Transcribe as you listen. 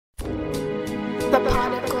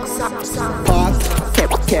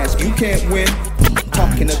Podcast, you can't win.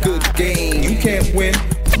 Talking a good game, you can't win.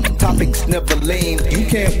 Topics never lame, you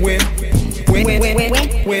can't win. Win.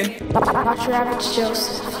 Watch your average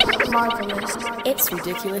Joseph. Marvelous. It's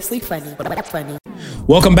ridiculously funny.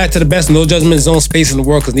 Welcome back to the best no judgment zone space in the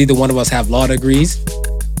world, because neither one of us have law degrees.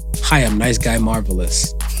 Hi, I'm Nice Guy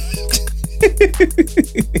Marvelous.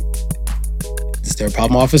 Is there a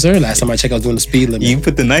problem, officer? Last time I checked, I was doing the speed limit. You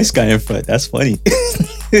put the nice guy in front. That's funny.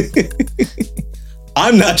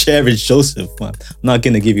 I'm not your average Joseph. I'm not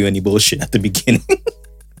going to give you any bullshit at the beginning.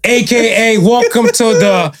 AKA, welcome to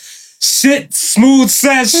the Shit Smooth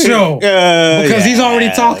Set Show. Because he's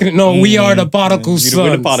already talking. No, we are the Particle Sons.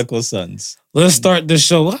 We're the Particle Sons. Let's start the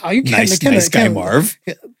show. Wow, you can't, nice guy, Marv.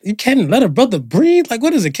 You can't let a brother breathe? Like,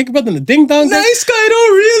 what is it? Kick a brother in the ding-dong? Nice guy,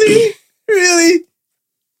 though, really? Really?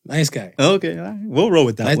 Nice guy. Okay, all right. We'll roll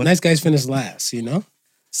with that one. Nice guys finish last, you know?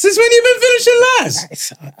 Since when you been finishing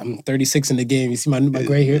last? I'm 36 in the game. You see my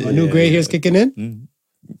gray hair? My new gray hair's kicking in? Mm.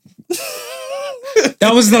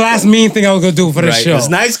 That was the last mean thing I was going to do for the show. It's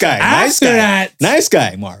nice guy. After that. Nice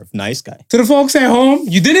guy, Marv. Nice guy. To the folks at home,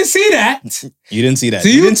 you didn't see that. You didn't see that. To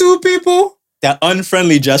you two people. That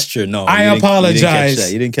unfriendly gesture, no. I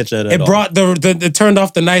apologize. You didn't catch that at all. It brought it turned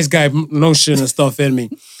off the nice guy notion and stuff in me.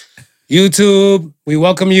 YouTube, we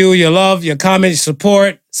welcome you, your love, your comments, your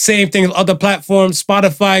support. Same thing with other platforms,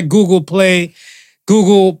 Spotify, Google Play,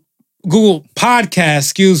 Google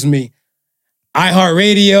Podcast,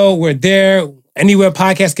 iHeartRadio, we're there. Anywhere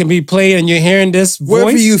podcasts can be played and you're hearing this voice.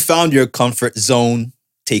 Wherever you found your comfort zone,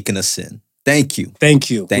 taking us in. Thank you. Thank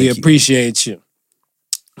you. We appreciate you.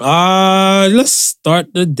 Let's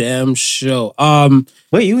start the damn show.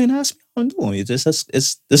 Wait, you ain't asked me how I'm doing.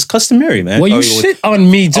 It's customary, man. Well, you shit on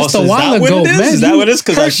me just a while ago, man. Is that what it is?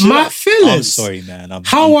 Because I hurt my feelings. I'm sorry, man.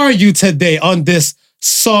 How are you today on this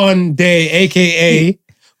Sunday, aka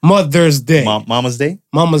Mother's Day? Mama's Day?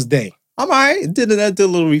 Mama's Day. I'm all right. I did a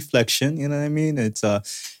little reflection, you know what I mean?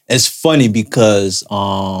 It's funny because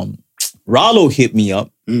Rollo hit me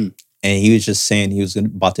up and he was just saying he was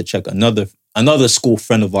about to check another school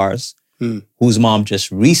friend of ours whose mom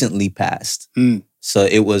just recently passed. So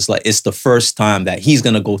it was like, it's the first time that he's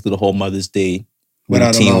going to go through the whole Mother's Day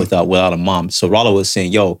routine without a mom. So Rollo was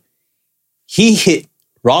saying, he hit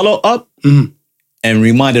Rollo up and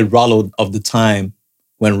reminded Rollo of the time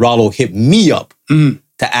when Rollo hit me up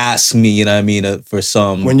to ask me, you know what I mean, for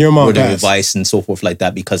some when your mom word of passed. advice and so forth like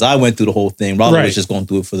that, because I went through the whole thing. Rollo was just going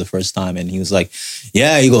through it for the first time. And he was like,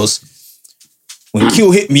 he goes, when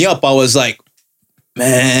Q hit me up, I was like,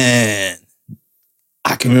 man,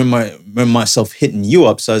 I can remember myself hitting you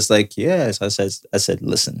up. So I was like, yes. I said,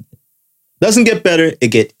 listen, doesn't get better.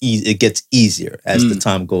 It gets easier as the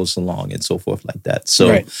time goes along and so forth like that.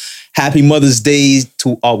 So happy Mother's Day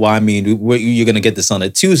to you're going to get this on a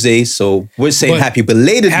Tuesday. So we're saying happy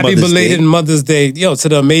belated Mother's Day. Yo, to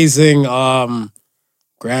the amazing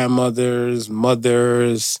grandmothers,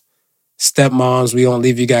 mothers, stepmoms. We don't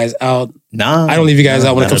leave you guys out. Nah. I don't leave you guys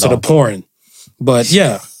out when it comes to the porn. But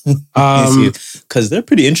yeah. Because they're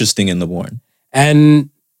pretty interesting in the porn. And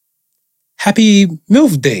happy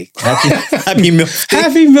MILF Day. Happy MILF Day.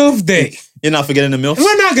 Happy MILF Day. You're not forgetting the MILFs?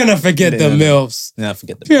 We're not going to forget the MILFs. You're not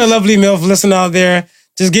forget the MILFs. If you're a lovely MILF, listen out there.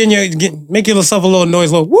 Just make yourself a little noise,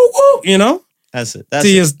 a little woo woo, you know? That's it.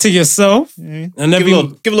 To yourself. Mm-hmm. And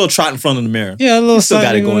give a little trot in front of the mirror. Yeah, a little Still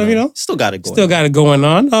got it going on. You know? Still got it going on. Still got it going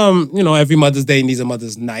on. Every Mother's Day needs a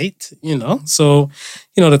Mother's Night, you know? So,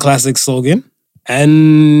 the classic slogan.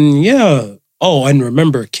 And yeah. Oh, and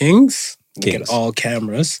remember, Kings. Get all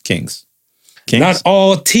cameras. Kings. Not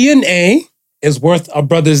all TNA is worth a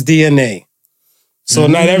brother's DNA. So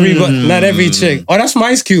not every chick. Oh, that's from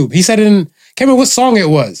Ice Cube. He said it in, can't remember what song it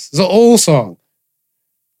was. It's an old song.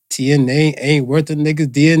 TNA ain't worth a nigga's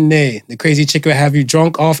DNA. The crazy chick will have you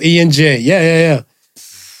drunk off E and J. Yeah.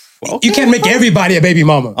 Well, okay. You can't make everybody a baby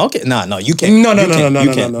mama. Okay, no, you can't. No.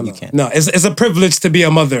 You can't. No, it's a privilege to be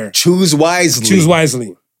a mother. Choose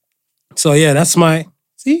wisely. So yeah, that's my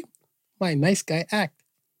nice guy act.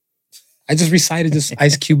 I just recited this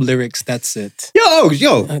Ice Cube lyrics. That's it.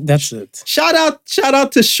 Yo. That's it. Shout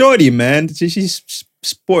out to Shorty, man. She's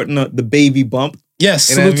sporting the baby bump. Yes,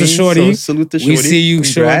 salute to Shorty. So, salute to Shorty. We see you,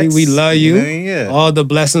 Shorty. We love you. Yeah. All the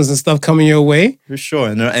blessings and stuff coming your way. For sure.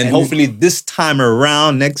 And hopefully this time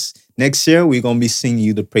around, next year, we're going to be singing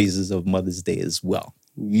you the praises of Mother's Day as well.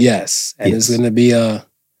 Yes. And it's going to be a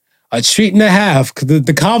treat and a half, because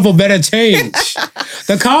the convo better change.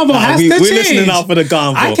 The convo has to change. We're listening out for the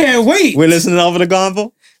convo. I can't wait. We're listening out for the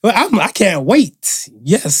convo? Well, I can't wait.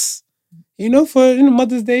 Yes. For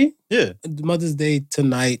Mother's Day. Yeah. Mother's Day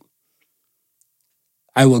tonight.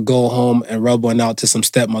 I would go home and rub one out to some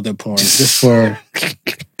stepmother porn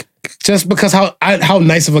just because how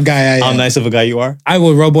nice of a guy I am. How nice of a guy you are. I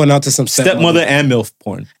would rub one out to some Stepmother and MILF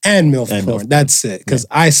porn. And MILF porn. That's it. Because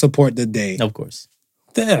I support the day. Of course.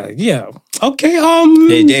 Yeah.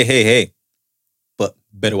 Okay. Hey. But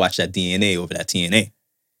better watch that DNA over that TNA.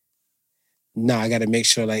 Nah, I gotta make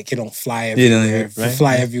sure like it don't fly everywhere.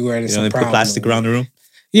 Fly everywhere. You don't put plastic around the room.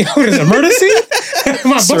 Yeah, what is it, a murder scene? Am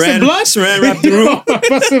I busting blood? Saran wrap the room.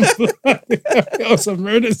 Busting blood. It's a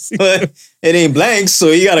murder scene. But it ain't blank,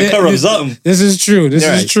 so you gotta cover up something. This is true. This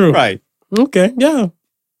is true. Right. Okay, yeah.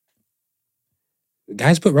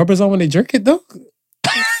 Guys put rubbers on when they jerk it though?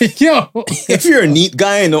 Yo. If you're a neat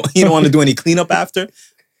guy and you don't want to do any cleanup after,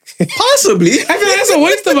 possibly. I feel like that's a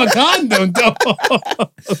waste of a condom though.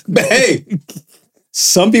 But hey,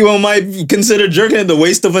 some people might consider jerking it the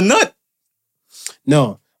waste of a nut.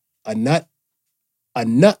 No, a nut a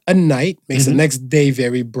night makes the next day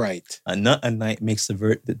very bright. A nut a night makes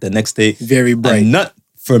the next day very bright. A nut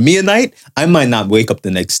for me a night, I might not wake up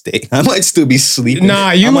the next day. I might still be sleeping.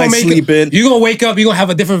 Nah, you're gonna wake up. You're gonna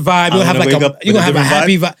have a different vibe. You're gonna have a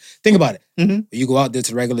happy vibe. Think about it. Mm-hmm. You go out there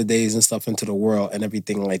to regular days and stuff into the world and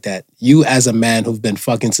everything like that. You as a man who's been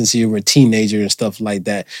fucking since you were a teenager and stuff like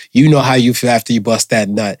that, you know how you feel after you bust that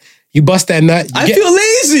nut. You bust that nut. I feel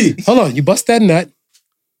lazy. Hold on. You bust that nut.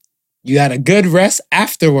 You had a good rest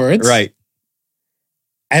afterwards. Right.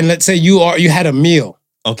 And let's say you had a meal.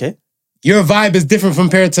 Okay. Your vibe is different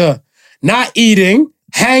compared to not eating,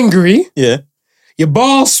 hangry. Yeah. Your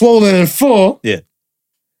balls swollen and full. Yeah.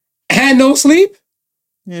 And no sleep.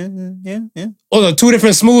 Yeah. Oh, the two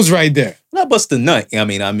different smooths right there. Not bust the nut. I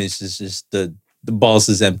mean, it's just the balls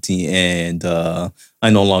is empty and I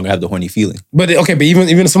no longer have the horny feeling. But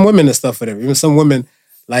even some women and stuff, whatever. Even some women,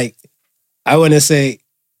 like, I want to say,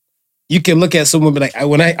 you can look at some women like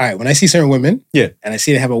when I see certain women, and I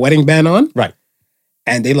see they have a wedding band on, right,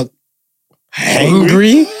 and they look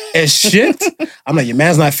hangry as shit. I'm like, your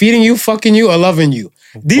man's not feeding you, fucking you, or loving you.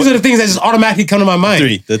 These are the things that just automatically come to my mind.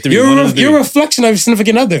 The three. You're a reflection of your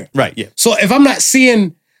significant other. Right, yeah. So if I'm not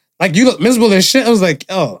seeing, like, you look miserable as shit, I was like,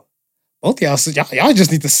 oh, both y'all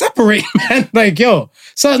just need to separate, man. Like, yo,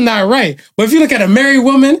 something not right. But if you look at a married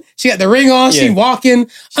woman, she got the ring on, she walking,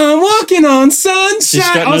 I'm walking on sunshine. She's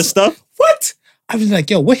strutting her stuff? What? I was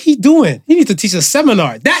like, yo, what he doing? He needs to teach a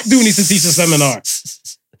seminar. That dude needs to teach a seminar.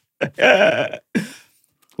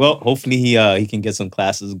 Well, hopefully he can get some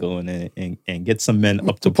classes going and get some men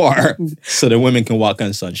up to par so that women can walk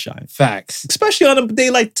on sunshine. Facts. Especially on a day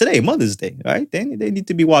like today, Mother's Day, right? They need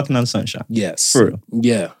to be walking on sunshine. Yes. For real.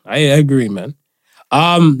 Yeah, I agree, man.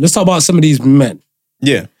 Let's talk about some of these men.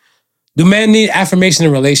 Yeah. Do men need affirmation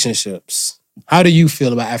in relationships? How do you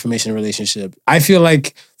feel about affirmation in relationship? I feel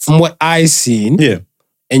like from what I've seen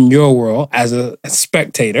in your world as a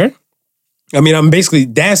spectator, I mean, I'm basically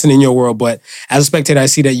dancing in your world, but as a spectator, I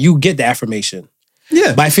see that you get the affirmation.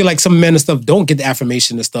 Yeah. But I feel like some men and stuff don't get the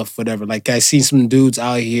affirmation and stuff, whatever. Like I see some dudes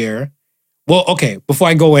out here. Well, okay, before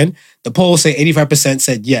I go in, the polls say 85%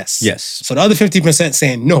 said yes. Yes. So the other 50%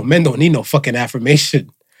 saying, no, men don't need no fucking affirmation.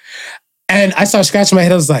 And I started scratching my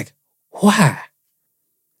head. I was like, why?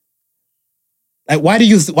 Like,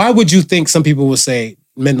 why would you think some people would say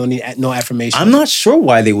men don't need no affirmation? I'm not sure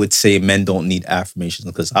why they would say men don't need affirmations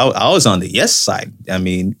because I was on the yes side. I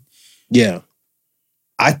mean, yeah.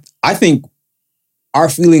 I think our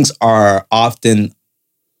feelings are often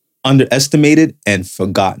underestimated and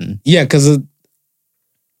forgotten. Yeah, because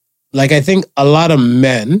like I think a lot of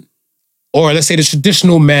men, or let's say the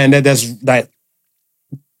traditional man the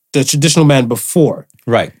traditional man before,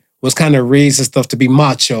 right, was kind of raised and stuff to be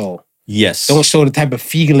macho. Yes. Don't show the type of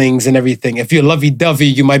feelings and everything. If you're lovey-dovey,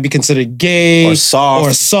 you might be considered gay or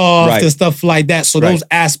soft right, and stuff like that. So those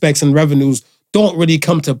aspects and revenues don't really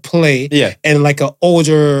come to play in like an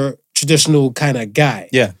older traditional kind of guy.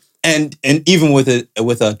 Yeah. And even with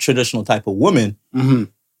a traditional type of woman,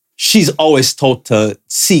 she's always told to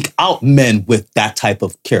seek out men with that type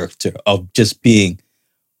of character of just being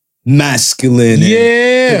masculine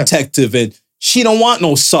and protective, and she don't want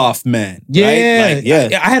no soft man. Yeah. Right?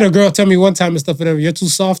 Like, I had a girl tell me one time and stuff, whatever, you're too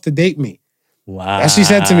soft to date me. Wow. That she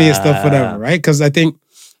said to me and stuff, whatever, right? Because I think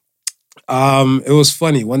it was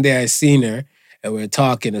funny. One day I seen her and we were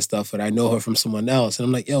talking and stuff, and I know her from someone else. And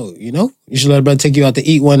I'm like, yo, you should let her brother take you out to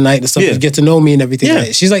eat one night and stuff, to get to know me and everything. Yeah.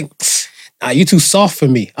 Like, she's like, nah, you too soft for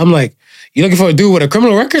me. I'm like, you looking for a dude with a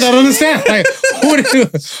criminal record? I don't understand. Like, what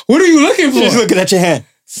are you looking for? She's looking at your hand.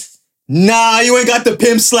 Nah, you ain't got the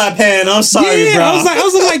pimp slap hand. I'm sorry, bro. I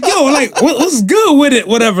was like, yo, like, what's good with it?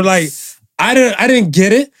 Whatever. Like, I didn't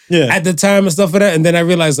get it Yeah. at the time and stuff like that. And then I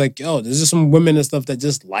realized like, yo, there's just some women and stuff that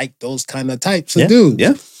just like those kind of types of dudes.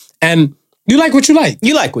 Yeah. And you like what you like.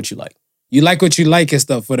 You like what you like. You like what you like and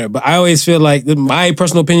stuff, whatever. But I always feel like, my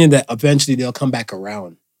personal opinion, that eventually they'll come back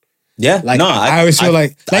around. Yeah. Like, no, I always feel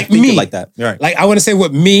like think me, like that. You're right. like I want to say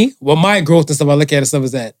what my growth and stuff I look at and stuff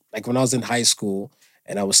is that, like when I was in high school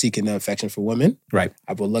and I was seeking the affection for women, Right.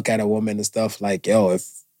 I would look at a woman and stuff like, yo,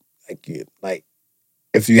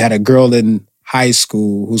 if you had a girl in high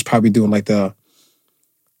school who's probably doing like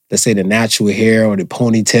let's say the natural hair or the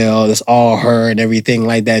ponytail, that's all her and everything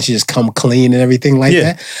like that. She just come clean and everything like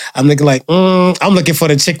that. I'm looking like, I'm looking for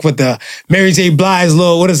the chick with the Mary J. Blige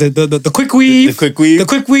little, what is it? The quick weave. The quick weave. The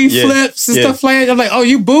quick weave flips and stuff like that. I'm like, oh,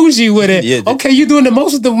 you bougie with it. Yeah. Okay, you doing the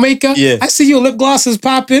most with the makeup. Yeah. I see your lip gloss is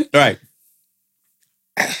popping. Right.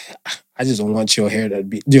 I just don't want your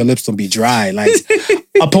lips to be dry. Like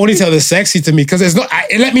a ponytail is sexy to me because it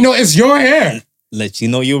let me know it's your hair. Let you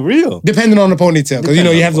know you're real. Depending on the ponytail. Because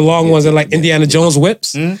you have the long ones that like Indiana Jones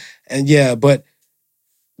whips. Mm-hmm. And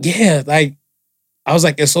like I was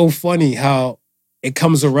like, it's so funny how it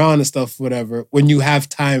comes around and stuff, whatever, when you have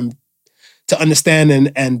time to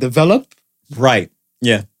understand and develop. Right.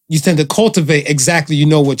 Yeah. You tend to cultivate exactly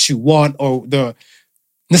what you want or the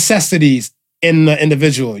necessities in the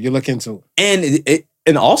individual you're looking to. And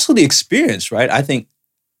also the experience, right? I think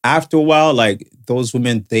after a while, like those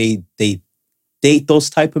women, they date those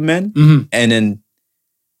type of men and then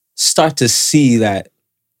start to see that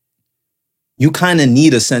you kind of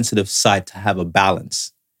need a sensitive side to have a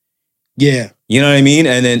balance. Yeah. You know what I mean?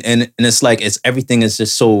 And then and it's like everything is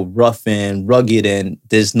just so rough and rugged and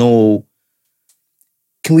there's no,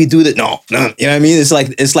 can we do that? No. You know what I mean? It's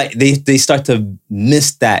like they start to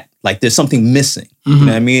miss that. Like there's something missing. You know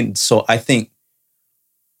what I mean? So I think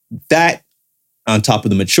that on top of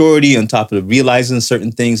the maturity, on top of the realizing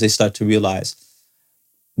certain things, they start to realize,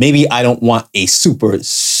 maybe I don't want a super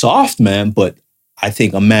soft man, but I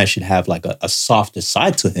think a man should have like a softer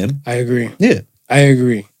side to him. I agree. Yeah. I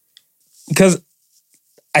agree. Because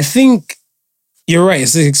I think you're right.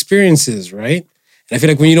 It's the experiences, right? And I feel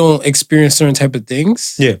like when you don't experience certain type of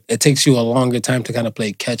things, it takes you a longer time to kind of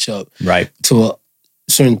play catch up to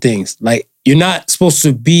certain things. Like you're not supposed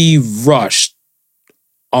to be rushed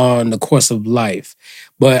on the course of life,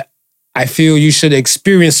 but I feel you should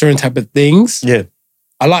experience certain type of things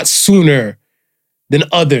a lot sooner than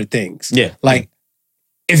other things. Yeah. Like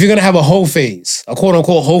if you're gonna have a whole phase, a quote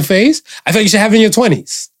unquote whole phase, I feel like you should have it in your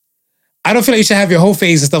 20s. I don't feel like you should have your whole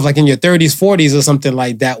phase and stuff like in your 30s, 40s or something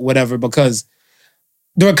like that, whatever, because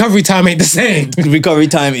the recovery time ain't the same. The recovery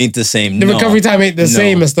time ain't the same. The recovery time ain't the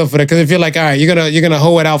same and stuff for that. Because if you're like, all right, you're gonna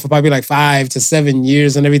hold it out for probably like 5 to 7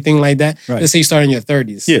 years and everything like that. Right. Let's say you start in your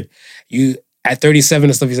 30s. Yeah. You at 37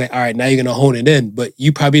 and stuff, he's like, all right, now you're gonna hold it in. But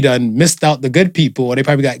you probably done missed out the good people, or they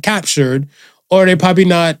probably got captured, or they probably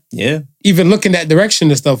not even looking that direction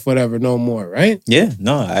and stuff, whatever, no more, right? Yeah,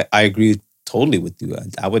 no, I agree totally with you.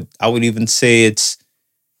 I would even say it's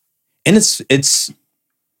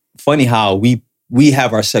funny how we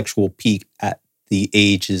have our sexual peak at the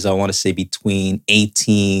ages, I want to say between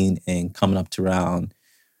 18 and coming up to around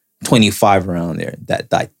 25, around there,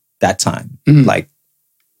 that time. Like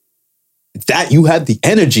that, you have the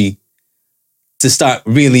energy to start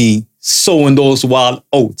really sowing those wild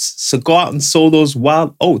oats. So go out and sow those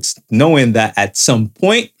wild oats, knowing that at some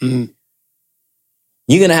point, you're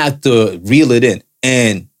going to have to reel it in.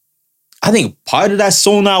 And I think part of that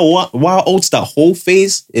sowing out wild oats, that whole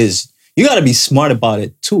phase, is you got to be smart about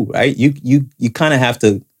it too, right? You kind of have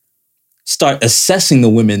to start assessing the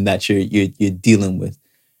women that you're dealing with,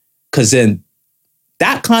 because then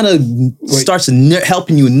that kind of starts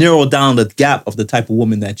helping you narrow down the gap of the type of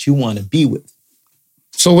woman that you want to be with.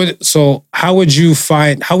 So how would you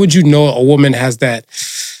know a woman has that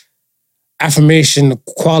affirmation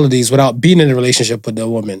qualities without being in a relationship with the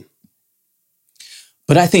woman?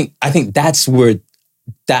 But I think that's where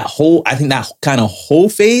that kind of whole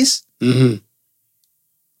phase.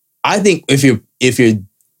 I think if you're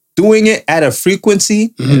doing it at a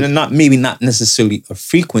frequency, and not necessarily a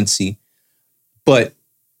frequency, but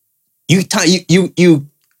you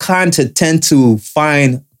kind of tend to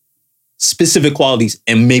find specific qualities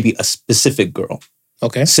in maybe a specific girl.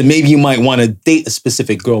 Okay. So maybe you might want to date a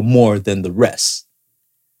specific girl more than the rest.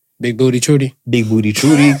 Big booty Trudy. Big booty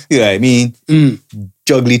Trudy. You know what I mean?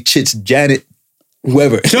 Juggly chits Janet.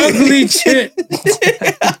 Whoever. Juggly chit.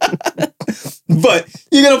 But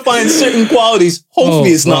you're going to find certain qualities.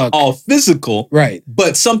 Hopefully it's not all physical. Right.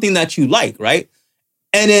 But something that you like, right?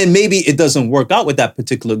 And then maybe it doesn't work out with that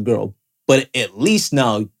particular girl. But at least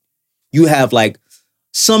now you have like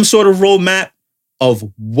some sort of roadmap of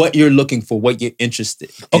what you're looking for, what you're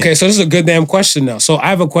interested in. Okay, so this is a good damn question now. So I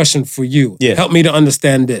have a question for you. Yeah. Help me to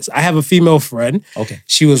understand this. I have a female friend. Okay.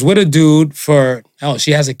 She was with a dude for,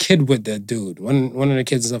 she has a kid with the dude. One of the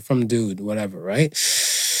kids is from dude, whatever, right?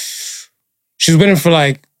 She's with him for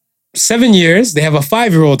like 7 years. They have a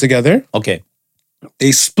 5-year-old together. Okay.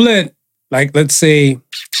 They split, like, let's say,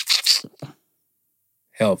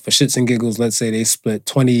 hell, for shits and giggles, let's say they split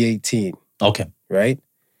 2018. Okay. Right?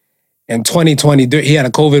 In 2020, he had a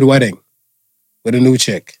COVID wedding with a new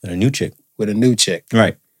chick. A new chick. With a new chick.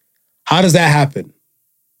 Right. How does that happen?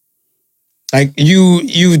 Like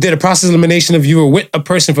you did a process elimination of you were with a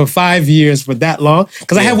person for 5 years for that long?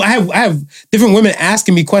 Because I have different women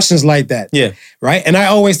asking me questions like that. Yeah. Right? And I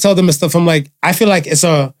always tell them and stuff, I'm like, I feel like it's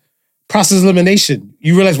a process elimination.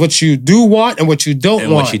 You realize what you do want and what you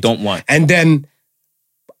don't want. What you don't want. And then,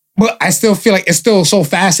 but I still feel like it's still so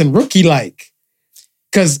fast and rookie-like.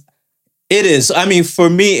 Because it is. I mean, for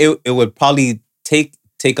me, it would probably take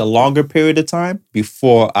a longer period of time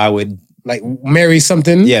before I would like marry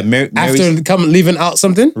something. Yeah, marry after leaving out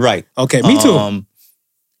something. Right. Okay, me too.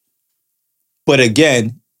 But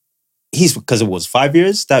again, because it was 5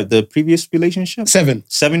 years that the previous relationship. 7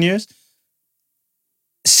 years.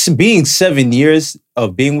 Being 7 years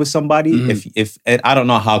of being with somebody, if and I don't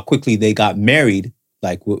know how quickly they got married,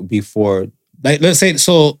 like before. Like let's say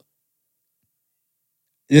so.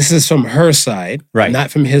 This is from her side, right? Not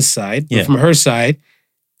from his side, but from her side.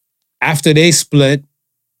 After they split,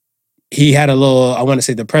 he had a little, I want to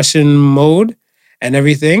say, depression mode and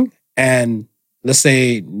everything. And let's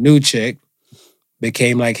say new chick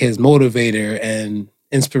became like his motivator and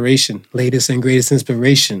inspiration, latest and greatest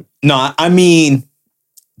inspiration. No, I mean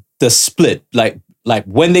the split, like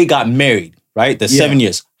when they got married, right? The 7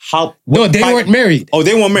 years. No, they weren't married. Oh,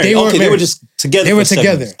 they weren't married. They were just together. They were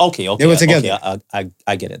together. Okay. They were together. Okay,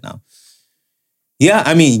 I get it now. Yeah,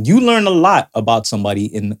 I mean, you learn a lot about somebody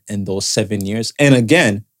in those 7 years. And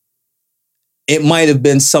again, it might have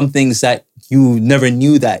been some things that you never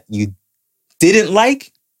knew that you didn't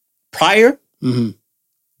like prior. Mm-hmm.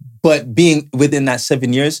 But being within that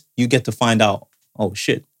 7 years, you get to find out, oh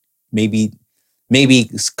shit, maybe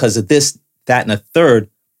because of this, that, and a third,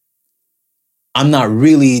 I'm not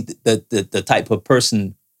really the type of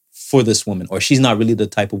person for this woman, or she's not really the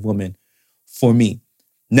type of woman for me.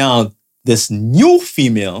 Now, this new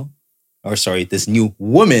this new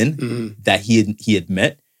woman that he had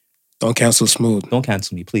met. Don't cancel Smooth. Don't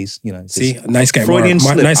cancel me, please. You know, see, nice guy. Freudian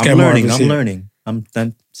slip. Nice guy. I'm learning.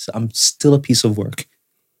 I'm still a piece of work.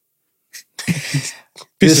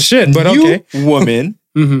 Piece of shit, but okay. Woman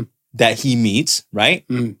that he meets, right?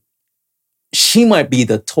 Mm-hmm. She might be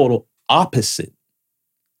the total opposite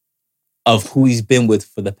of who he's been with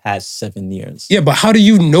for the past 7 years. Yeah, but how do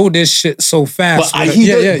you know this shit so fast?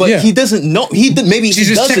 He doesn't know. Maybe she's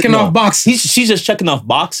just checking off boxes. She's just checking off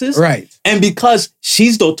boxes, right? And because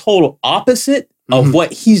she's the total opposite of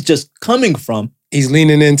what he's just coming from, he's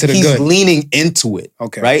leaning into the good. He's leaning into it,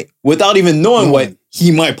 okay, right? Without even knowing what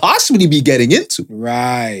he might possibly be getting into,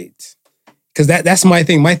 right? Because that's my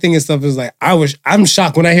thing. My thing and stuff is like I'm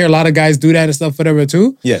shocked when I hear a lot of guys do that and stuff, whatever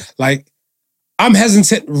too. Yeah, like. I'm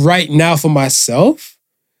hesitant right now for myself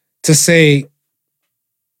to say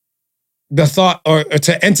the thought or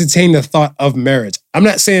to entertain the thought of marriage. I'm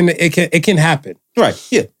not saying that it can happen. Right.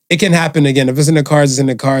 Yeah. It can happen again. If it's in the cards, it's in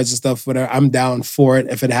the cards and stuff, whatever. I'm down for it.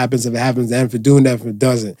 If it happens, and if it doing that, if it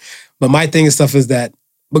doesn't. But my thing and stuff is that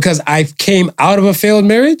because I came out of a failed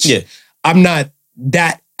marriage, I'm not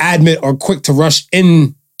that adamant or quick to rush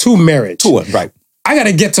into marriage. To it, right. I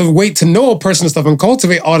gotta get to wait to know a person and stuff and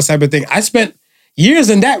cultivate all this type of thing. I spent years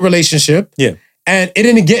in that relationship, and it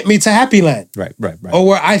didn't get me to Happy Land. Right. Or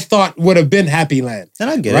where I thought would have been Happy Land. And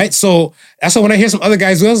I get it. Right? So that's why when I hear some other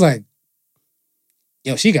guys who I was like,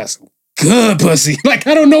 yo, she got some good pussy. Like,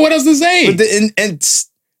 I don't know what else to say.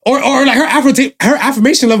 Or like her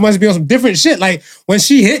affirmation level must be on some different shit. Like when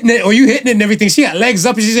she hitting it or you hitting it and everything, she got legs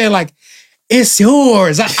up and she's saying like, it's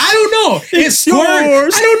yours. I don't know. It's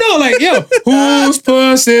yours. I don't know. Like, yo, whose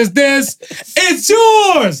puss is this? It's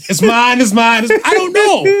yours. It's mine.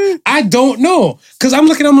 I don't know. Because I'm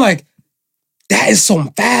like, that is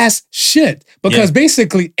some fast shit. Because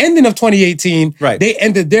basically, ending of 2018, they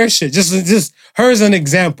ended their shit. Just her as an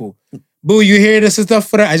example. Boo, you hear this and stuff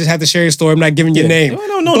for that? I just have to share your story. I'm not giving your name.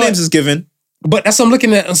 No names is given. But that's what I'm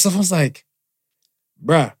looking at and stuff. I was like,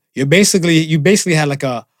 bruh, you basically had like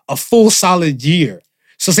a full solid year.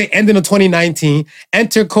 So say ending of 2019,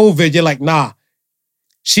 enter COVID, you're like, nah,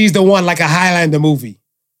 she's the one like a Highlander movie.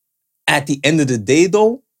 At the end of the day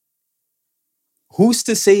though, who's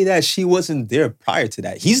to say that she wasn't there prior to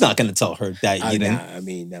that? He's not going to tell her that,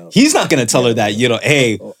 no. He's not going to tell her that,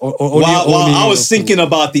 hey, while I was thinking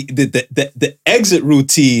about the exit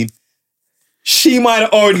routine, she might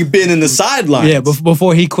have already been in the sidelines. Yeah,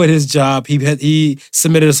 before he quit his job, he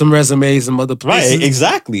submitted some resumes and other places. Right,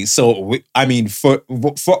 exactly. So,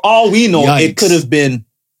 for all we know, Yikes. It could have been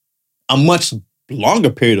a much longer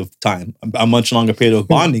period of time, a much longer period of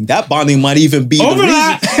bonding. That bonding might even be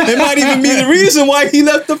Overlap. the reason. It might even be the reason why he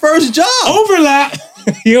left the first job. Overlap.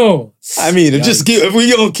 Yo. I mean, if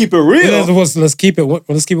we're gonna keep it real, let's keep it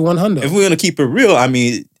 100. If we're gonna keep it real, I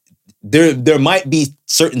mean, there might be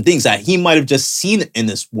certain things that he might have just seen in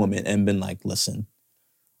this woman and been like, listen,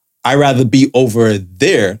 I'd rather be over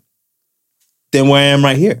there than where I am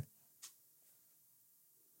right here.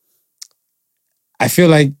 I feel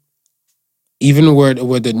like even where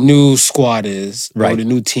the new squad is, right, or the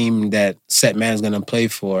new team that Set Man is going to play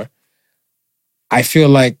for, I feel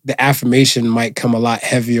like the affirmation might come a lot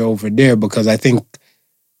heavier over there because I think,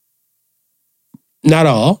 not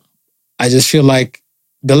all, I just feel like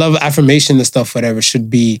the level of affirmation and stuff, whatever,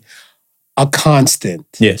 should be a constant.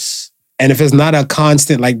 Yes. And if it's not a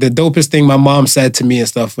constant, like the dopest thing my mom said to me and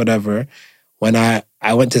stuff, whatever, when I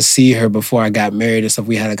went to see her before I got married and stuff,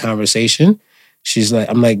 we had a conversation.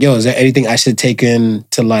 I'm like, yo, is there anything I should take in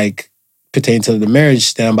to like pertain to the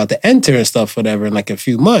marriage that I'm about to enter and stuff, whatever, in like a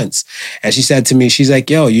few months? And she said to me, she's like,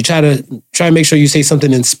 yo, you try to make sure you say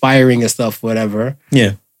something inspiring and stuff, whatever.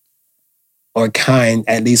 Yeah. Or kind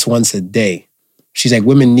at least once a day. She's like,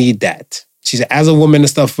 women need that. She said, as a woman and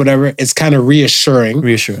stuff, whatever, it's kind of reassuring.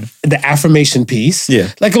 The affirmation piece. Yeah.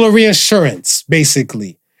 Like a little reassurance,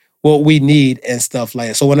 basically, what we need and stuff like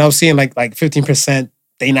that. So when I was seeing like 15%,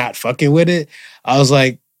 they not fucking with it, I was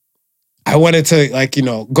like, I wanted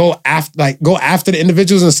to go after the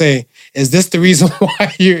individuals and say, is this the reason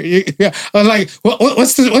why you're I was like,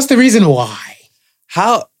 what's the reason why?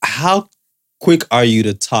 How quick are you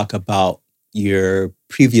to talk about your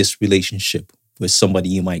previous relationship with somebody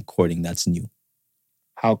you might courting that's new?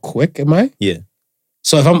 How quick am I? Yeah.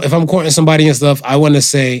 So if I'm courting somebody and stuff, I want to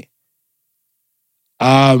say,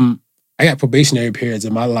 I got probationary periods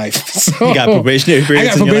in my life. So you got probationary periods.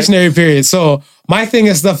 I got probationary periods. So my thing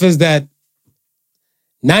and stuff is that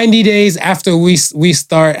 90 days after we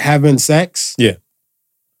start having sex. Yeah.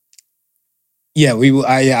 Yeah,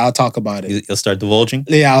 I'll talk about it. You'll start divulging?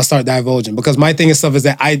 Yeah, I'll start divulging. Because my thing and stuff is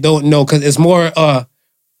that I don't know, because it's more,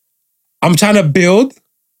 I'm trying to build,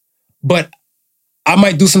 but I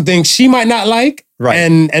might do some things she might not like, right,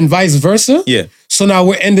 and vice versa. Yeah. So now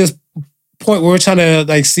we're in this point where we're trying to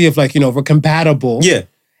like see if like, we're compatible. Yeah.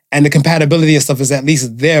 And the compatibility and stuff is at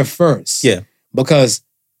least there first. Yeah. Because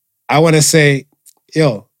I want to say,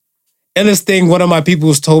 yo, illest thing one of my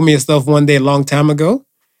peoples told me and stuff one day a long time ago,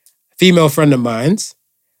 female friend of mine's,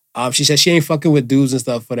 she said she ain't fucking with dudes and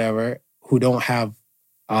stuff, whatever, who don't have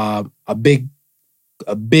a big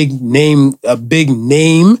name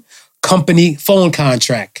company phone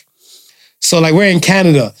contract. So like we're in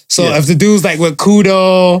Canada. So if the dude's like with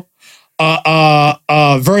Kudo,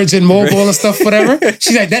 Virgin Mobile and stuff, whatever,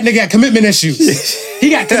 she's like, that nigga got commitment issues. He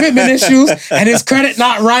got commitment issues and his credit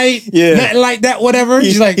not right. Yeah. Nothing like that, whatever.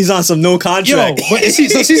 She's like, he's on some no contract. Yo, but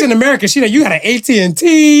so she's in America. She's like, you got an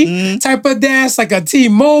AT&T type of dash, like a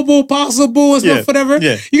T-Mobile possible and stuff, whatever.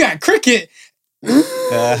 Yeah. You got Cricket.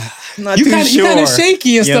 Not you too kinda, sure. You kind of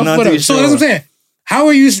shaky and stuff, whatever. So that's what I'm saying. How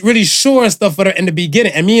are you really sure and stuff, whatever, in the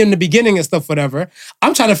beginning? And me in the beginning and stuff, whatever.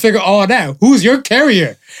 I'm trying to figure all that out. Who's your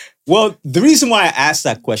carrier? Well, the reason why I asked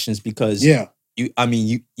that question is because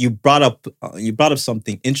you brought up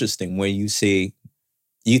something interesting where you say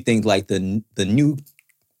you think like the new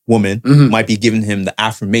woman might be giving him the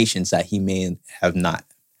affirmations that he may have not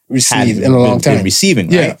received in a long time. Been receiving,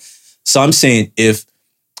 right? Yeah. So I'm saying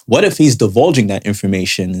what if he's divulging that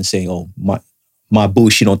information and saying, oh, my boo,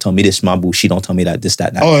 she don't tell me this, my boo, she don't tell me that, this,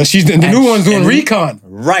 that. Oh, and she's the new one's doing recon.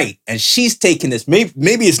 Right. And she's taking this. Maybe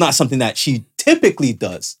it's not something that she typically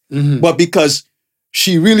does, but because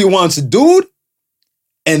she really wants a dude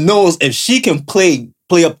and knows if she can play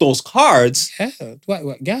up those cards.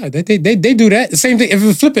 Yeah, they do that. The same thing. If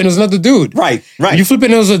you're flipping, there's another dude. Right. You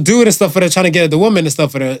flipping, there's a dude and stuff for trying to get at the woman and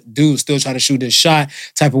stuff for the dude still trying to shoot his shot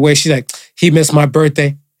type of way. She's like, he missed my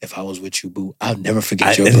birthday. If I was with you, boo, I'll never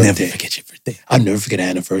forget your birthday. Never forget your birthday. I'll never forget the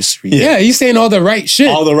anniversary. Yeah, he's saying all the right shit.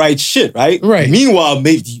 All the right shit, right? Right. Meanwhile,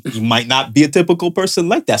 maybe you might not be a typical person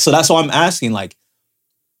like that. So that's why I'm asking, like,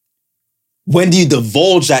 when do you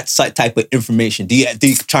divulge that type of information? Do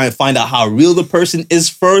you try and find out how real the person is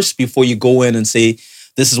first before you go in and say,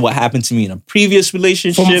 this is what happened to me in a previous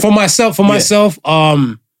relationship? For myself,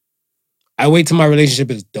 I wait till my relationship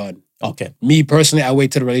is done. Okay. Me personally, I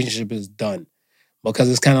wait till the relationship is done because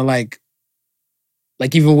it's kind of like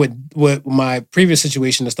even with my previous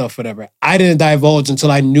situation and stuff, whatever. I didn't divulge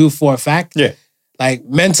until I knew for a fact. Yeah. Like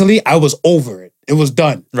mentally, I was over it. It was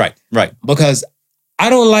done. Right. Because I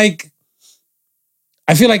don't like.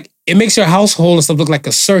 I feel like it makes your household and stuff look like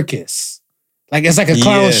a circus. Like it's like a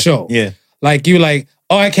clown show. Yeah. Like you like,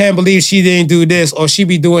 oh, I can't believe she didn't do this, or she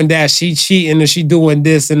be doing that, she cheating, or she doing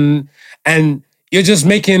this, and you're just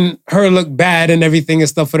making her look bad and everything and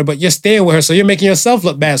stuff for her, but you're staying with her, so you're making yourself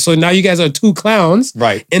look bad. So now you guys are two clowns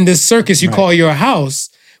in this circus you call your house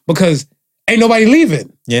because ain't nobody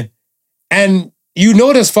leaving. Yeah. And you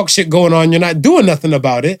know there's fuck shit going on, you're not doing nothing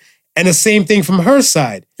about it. And the same thing from her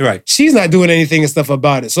side. Right. She's not doing anything and stuff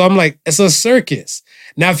about it. So I'm like, it's a circus.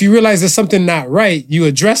 Now, if you realize there's something not right, you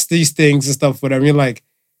address these things and stuff, whatever. You're like,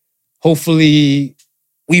 hopefully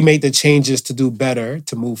we make the changes to do better,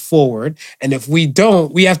 to move forward. And if we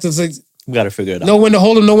don't, we have to like, we got to figure it out. Know when to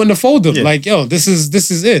hold them, know when to fold them. Yeah. Like, yo, this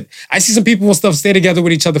is it. I see some people and stuff stay together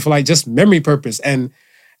with each other for like just memory purpose and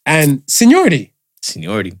seniority.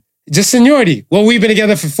 Just seniority. Well, we've been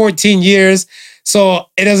together for 14 years, so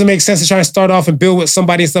it doesn't make sense to try to start off and build with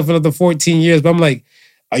somebody and stuff for another 14 years. But I'm like,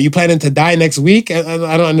 are you planning to die next week? I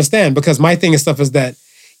don't understand, because my thing and stuff is that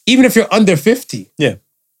even if you're under 50,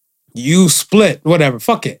 you split, whatever,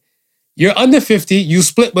 fuck it. You're under 50, you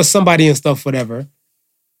split with somebody and stuff, whatever.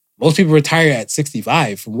 Most people retire at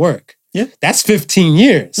 65 from work. Yeah. That's 15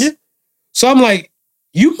 years. Yeah. So I'm like,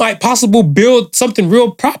 you might possibly build something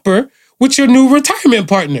real proper with your new retirement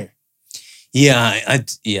partner. Yeah,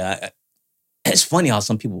 it's funny how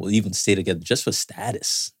some people will even stay together just for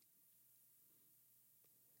status.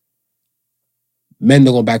 Men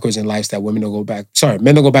don't go backwards in lifestyle. Men don't go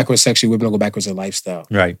backwards sexually. Women don't go backwards in lifestyle.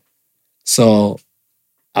 Right. So,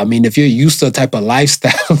 I mean, if you're used to a type of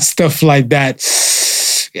lifestyle stuff like that,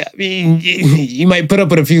 yeah, I mean, you might put up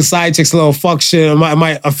with a few side chicks, a little fuck shit,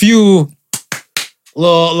 a few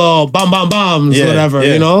little bombs, whatever,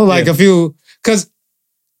 you know, like a few. Because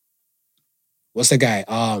what's the guy?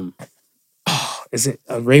 Is it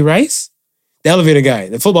Ray Rice? The elevator guy,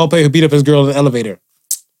 the football player who beat up his girl in the elevator.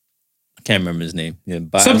 I can't remember his name. Yeah,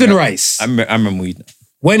 but something Rice. I remember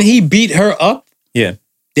when he beat her up. Yeah,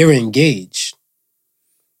 they were engaged.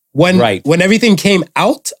 When everything came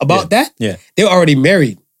out about that, they were already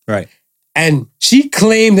married. Right. And she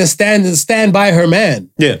claimed to stand by her man.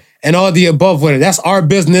 Yeah. And all the above with it. That's our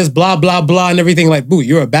business, blah, blah, blah, and everything. Like, boo,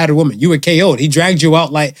 you're a battered woman. You were KO'd. He dragged you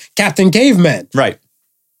out like Captain Caveman. Right.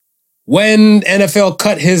 When NFL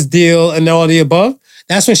cut his deal and all the above,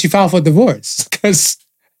 that's when she filed for divorce. Because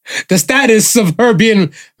the status of her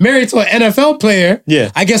being married to an NFL player,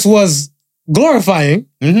 I guess, was glorifying.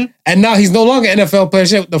 Mm-hmm. And now he's no longer an NFL player.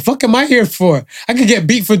 Shit, what the fuck am I here for? I could get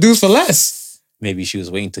beat for dudes for less. Maybe she was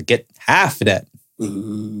waiting to get half of that.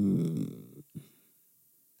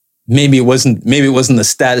 Maybe it wasn't the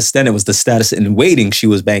status then, it was the status in waiting she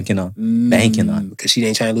was banking on. Because she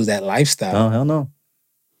ain't trying to lose that lifestyle. Oh, hell no.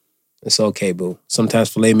 It's okay, boo. Sometimes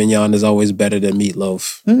filet mignon is always better than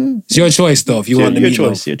meatloaf. It's your choice, though, if you want the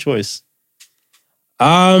meatloaf. Your choice.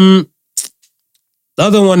 The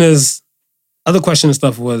other question and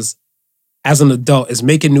stuff was, as an adult, is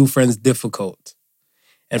making new friends difficult?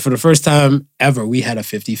 And for the first time ever, we had a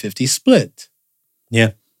 50-50 split.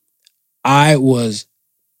 Yeah. I was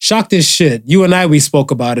shocked as shit. You and I, we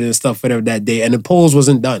spoke about it and stuff, whatever, that day, and the polls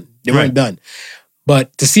wasn't done. They weren't done.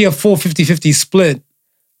 But to see a full 50-50 split,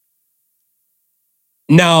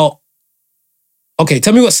 now, okay,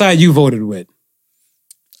 tell me what side you voted with.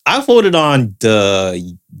 I voted on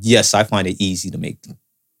yes, I find it easy to make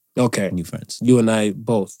new friends. You and I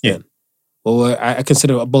both. Yeah. Then. Well, I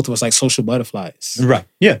consider both of us like social butterflies. Right.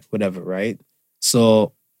 Yeah. Whatever, right?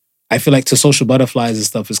 So I feel like to social butterflies and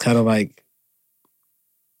stuff is kind of like,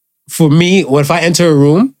 for me, if I enter a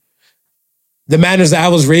room, the manners that I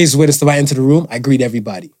was raised with is if I enter the room, I greet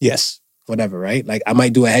everybody. Yes. Whatever, right? Like I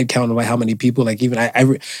might do a head count of like how many people, like even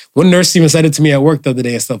one nurse even said it to me at work the other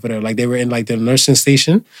day and stuff, whatever. Like they were in like the nursing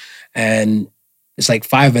station and it's like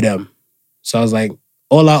 5 of them. So I was like,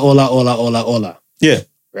 hola, hola, hola, hola, hola. Yeah.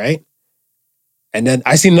 Right? And then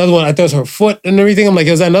I see another one, I thought it was her foot and everything. I'm like,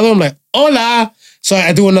 is that another one? I'm like, hola. So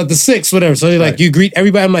I do another 6, whatever. So they're like, you greet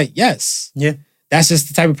everybody? I'm like, yes. Yeah. That's just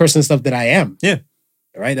the type of person and stuff that I am. Yeah.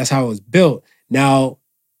 Right? That's how it was built. Now,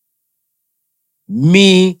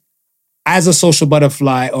 me, as a social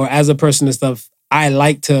butterfly or as a person and stuff, I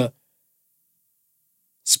like to,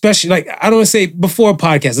 especially like, I don't want to say before a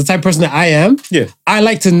podcast, the type of person that I am, I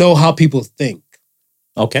like to know how people think.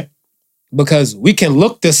 Okay. Because we can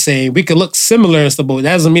look the same, we can look similar and stuff, but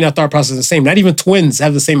that doesn't mean our thought process is the same. Not even twins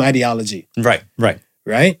have the same ideology. Right.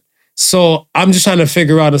 Right? So I'm just trying to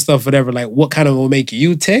figure out and stuff, whatever, like what kind of will make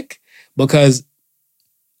you tick. Because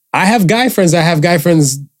I have guy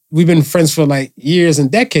friends. We've been friends for like years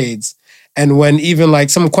and decades. And when even like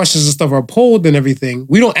some questions and stuff are pulled and everything,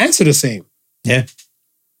 we don't answer the same. Yeah.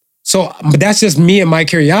 So, but that's just me and my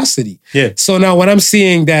curiosity. Yeah. So now when I'm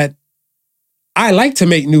seeing that I like to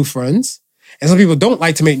make new friends and some people don't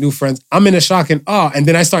like to make new friends, I'm in a shock and awe. And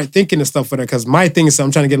then I start thinking of stuff with her because my thing is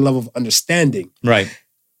I'm trying to get a level of understanding. Right.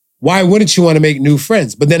 Why wouldn't you want to make new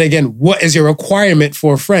friends? But then again, what is your requirement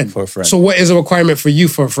for a friend? For a friend. So what is a requirement for you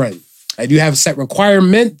for a friend? Like, do you have set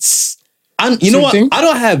requirements? You know what? I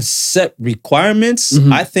don't have set requirements.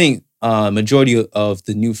 Mm-hmm. I think majority of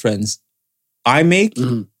the new friends I make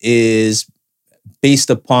is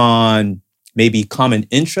based upon maybe common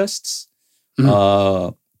interests,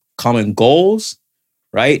 common goals,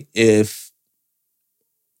 right? If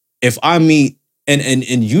I meet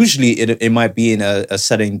and usually it might be in a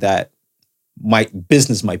setting that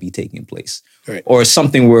business might be taking place, right, or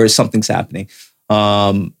something where something's happening.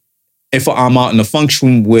 If I'm out in a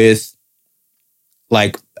function with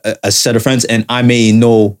like a set of friends and I may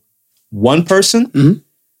know one person,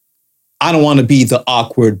 I don't want to be the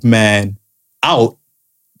awkward man out.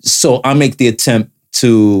 So I make the attempt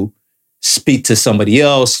to speak to somebody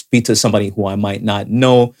else, speak to somebody who I might not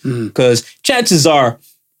know. Because chances are,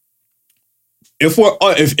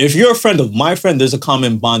 if you're a friend of my friend, there's a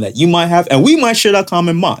common bond that you might have, and we might share that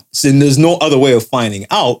common bond. So there's no other way of finding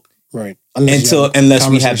out, right? Unless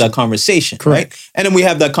we have that conversation, correct? Right? And then we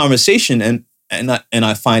have that conversation, and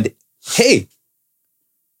I find, hey,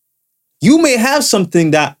 you may have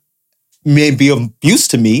something that may be of use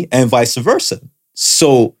to me, and vice versa.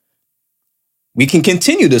 So we can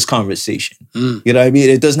continue this conversation. You know what I mean?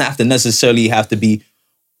 It doesn't have to necessarily have to be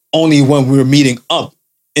only when we're meeting up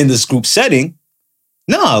in this group setting.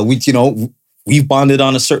 No, we've bonded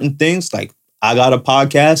on a certain things. Like I got a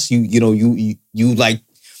podcast. You like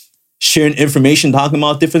sharing information, talking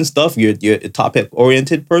about different stuff. You're a topic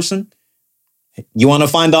oriented person. You want to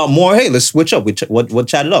find out more? Hey, let's switch up. We'll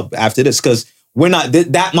chat it up after this because we're not.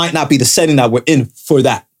 That might not be the setting that we're in for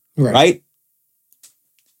that, right?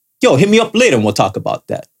 Yo, hit me up later and we'll talk about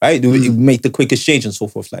that, right? We make the quick exchange and so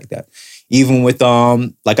forth like that. Even with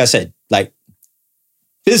like I said, like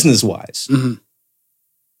business wise.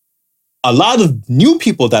 A lot of new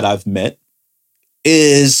people that I've met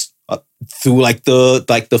is through like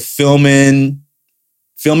the film and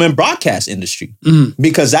broadcast industry,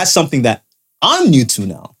 because that's something that I'm new to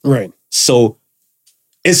now. Right. So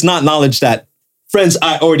it's not knowledge that friends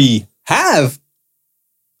I already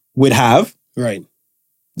would have. Right.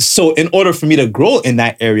 So in order for me to grow in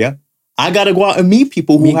that area, I got to go out and meet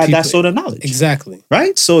people who have that sort of knowledge. Exactly.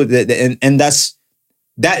 Right. So and that's.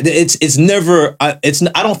 That it's never I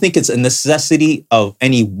don't think it's a necessity of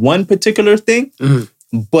any one particular thing,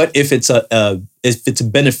 but if it's a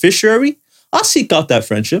beneficiary, I'll seek out that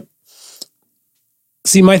friendship.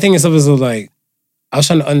 See, my thing is like I was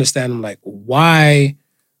trying to understand like why,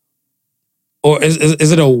 or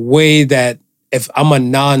is it a way that if I'm a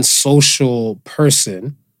non-social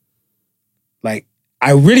person, like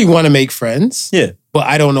I really want to make friends, but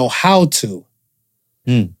I don't know how to.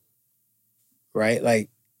 Right? Like,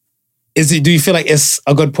 do you feel like it's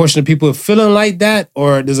a good portion of people feeling like that?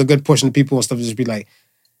 Or there's a good portion of people and stuff just be like,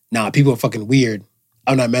 nah, people are fucking weird.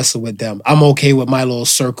 I'm not messing with them. I'm okay with my little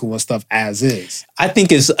circle and stuff as is. I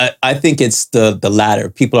think it's the latter.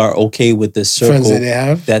 People are okay with the circle friends that they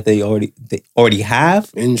have, that they already have.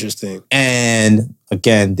 Interesting. And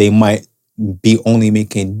again, they might be only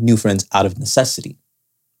making new friends out of necessity.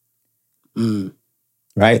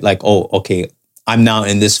 Right? Like, oh, okay, I'm now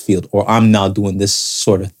in this field, or I'm now doing this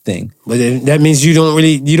sort of thing. But that means you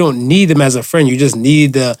don't need them as a friend. You just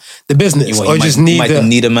need the business, you might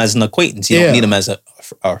need them as an acquaintance. You don't need them as a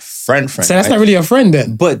friend. So that's not really a friend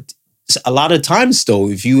then. But a lot of times, though,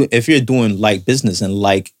 if you're doing like business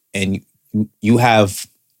and you have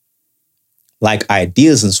like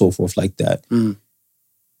ideas and so forth like that,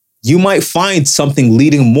 you might find something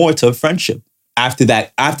leading more to a friendship after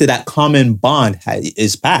that common bond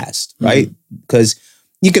is passed, right? Because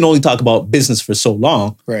you can only talk about business for so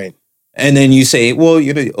long, right? And then you say, well,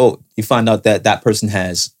 you find out that person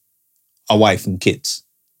has a wife and kids,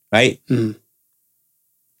 right?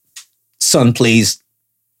 Son plays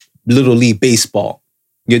Little League baseball.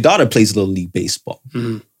 Your daughter plays Little League baseball.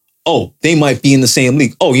 Oh, they might be in the same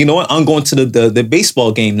league. Oh, you know what? I'm going to the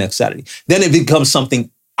baseball game next Saturday. Then it becomes something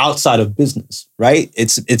outside of business, right?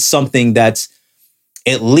 It's something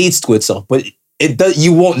it leads to itself, but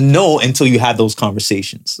you won't know until you have those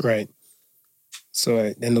conversations. Right.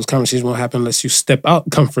 So then those conversations won't happen unless you step out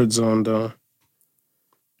comfort zone, though.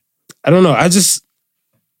 I don't know.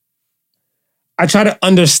 I try to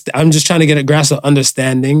understand. I'm just trying to get a grasp of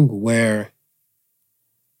understanding where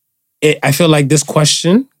I feel like this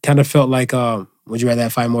question kind of felt like, would you rather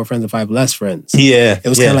have 5 more friends or 5 less friends? Yeah. It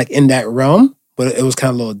was kind of like in that realm, but it was kind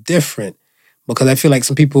of a little different because I feel like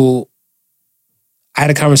some people, I had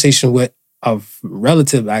a conversation with a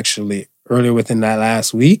relative actually earlier within that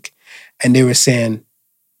last week, and they were saying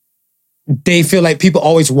they feel like people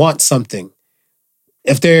always want something.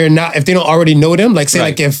 If they don't already know them, like say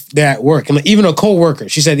like if they're at work, and like even a coworker,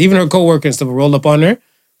 she said even her coworker and stuff will roll up on her,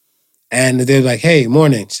 and they're like, "Hey,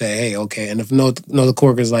 morning." She say, "Hey, okay." And if the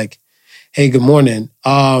coworker's like, "Hey, good morning.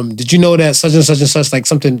 Did you know that such and such like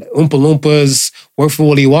something Oompa Loompas work for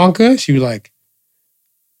Willy Wonka?" She was like,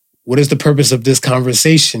 "What is the purpose of this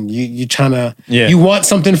conversation? You trying to you want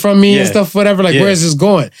something from me and stuff, whatever. Like where is this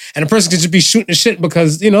going?" And the person could just be shooting shit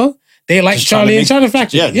because they like just Charlie and China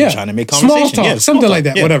Factory. Yeah, trying to make conversation. Small talk, something like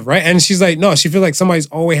that, whatever, right? And she's like, no, she feels like somebody's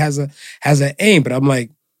always has an aim. But I'm like,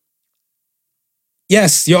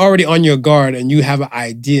 yes, you're already on your guard and you have an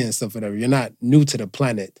idea and stuff, whatever. You're not new to the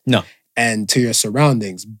planet. No. And to your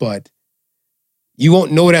surroundings, but you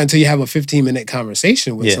won't know that until you have a 15-minute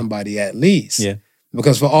conversation with somebody at least. Yeah.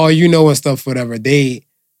 Because for all you know and stuff, whatever, they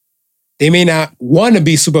may not want to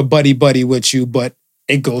be super buddy with you, but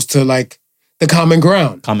it goes to like the common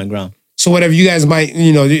ground. Common ground. So whatever you guys might,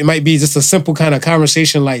 it might be just a simple kind of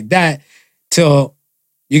conversation like that till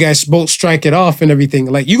you guys both strike it off and everything.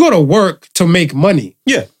 Like you go to work to make money.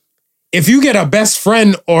 Yeah. If you get a best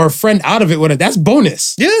friend or friend out of it, whatever, that's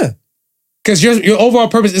bonus. Yeah. Because your overall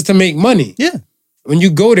purpose is to make money. Yeah. When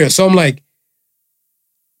you go there. So I'm like,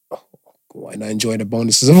 why not enjoy the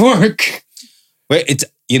bonuses of work? Wait,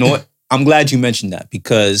 you know what? I'm glad you mentioned that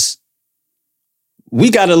because I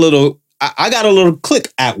got a little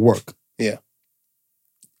clique at work. Yeah.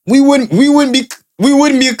 We wouldn't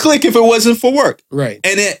be a clique if it wasn't for work. Right.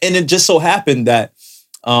 And it just so happened that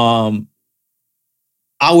I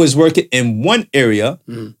was working in one area,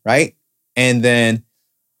 right? And then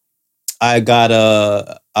I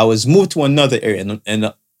was moved to another area. And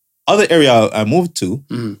the other area I moved to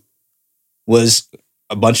was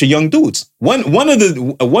a bunch of young dudes. One of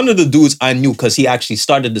the dudes I knew because he actually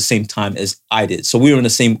started the same time as I did. So we were in the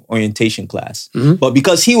same orientation class. But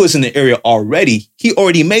because he was in the area already, he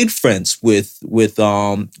already made friends with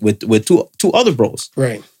two other bros.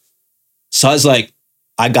 Right. So I was like,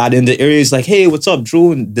 I got in the area. He's like, "Hey, what's up,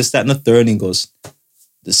 Drew?" And this, that, and the third. And he goes,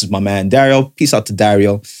 "This is my man Dario. Peace out to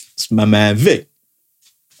Dario. This is my man Vic."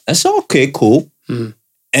 I said, "Okay, cool." And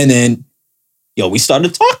then, we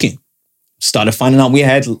started talking. Started finding out we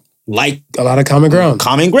had like a lot of common ground. You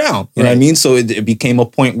know what I mean? So it became a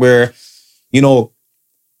point where, we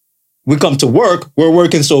come to work, we're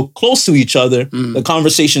working so close to each other, the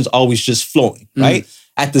conversation's always just flowing, right?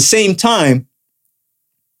 At the same time,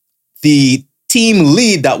 the team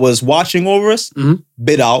lead that was watching over us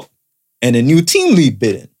bid out and a new team lead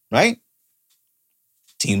bid in, right?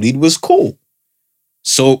 Team lead was cool.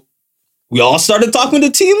 So we all started talking to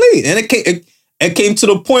the team lead. And it came to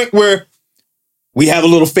the point where we have a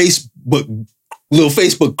little Facebook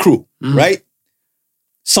crew, right?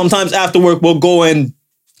 Sometimes after work, we'll go to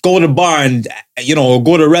the bar and,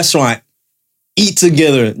 go to a restaurant, eat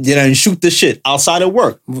together, and shoot the shit outside of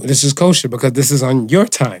work. This is kosher because this is on your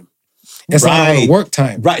time. It's not on work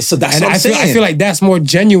time. Right. So that's what I'm saying. I feel like that's more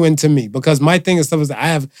genuine to me because my thing and stuff is that I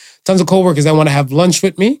have tons of coworkers that want to have lunch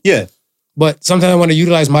with me. Yeah. But sometimes I want to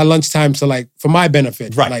utilize my lunchtime to for my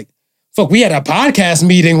benefit. Right. Like, fuck, we had a podcast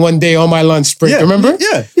meeting one day on my lunch break. Remember?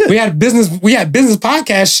 Yeah. We had business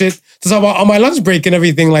podcast shit to talk about on my lunch break and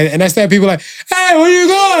everything like that. And I started people like, "Hey, where you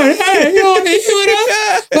going? Hey, you want to eat with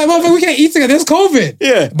us?" Like, motherfucker, we can't eat together. There's COVID.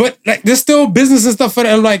 Yeah. But there's still business and stuff for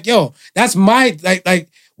that. I'm like, yo, that's my like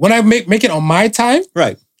when I make it on my time.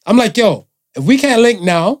 Right. I'm like, yo, if we can't link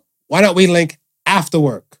now, why don't we link after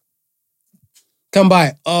work? Come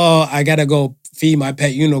by. Oh, I gotta go feed my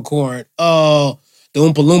pet unicorn. Oh, the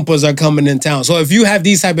Oompa Loompas are coming in town. So if you have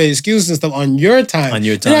these type of excuses and stuff on your time,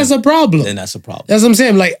 then that's a problem. That's what I'm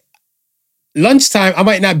saying. Like, lunchtime, I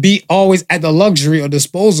might not be always at the luxury or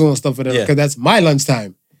disposal and stuff because that's my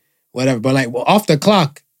lunchtime. Whatever. But off the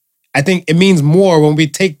clock, I think it means more when we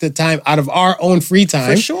take the time out of our own free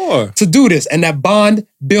time for sure to do this. And that bond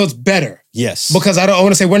builds better. Yes. Because I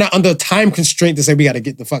want to say we're not under time constraint to say we got to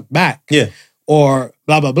get the fuck back. Yeah. Or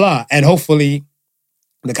blah, blah, blah. And hopefully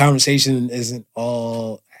the conversation isn't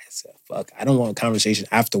all, fuck, I don't want a conversation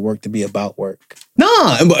after work to be about work.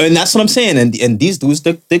 Nah, and that's what I'm saying. And these dudes,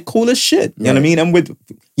 they're cool as shit. You know what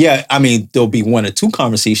I mean? There'll be 1 or 2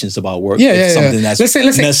 conversations about work. Yeah. Something that's let's say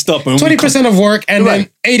messed up. And 20% of work and then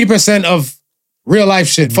 80% of Real life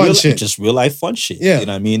shit, fun shit. Just real life fun shit. Yeah. You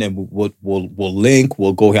know what I mean? And we'll link,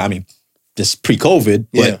 we'll go here. I mean, just pre-COVID,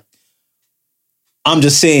 but Yeah. I'm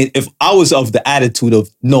just saying, if I was of the attitude of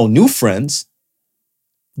no new friends,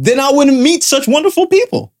 then I wouldn't meet such wonderful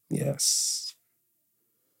people. Yes.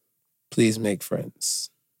 Please make friends.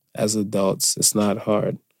 As adults, it's not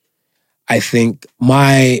hard. I think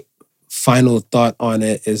my final thought on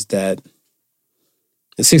it is that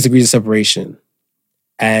it's 6 degrees of separation.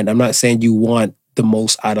 And I'm not saying you want the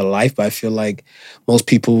most out of life, but I feel like most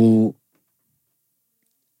people,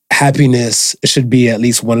 happiness should be at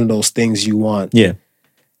least one of those things you want. Yeah.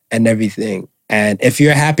 And everything. And if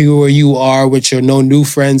you're happy where you are with your no new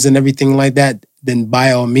friends and everything like that, then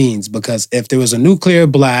by all means, because if there was a nuclear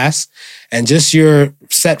blast and just your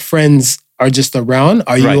set friends are just around,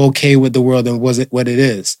 are you okay with the world and was it what it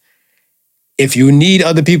is? If you need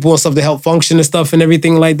other people and stuff to help function and stuff and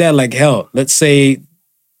everything like that, like hell, let's say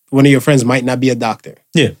one of your friends might not be a doctor.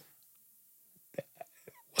 Yeah.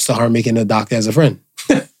 What's the harm making a doctor as a friend?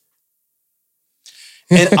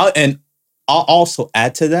 And I'll also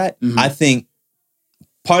add to that. I think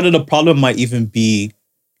part of the problem might even be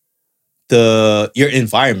your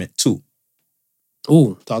environment too.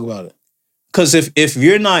 Ooh, talk about it. Because if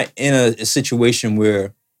you're not in a situation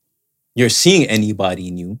where you're seeing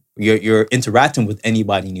anybody new, you're interacting with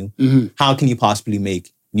anybody new, how can you possibly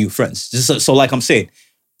make new friends? Just so like I'm saying,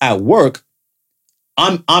 at work,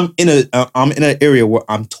 I'm in an area where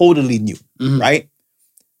I'm totally new, right?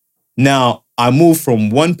 Now I move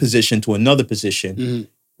from one position to another position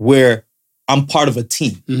where I'm part of a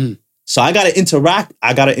team. So I gotta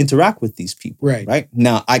interact with these people. Right.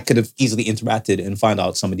 Now I could have easily interacted and find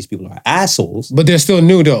out some of these people are assholes. But they're still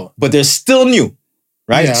new though. But they're still new.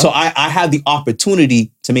 Right? Yeah. So I have the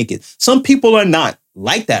opportunity to make it. Some people are not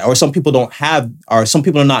like that, or some people some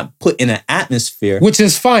people are not put in an atmosphere. Which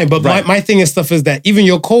is fine. But my thing and stuff is that even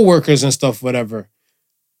your coworkers and stuff, whatever,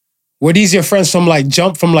 were these your friends from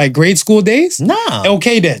like grade school days? Nah.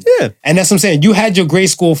 Okay then. Yeah. And that's what I'm saying. You had your grade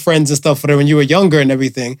school friends and stuff whatever when you were younger and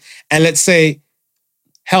everything. And let's say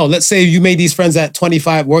you made these friends at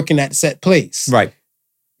 25 working at set place. Right.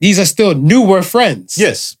 These are still newer friends.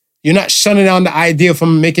 Yes. You're not shutting down the idea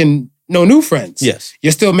from making no new friends. Yes.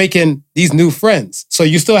 You're still making these new friends. So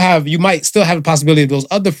you might still have the possibility of those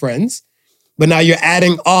other friends, but now you're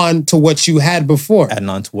adding on to what you had before. Adding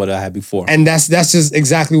on to what I had before. And that's just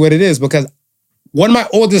exactly what it is. Because one of my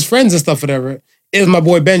oldest friends and stuff, whatever, is my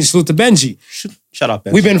boy Benji. Salute to Benji. Shut up,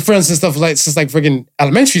 Benji. We've been friends and stuff since freaking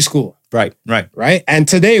elementary school. Right. And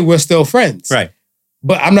today we're still friends. Right.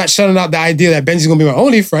 But I'm not shutting out the idea that Benji's gonna be my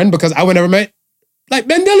only friend because I would never met like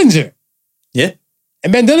Ben Dillinger. Yeah.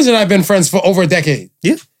 And Ben Dillinger and I have been friends for over a decade.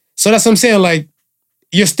 Yeah. So that's what I'm saying. Like,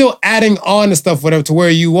 you're still adding on to stuff, whatever, to where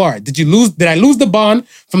you are. Did I lose the bond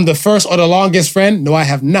from the first or the longest friend? No, I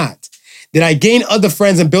have not. Did I gain other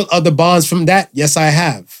friends and build other bonds from that? Yes, I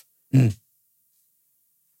have.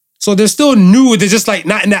 So they're still new. They're just like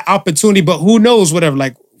not in that opportunity, but who knows, whatever.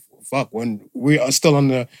 Like, fuck, when we are still on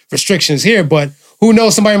the restrictions here, but who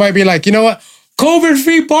knows, somebody might be like, you know what?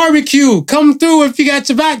 COVID-free barbecue. Come through if you got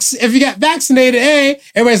vaccinated, eh?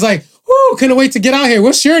 Everybody's like, whoo, couldn't wait to get out here.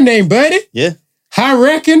 What's your name, buddy? Yeah. I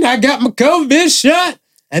reckon I got my COVID shot.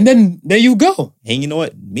 And then there you go. And you know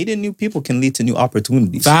what? Meeting new people can lead to new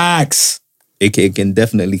opportunities. Facts. It can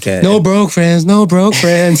definitely can. No broke friends.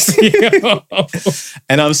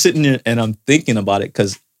 And I'm sitting here and I'm thinking about it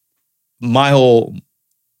because my whole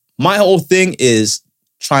thing is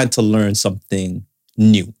trying to learn something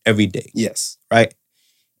new every day. Yes. Right?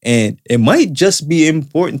 And it might just be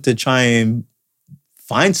important to try and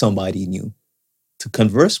find somebody new to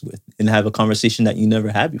converse with and have a conversation that you never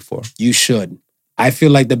had before. You should. I feel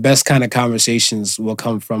like the best kind of conversations will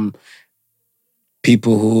come from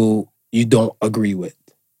people who you don't agree with.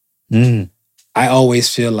 I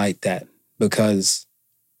always feel like that because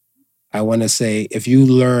I want to say, if you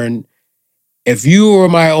were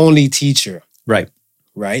my only teacher, right?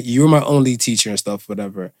 You were my only teacher and stuff,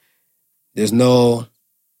 whatever. There's no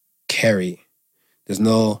Kerry. There's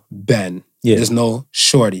no Ben. Yeah. There's no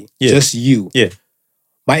Shorty. Yeah. Just you. Yeah.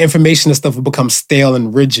 My information and stuff will become stale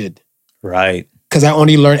and rigid. Right. Because I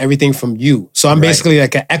only learn everything from you. So I'm basically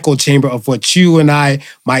like an echo chamber of what you and I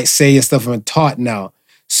might say and stuff I'm taught now.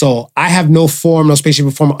 So I have no space, shape,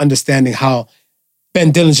 or form of understanding how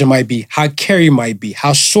Ben Dillinger might be, how Kerry might be,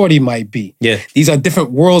 how Shorty might be. Yeah. These are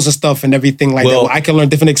different worlds and stuff and everything like that. I can learn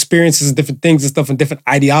different experiences and different things and stuff and different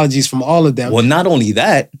ideologies from all of them. Well, not only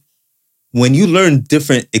that, when you learn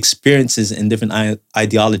different experiences and different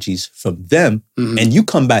ideologies from them, and you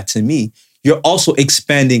come back to me, you're also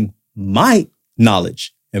expanding my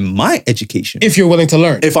knowledge in my education. If you're willing to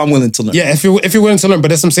learn. If I'm willing to learn. Yeah, if you're willing to learn. But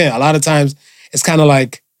that's what I'm saying. A lot of times it's kind of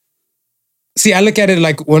like, see, I look at it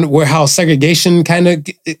like where how segregation kind of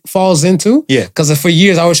falls into. Yeah. Because for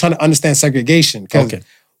years I was trying to understand segregation. Okay.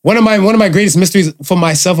 One of my greatest mysteries for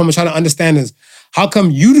myself, I'm trying to understand is how come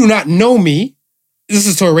you do not know me? This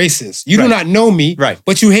is to a racist. You do not know me,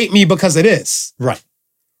 but you hate me because of this. Right.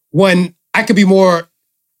 When I could be more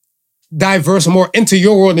diverse, more into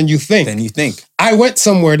your world than you think. I went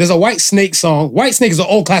somewhere. There's a White Snake song. White Snake is an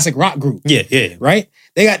old classic rock group. Yeah. Right?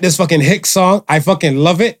 They got this fucking Hicks song. I fucking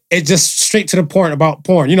love it. It just straight to the point about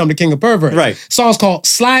porn. You know, I'm the king of pervert. Right. Song's called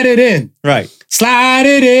Slide It In. Right. Slide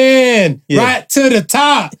it in. Yeah. Right to the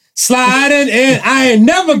top. Slide it in. I ain't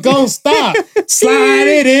never gonna stop. Slide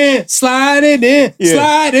it in. Slide it in. Yeah.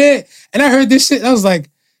 Slide it. And I heard this shit. I was like,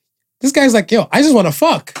 this guy's like, yo, I just want to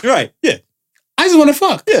fuck. Right. Yeah. I just want to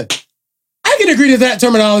fuck. Yeah. I can agree to that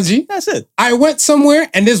terminology. That's it. I went somewhere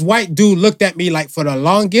and this white dude looked at me like for the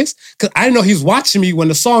longest because I didn't know he was watching me when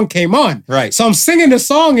the song came on. Right. So I'm singing the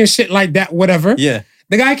song and shit like that, whatever. Yeah.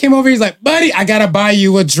 The guy came over, he's like, buddy, I gotta buy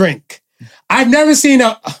you a drink. I've never seen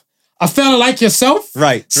a fella like yourself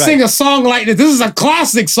sing a song like this. This is a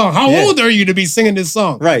classic song. How old are you to be singing this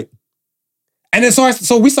song? Right. And then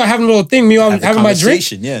so we start having a little thing. Me, I'm having my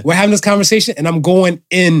drink. Yeah. We're having this conversation and I'm going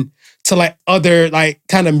in to like other like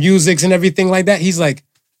kind of musics and everything like that. He's like,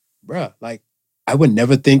 bruh, like I would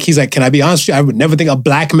never think, he's like, can I be honest with you? I would never think a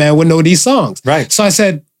black man would know these songs. Right. So I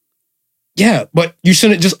said, yeah, but you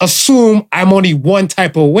shouldn't just assume I'm only one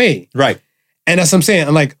type of way. Right. And that's what I'm saying.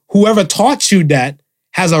 I'm like, whoever taught you that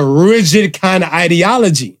has a rigid kind of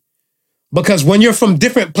ideology. Because when you're from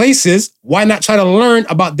different places, why not try to learn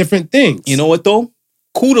about different things? You know what though?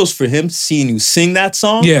 Kudos for him seeing you sing that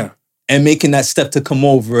song. Yeah. And making that step to come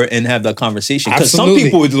over and have that conversation. Because some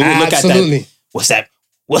people would look at that.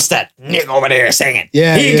 What's that nigga over there singing?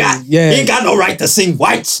 Yeah, he ain't got no right to sing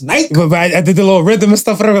White Snake. But I did the little rhythm and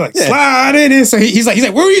stuff, whatever, like slide it in. So he's like,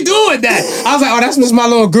 where were you doing with that? I was like, oh, that's just my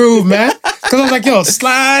little groove, man. Because I was like, yo,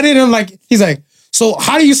 slide it. I'm like, he's like, so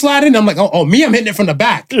how do you slide in? I'm like, oh, me, I'm hitting it from the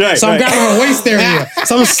back. Right, so I'm grabbing her waist area.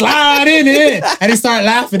 So I'm sliding in. And he started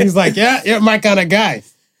laughing. He's like, yeah, you're my kind of guy.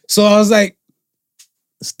 So I was like,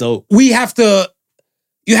 it's dope. You have to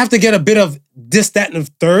get a bit of this, that, and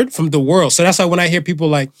the third from the world. So that's why when I hear people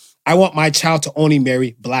like, I want my child to only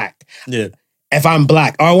marry black. Yeah. If I'm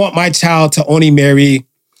black. Or I want my child to only marry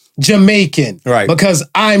Jamaican. Right. Because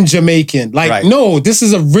I'm Jamaican. Like, no, this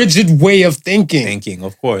is a rigid way of thinking.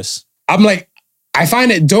 Of course. I'm like, I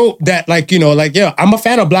find it dope that like, you know, like, yeah, I'm a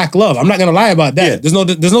fan of black love. I'm not going to lie about that.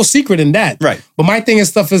 Yeah. There's no secret in that. Right. But my thing and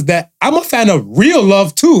stuff is that I'm a fan of real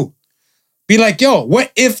love too. Be like, yo,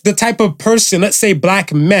 what if the type of person, let's say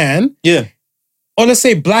black man, or let's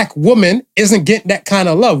say black woman isn't getting that kind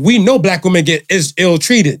of love. We know black women is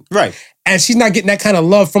ill-treated. Right. And she's not getting that kind of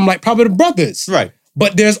love from like probably the brothers. Right.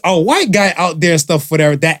 But there's a white guy out there and stuff,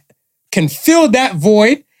 whatever, that can fill that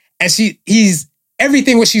void and he's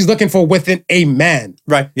everything what she's looking for within a man.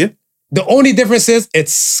 Right. Yeah. The only difference is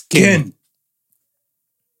it's skin.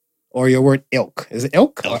 Or your word ilk. Is it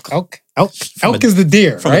ilk? Elk? Elk is the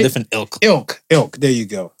deer, from right? A different ilk. Ilk. There you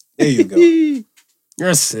go.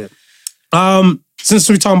 That's it. Since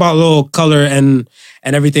we're talking about a little color and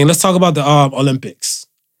everything, let's talk about the Olympics.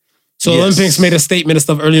 So Olympics made a statement and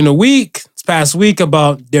stuff earlier in the week, this past week,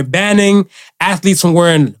 about they're banning athletes from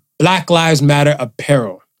wearing Black Lives Matter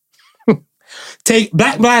apparel. Take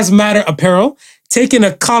Black Lives Matter apparel, taking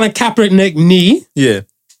a Colin Kaepernick knee,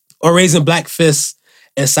 or raising black fists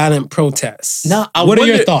in silent protest. Now, what are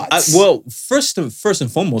your thoughts? First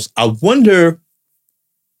and foremost, I wonder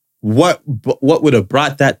what would have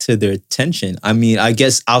brought that to their attention. I mean, I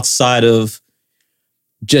guess outside of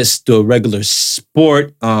just the regular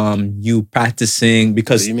sport, you practicing,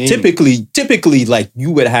 because typically, like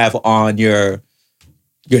you would have on your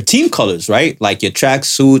team colors, right? Like your track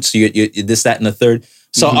suits, your this, that, and the third.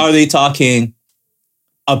 So are they talking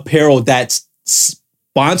apparel that's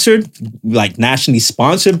sponsored, like nationally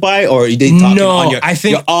sponsored by, or are they talking on I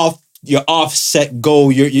think your offset go,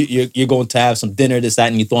 you're going to have some dinner, this, that,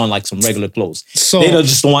 and you throw on like some regular clothes. So they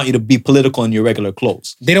just don't want you to be political in your regular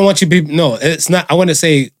clothes. They don't want you to be, no, it's not, I want to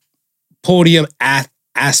say podium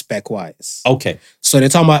aspect wise. Okay. So they're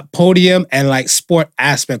talking about podium and like sport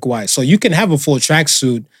aspect wise. So you can have a full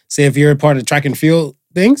tracksuit, say if you're a part of track and field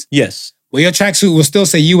things. Yes. Well, your tracksuit will still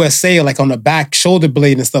say USA, like on the back shoulder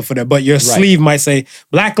blade and stuff for that, but your sleeve might say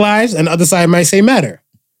Black Lives and the other side might say Matter.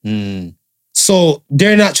 So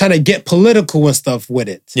they're not trying to get political and stuff with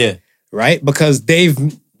it. Yeah. Right? Because they've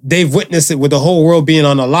witnessed it with the whole world being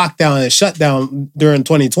on a lockdown and shutdown during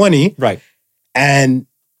 2020. Right. And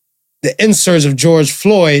the insurge of George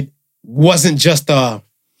Floyd wasn't just a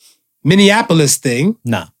Minneapolis thing,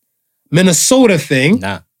 Nah. Minnesota thing,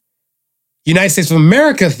 Nah. United States of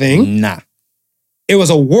America thing. Nah. It was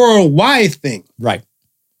a worldwide thing, Right.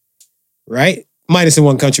 right? Minus in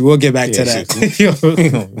one country. We'll get back to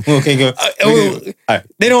that. Okay, go. All right.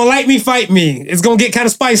 They don't like me, fight me. It's gonna get kind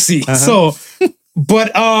of spicy. So,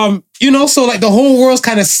 but so like the whole world's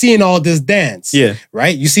kind of seeing all this dance. Yeah.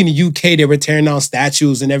 Right? You see in the UK, they were tearing down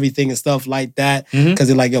statues and everything and stuff like that. Because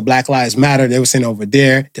they're like, yo, Black Lives Matter. They were saying over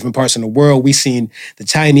there, different parts of the world. We seen the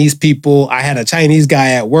Chinese people. I had a Chinese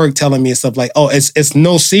guy at work telling me and stuff like, oh, it's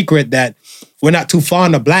no secret that we're not too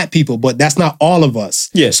fond of black people, but that's not all of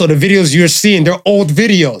us. Yeah. So the videos you're seeing, they're old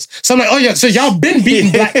videos. So I'm like, oh yeah, so y'all been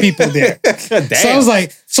beating black people there. So I was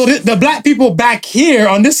like, so the black people back here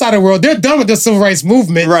on this side of the world, they're done with the civil rights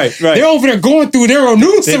movement. Right. They're over there going through their own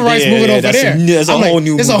new civil rights movement over there. There's a whole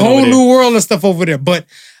new There's a whole new world of stuff over there. But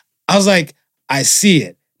I was like, I see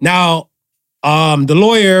it. Now, the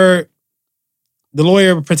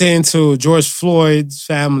lawyer pertaining to George Floyd's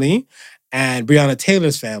family and Breonna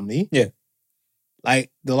Taylor's family. Yeah.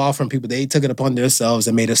 Like the law firm people, they took it upon themselves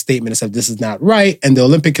and made a statement and said this is not right. And the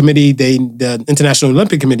Olympic Committee, the International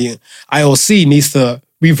Olympic Committee, IOC, needs to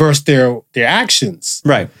reverse their actions.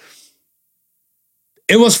 Right.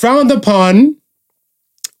 It was frowned upon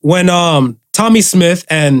when Tommy Smith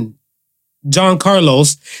and John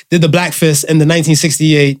Carlos did the Black Fist in the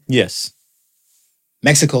 1968 Yes.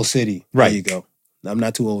 Mexico City. Right. There you go. I'm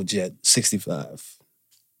not too old yet. 65.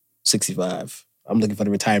 I'm looking for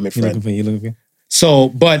the retirement You friend. looking for? So,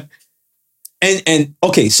 but And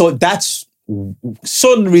okay, so that's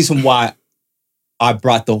sort of the reason why I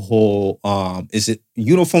brought the whole is it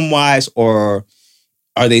uniform wise, or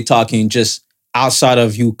are they talking just outside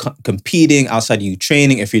of you competing, outside of you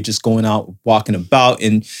training, if you're just going out walking about?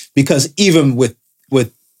 And because even with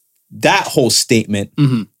that whole statement,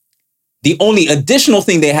 the only additional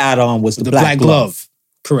thing they had on was the black glove.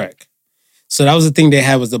 Correct. So that was the thing they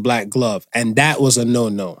had, was the black glove, and that was a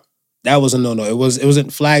no-no. That was a no-no. It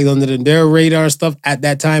wasn't flagged under their radar stuff at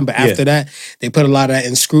that time, but after that, they put a lot of that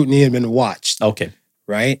in scrutiny and been watched. Okay.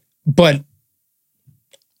 Right? But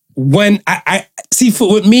when I see,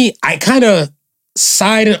 with me, I kind of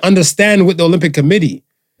side and understand with the Olympic Committee.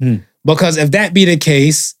 Because if that be the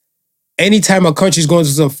case, anytime a country's going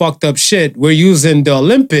through some fucked up shit, we're using the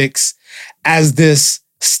Olympics as this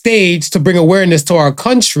stage to bring awareness to our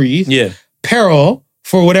country. Yeah. Peril,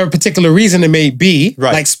 for whatever particular reason it may be.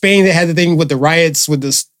 Right. Like Spain, they had the thing with the riots with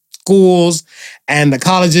the schools and the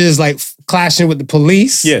colleges like clashing with the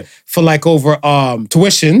police. Yeah. For like over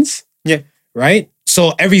tuitions. Yeah. Right?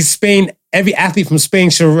 So every athlete from Spain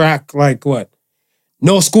should rock like what?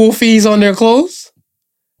 No school fees on their clothes?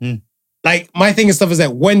 Like my thing and stuff is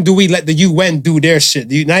that when do we let the UN do their shit?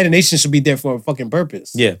 The United Nations should be there for a fucking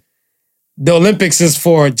purpose. Yeah. The Olympics is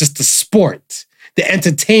for just the sport, the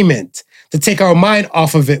entertainment, to take our mind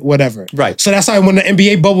off of it, whatever. Right. So that's why when the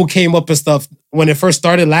NBA bubble came up and stuff, when it first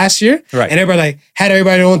started last year, right, and everybody had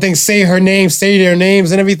their own thing, say their names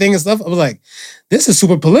and everything and stuff, I was like, this is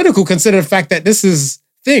super political, consider the fact that this is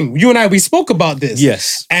thing. You and I, we spoke about this.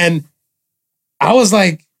 Yes. And I was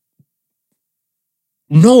like,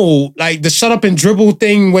 no, like the shut up and dribble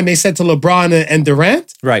thing when they said to LeBron and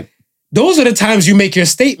Durant. Right. Those are the times you make your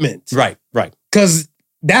statement. Right. Because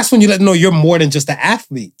that's when you let them know you're more than just an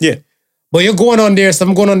athlete. Yeah. But you're going on there, so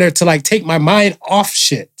I'm going on there to like take my mind off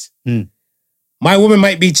shit. My woman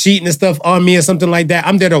might be cheating and stuff on me or something like that.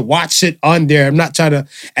 I'm there to watch it on there. I'm not trying to,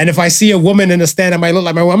 and if I see a woman in the stand that might look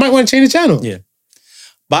like my woman, I might want to change the channel. Yeah.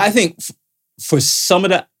 But I think for some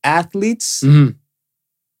of the athletes, to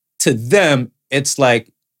them, it's like,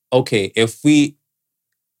 okay, if we,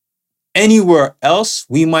 anywhere else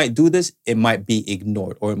we might do this, it might be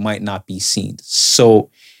ignored or it might not be seen. So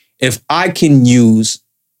if I can use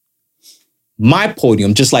my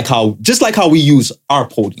podium, just like how we use our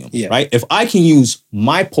podium, right? If I can use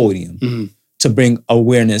my podium to bring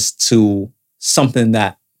awareness to something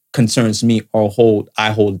that concerns me or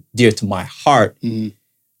I hold dear to my heart,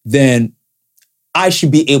 then I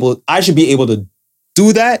should be able to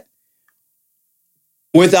do that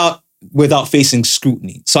without facing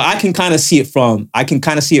scrutiny. So I can kind of see it from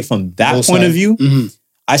that Both point sides. of view.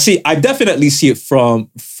 I definitely see it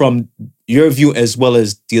from your view as well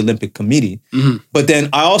as the Olympic Committee. But then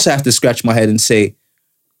I also have to scratch my head and say,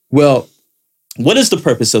 well, what is the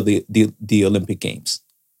purpose of the Olympic Games?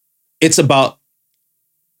 It's about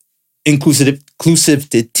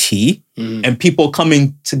inclusivity and people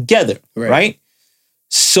coming together, right?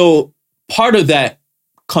 So part of that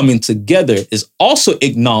coming together is also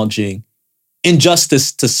acknowledging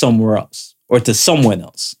injustice to somewhere else or to someone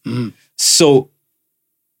else. So,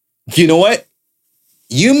 you know what?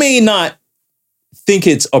 You may not think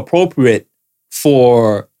it's appropriate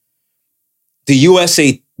for the US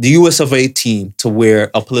of A team to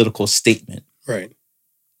wear a political statement. Right.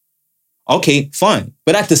 Okay, fine.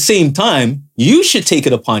 But at the same time, you should take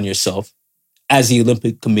it upon yourself as the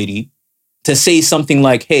Olympic Committee to say something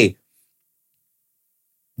like, hey,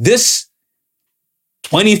 this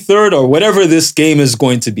 23rd or whatever this game is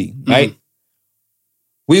going to be, right?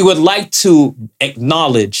 We would like to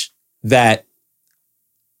acknowledge that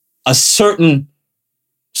a certain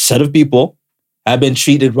set of people have been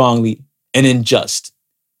treated wrongly and unjust.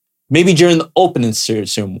 Maybe during the opening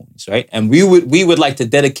ceremonies, right? And we would like to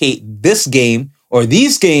dedicate this game or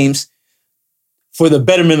these games for the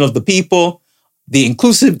betterment of the people, the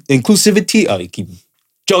inclusivity, I keep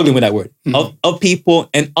juggling with that word, of people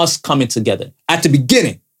and us coming together at the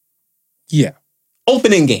beginning. Yeah.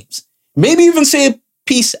 Opening games. Maybe even say a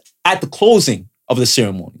piece at the closing of the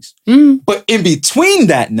ceremonies. But in between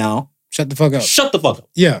that now, shut the fuck up. Shut the fuck up.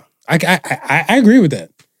 Yeah. I agree with that.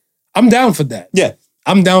 I'm down for that. Yeah.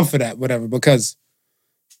 I'm down for that, whatever, because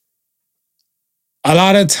a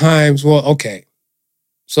lot of times, well, okay.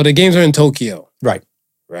 So the games are in Tokyo. Right.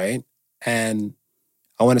 Right? And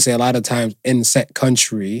I want to say a lot of times in set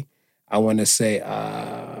country, I want to say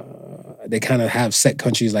they kind of have set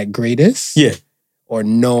countries like greatest. Yeah. Or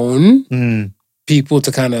known people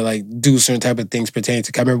to kind of like do certain type of things pertaining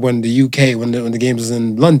to. I remember when the UK, when the games was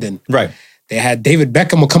in London. Right. They had David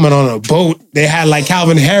Beckham coming on a boat. They had like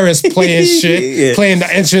Calvin Harris playing shit, playing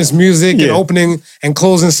the entrance music and opening and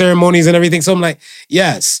closing ceremonies and everything. So I'm like,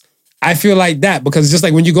 yes, I feel like that because just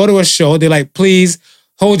like when you go to a show, they're like, please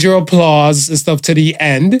hold your applause and stuff to the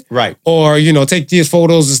end. Right. Or, you know, take these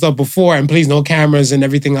photos and stuff before and please no cameras and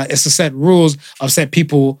everything. It's a set rules of set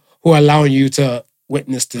people who are allowing you to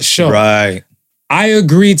witness the show. Right. I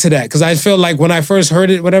agree to that because I feel like when I first heard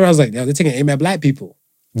it, whatever, I was like, yo, they're taking aim at black people.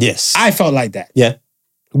 Yes. I felt like that. Yeah.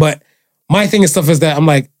 But my thing and stuff is that I'm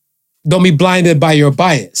like, don't be blinded by your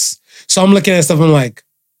bias. So I'm looking at stuff, I'm like,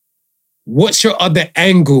 what's your other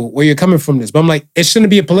angle where you're coming from this? But I'm like, it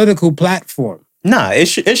shouldn't be a political platform. Nah, it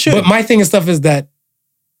should. But my thing and stuff is that,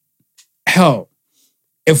 hell,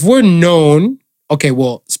 if we're known, okay,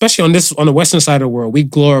 well, especially on the Western side of the world, we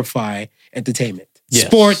glorify entertainment. Yes.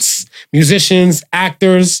 Sports, musicians,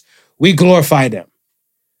 actors, we glorify them.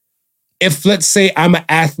 If, let's say, I'm an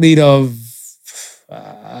athlete of,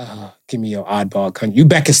 give me your oddball country,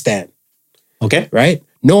 Uzbekistan. Okay. Right?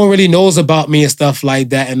 No one really knows about me and stuff like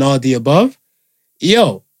that and all the above.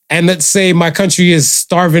 Yo, and let's say my country is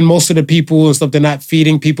starving most of the people and stuff. They're not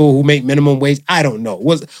feeding people who make minimum wage. I don't know.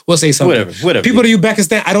 We'll say something. Whatever. People to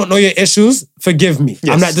Uzbekistan, I don't know your issues. Forgive me.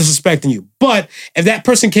 Yes. I'm not disrespecting you. But if that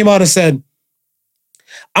person came out and said,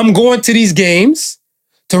 I'm going to these games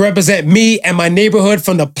to represent me and my neighborhood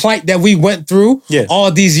from the plight that we went through all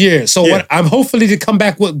these years. So what I'm hopefully to come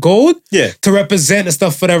back with gold to represent and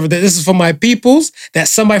stuff, whatever. That this is for my peoples, that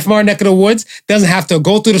somebody from our neck of the woods doesn't have to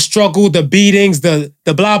go through the struggle, the beatings, the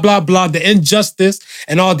blah, blah, blah, the injustice,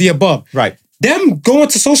 and all the above. Right. Them going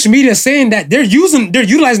to social media saying that they're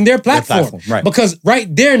utilizing their platform. Right. Because right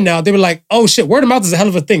there now, they were like, oh shit, word of mouth is a hell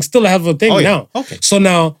of a thing. Still a hell of a thing now. Okay. So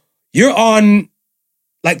now you're on,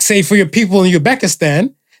 like say for your people in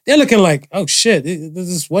Uzbekistan, they're looking like, oh shit, there's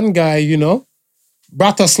this one guy, you know,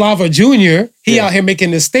 Bratislava Jr., he out here making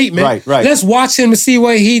this statement. Right. Let's watch him and see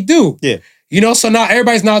what he do. Yeah. You know, so now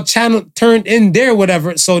everybody's now turned in there,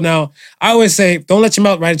 whatever. So now I always say, don't let your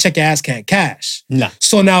mouth write a check, your ass can't cash. Nah.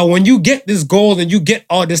 So now when you get this gold and you get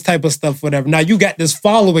all this type of stuff, whatever, now you got this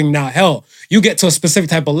following now, hell, you get to a specific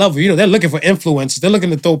type of level. You know, they're looking for influencers. They're looking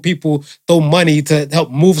to throw money to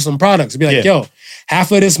help move some products. Be like, yo,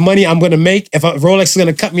 half of this money I'm going to make, if a Rolex is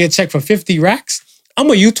going to cut me a check for 50 racks, I'm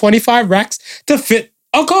going to use 25 racks to fit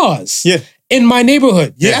a cause in my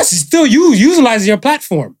neighborhood. Yeah. That's still you utilizing your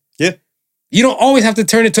platform. Yeah. You don't always have to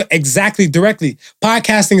turn it to exactly directly.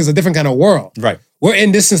 Podcasting is a different kind of world. Right. We're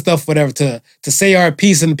in this and stuff, whatever, to say our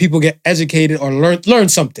piece and people get educated or learn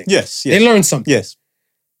something. Yes. They learn something. Yes.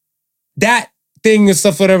 That thing and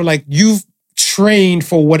stuff, whatever, like you've trained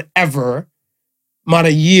for whatever amount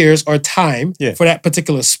of years or time for that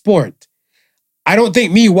particular sport. I don't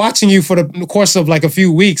think me watching you for the course of like a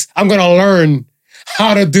few weeks, I'm going to learn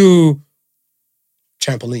how to do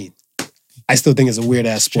trampoline. I still think it's a weird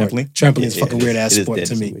ass sport. Trampoline is a fucking weird ass sport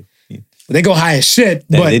to me. They go high as shit.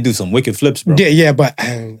 But they do some wicked flips, bro. Yeah, but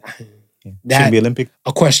shouldn't be Olympic.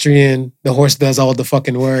 Equestrian, the horse does all the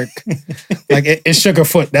fucking work. Like it's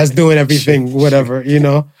Sugarfoot that's doing everything, whatever, you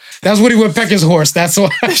know. That's Woody Woodpecker's horse. That's why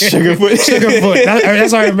Sugarfoot. Sugarfoot.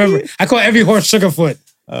 That's what I remember. I call every horse Sugarfoot.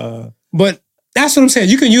 But that's what I'm saying.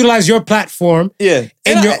 You can utilize your platform in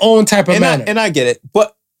your own type of manner. And I get it.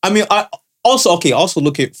 But I mean, I also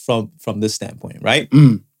look at it from this standpoint, right?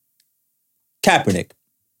 Kaepernick.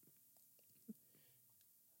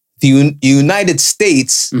 The United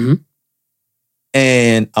States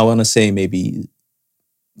and I want to say maybe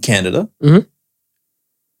Canada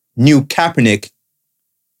knew Kaepernick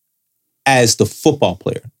as the football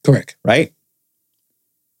player. Correct. Right?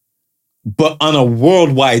 But on a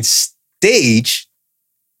worldwide stage,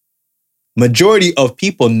 majority of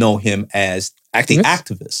people know him as the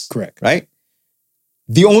activist. Correct. Right?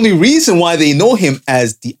 The only reason why they know him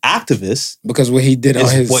as the activist because what he did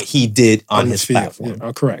is what he did on his platform.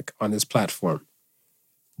 Yeah, correct. On his platform.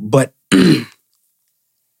 But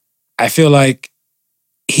I feel like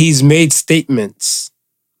he's made statements.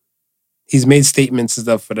 He's made statements and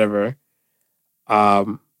stuff, whatever.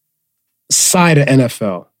 Side of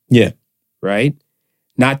NFL. Yeah. Right?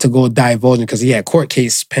 Not to go divulging because he had court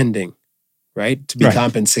case pending, right? To be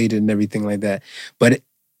compensated and everything like that. But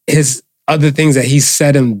his other things that he's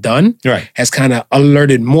said and done has kind of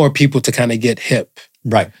alerted more people to kind of get hip.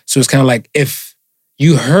 Right. So it's kind of like if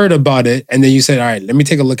you heard about it and then you said, all right, let me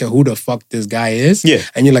take a look at who the fuck this guy is. Yeah.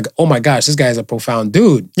 And you're like, oh my gosh, this guy is a profound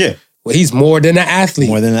dude. Yeah. Well, he's more than an athlete.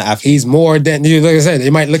 He's more than, like I said, they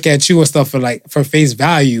might look at you and stuff for face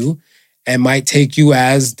value and might take you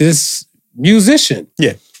as this musician.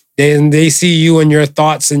 Yeah. Then they see you and your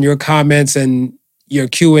thoughts and your comments and your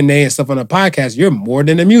Q&A and stuff on a podcast, you're more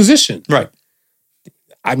than a musician. Right.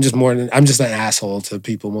 I'm just an asshole to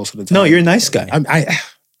people most of the time. No, you're a nice guy.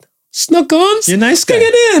 Snookums? You're a nice guy. Bring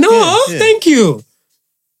it in. Oh, thank you.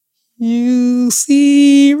 You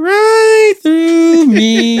see right through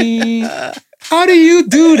me. How do you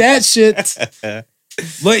do that shit?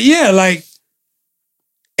 But yeah, like,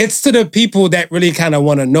 it's to the people that really kind of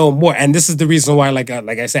want to know more. And this is the reason why, like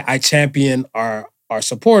I said, I champion our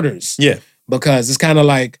supporters. Yeah. Because it's kind of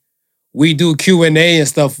like we do Q&A and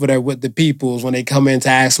stuff with the peoples when they come in to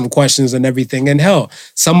ask some questions and everything. And hell,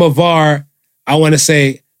 some of our, I want to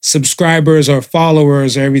say, subscribers or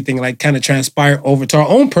followers or everything like kind of transpire over to our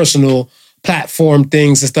own personal platform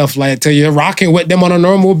things and stuff like that till you're rocking with them on a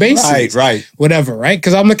normal basis. Right. Whatever, right?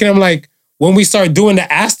 Because I'm looking at them like, when we start doing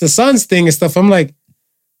the Ask the Sons thing and stuff, I'm like,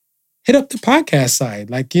 hit up the podcast side.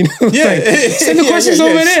 Like, you know, like, send the questions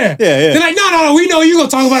over there. They're like, no, we know you're going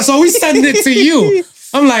to talk about it, so we send it to you.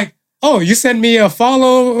 I'm like, oh, you sent me a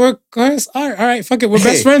follow request? All right, fuck it. We're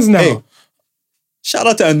best friends now. Hey. Shout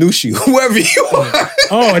out to Anushi, whoever you are.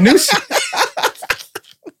 Oh, Anushi.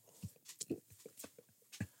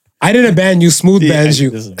 I didn't ban you, smooth banned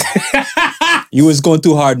you. You was going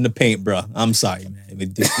too hard in the paint, bro. I'm sorry, man.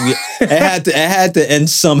 It had to end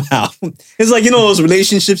somehow. It's like, you know, those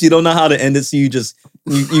relationships, you don't know how to end it, so you just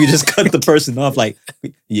cut the person off. Like,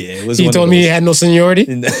 yeah, it was. He told me he had no seniority.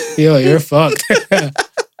 Yo, you're fucked.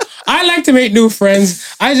 I like to make new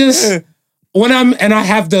friends. I just when I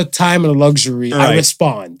have the time and the luxury, I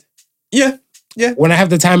respond. Yeah. When I have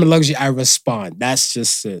the time and luxury, I respond. That's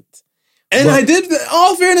just it. And I did.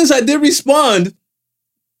 All fairness, I did respond.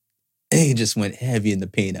 And he just went heavy in the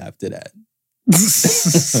paint after that.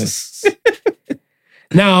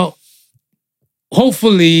 Now,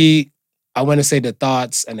 hopefully, I want to say the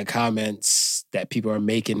thoughts and the comments that people are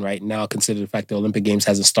making right now, consider the fact the Olympic Games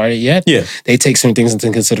hasn't started yet. Yeah. They take certain things into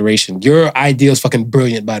consideration. Your idea is fucking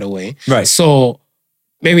brilliant, by the way. Right. So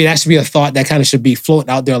maybe that should be a thought that kind of should be floating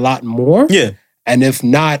out there a lot more. Yeah. And if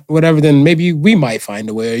not, whatever, then maybe we might find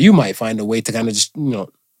a way, or you might find a way to kind of just,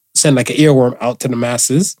 send like an earworm out to the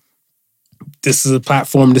masses. This is a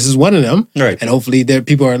platform. This is one of them. Right. And hopefully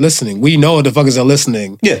people are listening. We know the fuckers are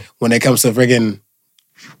listening. Yeah. When it comes to friggin'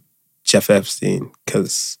 Jeff Epstein.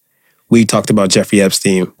 Because we talked about Jeffrey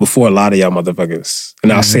Epstein before a lot of y'all motherfuckers.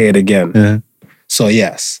 And I'll say it again. Yeah. So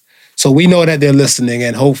yes. So we know that they're listening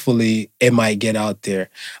and hopefully it might get out there.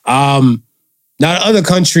 Now the other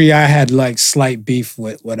country I had like slight beef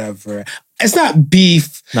with, whatever. It's not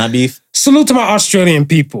beef. Not beef. Salute to my Australian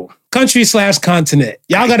people. Country/continent.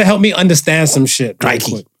 Y'all gotta help me understand some shit.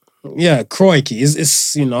 Crikey. Yeah, crikey.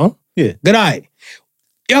 It's Yeah. Good eye.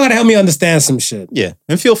 Y'all gotta help me understand some shit. Yeah.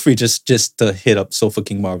 And feel free just to hit up So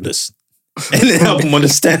Fucking Marvelous and then help them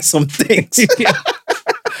understand some things.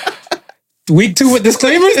 Week 2 with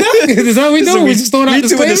disclaimers now? Is that what we doing? We just throwing out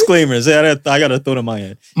disclaimers? Disclaimers. Yeah, I gotta throw them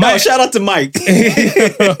in. No, shout out to Mike.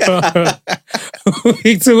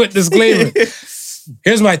 Week 2 with disclaimers.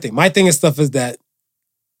 Here's my thing. My thing and stuff is that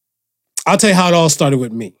I'll tell you how it all started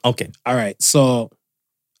with me. Okay. All right. So,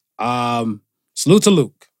 salute to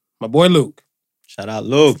Luke. My boy Luke. Shout out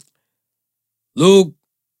Luke. Luke,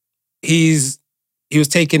 he was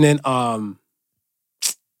taking in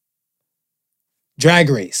Drag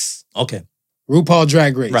Race. Okay. RuPaul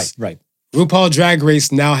Drag Race. Right. RuPaul Drag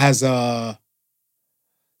Race now has a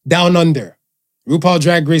Down Under. RuPaul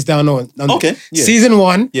Drag Race Down Under. Okay. Yeah. Season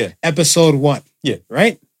 1. Yeah. Episode 1. Yeah.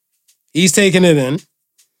 Right? He's taking it in.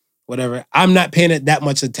 Whatever. I'm not paying it that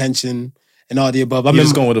much attention and all the above. You're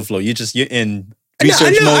just going with the flow. You're in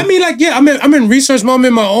research mode. I mean, like, yeah, I'm in research mode. I'm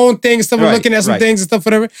in my own thing and stuff. I'm Right, looking at some right. things and stuff,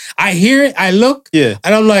 whatever. I hear it. I look. Yeah.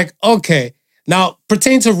 And I'm like, okay. Now,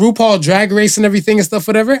 pertaining to RuPaul Drag Race and everything and stuff,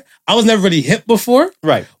 whatever, I was never really hip before.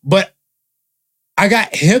 Right. But I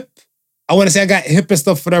got hip. I want to say I got hip and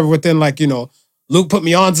stuff, whatever, within, like, you know, Luke put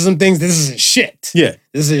me on to some things. This is shit. Yeah.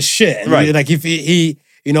 This is shit. And Right. like, if he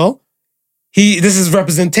you know, this is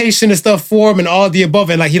representation and stuff for him and all the above.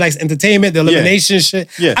 And like, he likes entertainment, the elimination shit.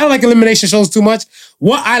 Yeah. I don't like elimination shows too much.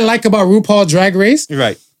 What I like about RuPaul Drag Race,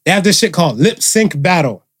 Right. they have this shit called lip sync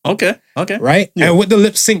battle. Okay. Right? Yeah. And with the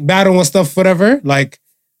lip sync battle and stuff, whatever, like,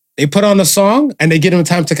 they put on a song and they give them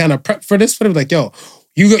time to kind of prep for this. Whatever, like, yo,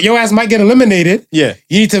 your ass might get eliminated. Yeah.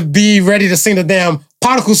 You need to be ready to sing the damn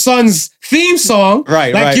Particle Sons theme song.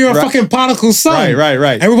 Right, Like right, you're a right. fucking Particle Son.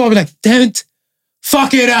 Right. And RuPaul be like, damn it,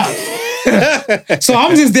 fuck it up. So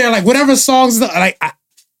I'm just there, like, whatever songs, like,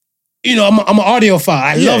 I'm an audiophile.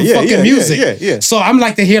 I love fucking music. Yeah. So I'm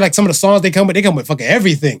like to hear like some of the songs they come with fucking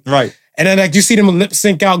everything. Right. And then like you see them lip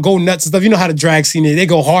sync out, go nuts and stuff. You know how the drag scene is. They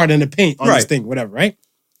go hard in the paint on this Right. thing, whatever, right?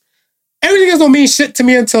 Everything else don't mean shit to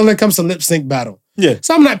me until it comes to lip sync battle. Yeah.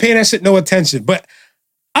 So I'm not paying that shit no attention. But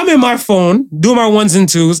I'm in my phone, doing my ones and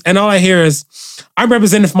twos, and all I hear is, I'm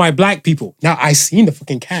representing for my black people. Now, I seen the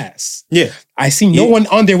fucking cast. Yeah. I seen no one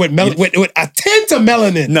on there with a tint of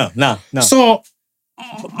melanin. No. So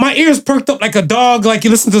my ears perked up like a dog, like you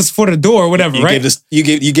listen to this for the door or whatever, You right? gave this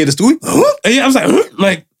to Yeah, I was like,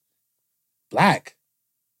 like, black.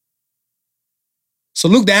 So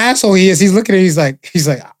Luke, the asshole he is, he's looking at it, he's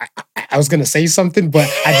like, I was gonna say something, but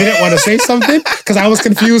I didn't want to say something because I was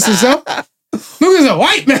confused himself. Luke is a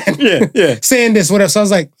white man. Yeah. Saying this, whatever. So I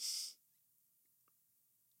was like,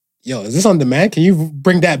 yo, is this on demand? Can you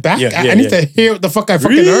bring that back? I need to hear what the fuck I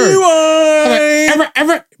fucking heard. I was like,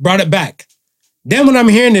 ever brought it back. Then when I'm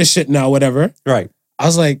hearing this shit now, whatever, Right. I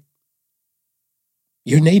was like,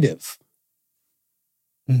 you're native.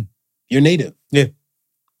 You're native. Yeah.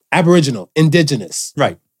 Aboriginal, indigenous.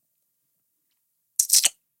 Right.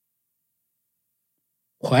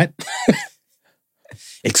 What?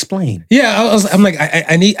 Explain. Yeah, I'm like,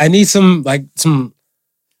 I need some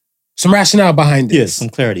rationale behind this. Yeah, some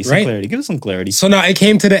clarity. Right? Give us some clarity. So now it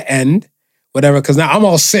came to the end, whatever, because now I'm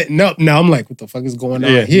all sitting up. Now I'm like, what the fuck is going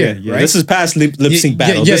on here? Yeah. Right? This is past lip sync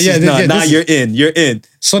battle. Now you're in.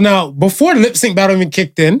 So now, before the lip sync battle even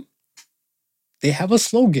kicked in, they have a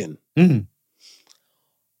slogan. Mhm.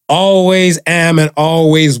 Always am and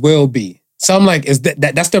always will be. So I'm like, is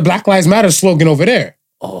that's their Black Lives Matter slogan over there?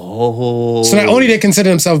 Oh. So not only they consider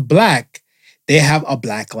themselves black, they have a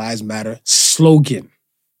Black Lives Matter slogan.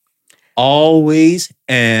 Always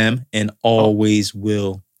am and always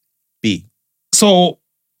will be. So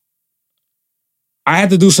I had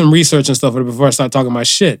to do some research and stuff before I started talking my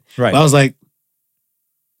shit. Right. But I was like,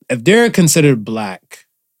 if they're considered black,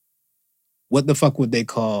 what the fuck would they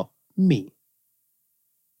call me?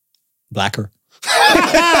 Blacker.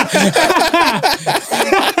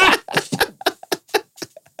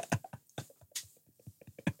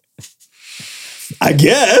 I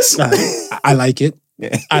guess. I like it.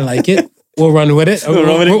 Yeah. I like it. We'll run with it. We're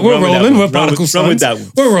rolling. We're particle Run with sons. that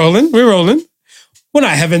one. We're rolling. We're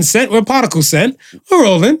not heaven sent. We're particle sent. We're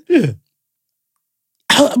rolling. Yeah.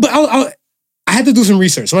 I had to do some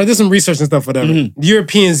research. So I did some research and stuff, whatever. Mhm. The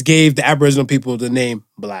Europeans gave the Aboriginal people the name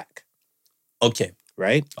black, Okay.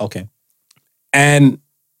 right? Okay. And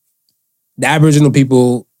the Aboriginal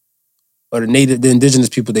people or the indigenous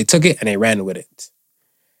people, they took it and they ran with it.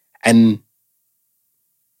 And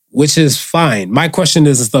which is fine. My question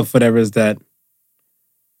is and stuff, whatever, is that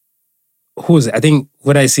who is it? I think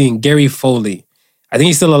what I seen, Gary Foley. I think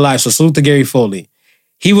he's still alive, so salute to Gary Foley.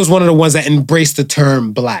 He was one of the ones that embraced the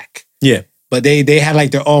term black. Yeah. But they had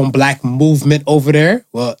like their own black movement over there.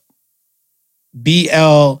 Well,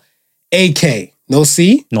 BLAK, no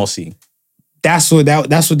C. No C. That's what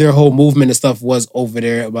their whole movement and stuff was over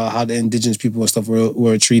there about how the indigenous people and stuff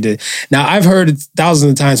were treated. Now I've heard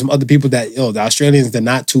thousands of times from other people that the Australians, they're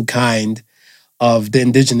not too kind of the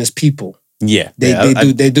indigenous people. Yeah. They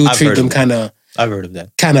do I've treat heard them of that. kind of I've heard of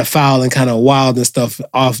that. kind of foul and kind of wild and stuff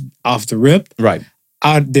off the rip. Right.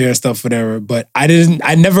 Out there and stuff, whatever. But I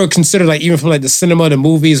never considered, like, even from like the cinema, the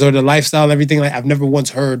movies, or the lifestyle and everything, like I've never once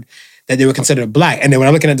heard that they were considered black. And then when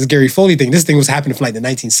I'm looking at this Gary Foley thing, this thing was happening from like the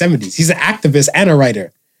 1970s. He's an activist and a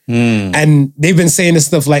writer. And they've been saying this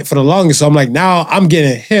stuff like for the longest. So I'm like, now I'm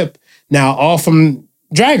getting hip now, all from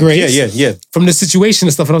Drag Race. Yeah. From the situation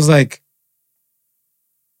and stuff. And I was like,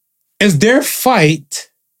 is their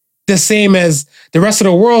fight the same as the rest of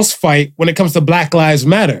the world's fight when it comes to Black Lives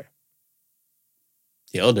Matter?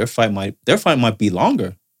 Yo, their fight might be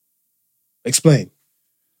longer. Explain.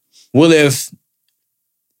 Well, if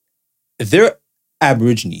they're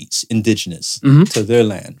Aborigines, indigenous to their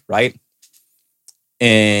land, right?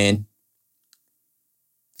 And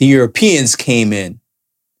the Europeans came in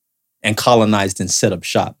and colonized and set up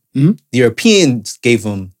shop. The Europeans gave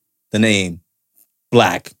them the name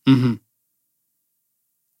Black.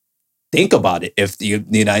 Think about it. If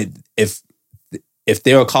if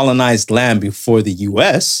they were colonized land before the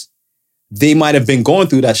U.S., they might have been going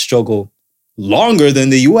through that struggle longer than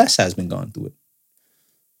the U.S. has been going through it.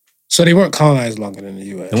 So they weren't colonized longer than the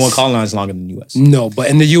U.S. They weren't colonized longer than the U.S. No, but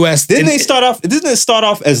in the U.S. Didn't it start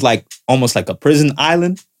off as like almost like a prison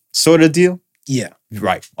island sort of deal? Yeah.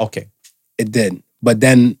 Right. Okay. It did. But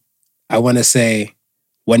then I want to say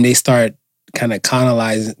when they start kind of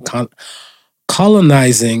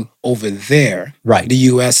colonizing over there, right, the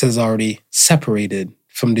U.S. has already separated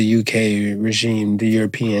from the UK regime, the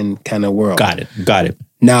European kind of world. Got it.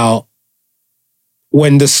 Now,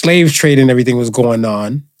 when the slave trade and everything was going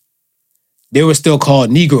on, they were still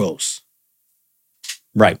called Negroes.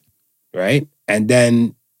 Right. Right? And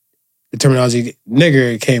then the terminology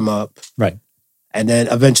nigger came up. Right. And then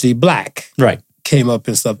eventually black right. came up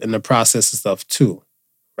and stuff in the process and stuff too.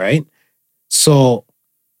 Right? So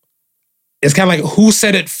it's kind of like who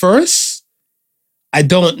said it first? I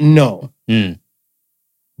don't know.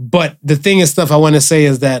 But the thing and stuff I want to say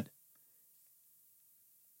is that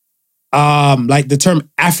like the term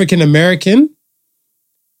African American,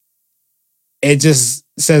 it just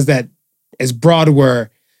says that it's broad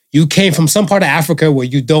where you came from some part of Africa where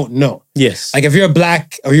you don't know. Yes. Like if you're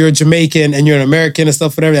black or you're a Jamaican and you're an American and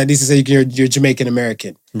stuff, whatever, that needs to say you're Jamaican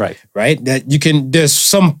American. Right. Right? That you can, there's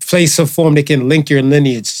some place or form that can link your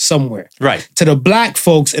lineage somewhere. Right. To the black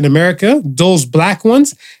folks in America, those black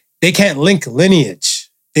ones, they can't link lineage.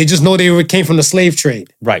 They just know they came from the slave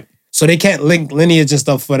trade. Right. So they can't link lineage and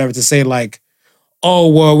stuff, whatever, to say like, oh,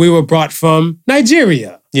 well, we were brought from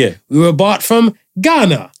Nigeria. Yeah. We were brought from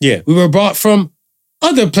Ghana. Yeah. We were brought from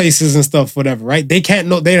other places and stuff, whatever, right? They can't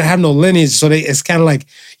know, they don't have no lineage. So it's kind of like,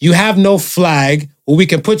 you have no flag where we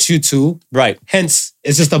can put you to. Right. Hence,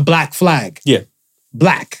 it's just a black flag. Yeah.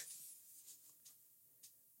 Black.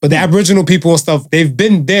 But the Aboriginal people and stuff, they've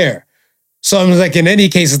been there. So I'm like, in any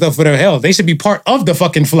case and stuff, whatever, hell, they should be part of the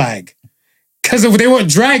fucking flag. Because if they weren't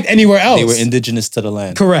dragged anywhere else. They were indigenous to the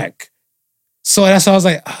land. Correct. So that's why I was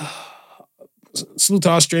like, salute to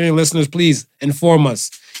Australian listeners, please inform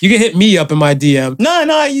us. You can hit me up in my DM.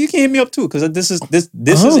 No, you can hit me up too, because this is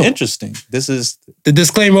interesting. This is the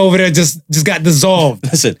disclaimer over there just got dissolved.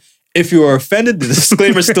 Listen, if you are offended, the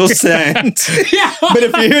disclaimer still stands. Yeah. But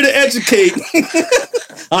if you're here to educate,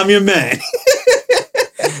 I'm your man.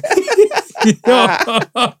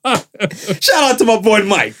 Shout out to my boy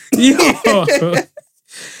Mike.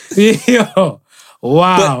 Yo.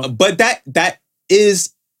 Wow. But that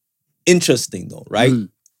is interesting though, right?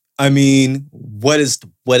 I mean, what is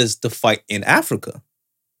the fight in Africa?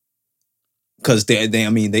 Because they're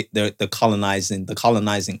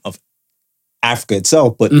colonizing of Africa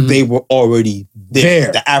itself, but they were already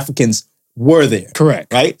there. The Africans were there.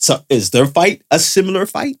 Correct. Right? So is their fight a similar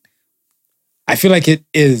fight? I feel like it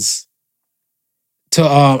is to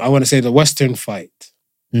I want to say the Western fight.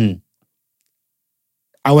 I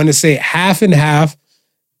want to say half and half.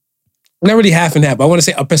 Not really half and half, but I want to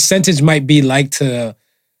say a percentage might be like to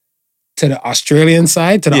the Australian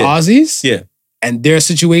side, to the Aussies. Yeah. And their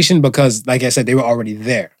situation, because like I said, they were already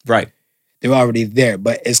there. Right. They were already there.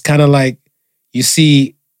 But it's kind of like you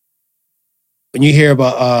see when you hear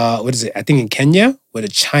about what is it? I think in Kenya, with a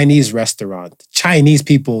Chinese restaurant. Chinese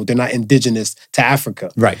people, they're not indigenous to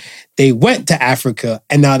Africa. Right. They went to Africa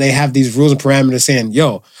and now they have these rules and parameters saying,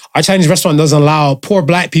 yo, our Chinese restaurant doesn't allow poor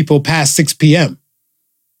black people past 6 p.m.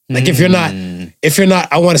 Like if you're not,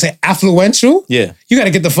 I want to say affluential, you got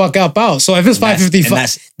to get the fuck out. So if it's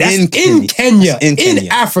 5:55, that's in Kenya, in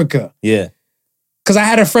Africa. Yeah. Because I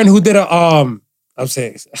had a friend who did I'm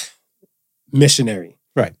saying missionary.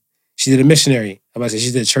 Right. She did a missionary. I'm about to say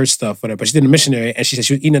she did church stuff, whatever. But she did a missionary, and she said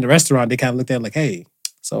she was eating in the restaurant. They kind of looked at her like, hey,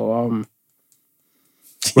 so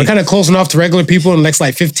we're kind of close enough to regular people in the next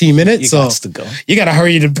like 15 minutes. You got to go. You got to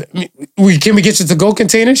hurry can we get you to go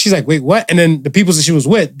container? She's like, wait, what? And then the people that she was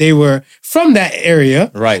with, they were from that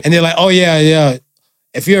area. Right. And they're like, oh, yeah.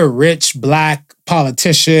 If you're a rich, black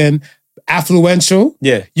politician, affluential,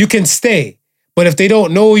 you can stay. But if they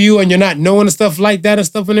don't know you and you're not knowing stuff like that and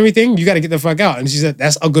stuff and everything, you got to get the fuck out. And she said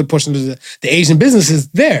that's a good portion of the Asian businesses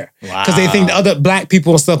there. Because they think the other black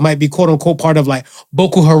people and stuff might be quote unquote part of like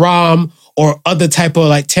Boko Haram or other type of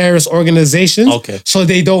like terrorist organizations. Okay. So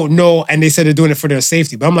they don't know and they said they're doing it for their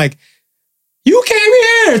safety. But I'm like, you came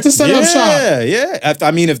here to set up shop. Yeah. I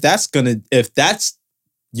mean, if that's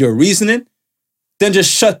your reasoning, then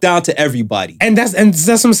just shut down to everybody. And that's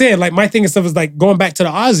what I'm saying. Like my thing and stuff is like going back to the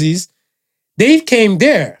Aussies, they came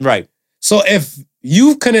there. Right. So if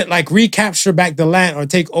you couldn't like recapture back the land or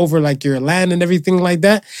take over like your land and everything like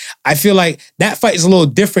that, I feel like that fight is a little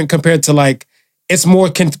different compared to like, it's more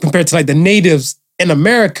compared to like the natives in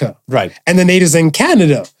America. Right. And the natives in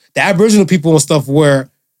Canada. The Aboriginal people and stuff where,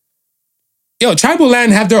 tribal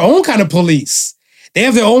land have their own kind of police. They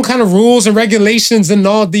have their own kind of rules and regulations and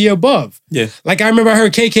all the above. Yeah. Like I remember I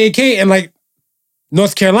heard KKK in like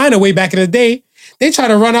North Carolina way back in the day. They tried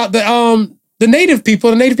to run out the native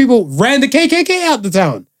people. The native people ran the KKK out the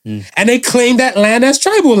town. And they claimed that land as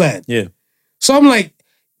tribal land. Yeah. So I'm like,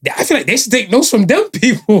 I feel like they should take notes from them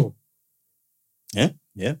people. Yeah.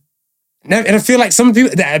 Yeah. And I feel like some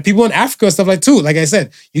people in Africa and stuff like too, like I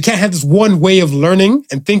said, you can't have this one way of learning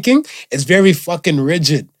and thinking. It's very fucking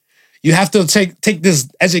rigid. You have to take this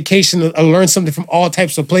education and learn something from all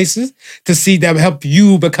types of places to see them help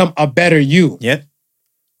you become a better you. Yeah,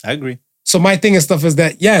 I agree. So my thing and stuff is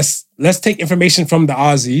that, yes, let's take information from the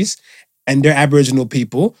Aussies and their Aboriginal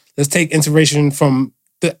people. Let's take information from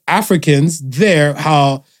the Africans there,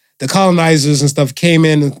 how the colonizers and stuff came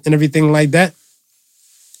in and everything like that.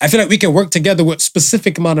 I feel like we can work together with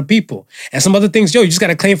specific amount of people. And some other things, you just got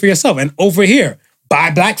to claim for yourself. And over here, by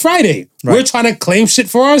Black Friday, we're trying to claim shit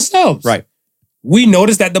for ourselves. Right. We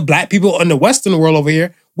notice that the black people in the Western world over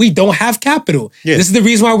here, we don't have capital. Yeah. This is the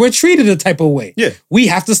reason why we're treated a type of way. Yeah. We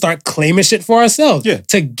have to start claiming shit for ourselves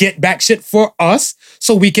to get back shit for us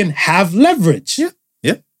so we can have leverage. Yeah.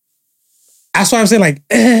 Yeah. That's why I'm saying like,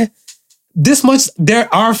 this much,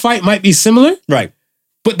 our fight might be similar. Right.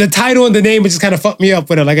 But the title and the name just kind of fucked me up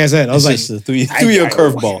with it. Like I said, I was it's like, threw you a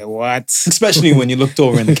curveball. What? Especially when you looked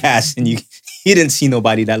over in the cast and you didn't see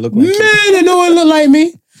nobody that looked like you. Man, and no one looked like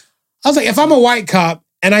me. I was like, if I'm a white cop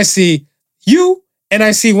and I see you and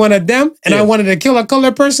I see one of them and I wanted to kill a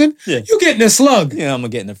colored person, you getting this slug. Yeah, I'm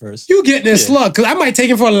getting it first. You getting this slug. Because I might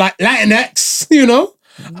take it for Latinx,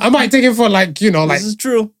 I might take it for like, This is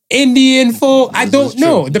true. Indian folk. I don't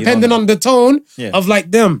know. Depending on the tone of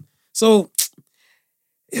like them. So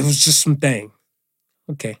it was just some thing.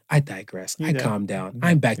 Okay, I digress. I calmed down.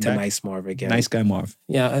 I'm back to Nice Marv again. Nice guy Marv.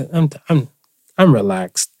 Yeah, I'm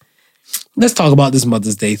relaxed. Let's talk about this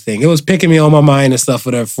Mother's Day thing. It was picking me on my mind and stuff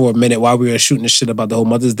for a minute while we were shooting the shit about the whole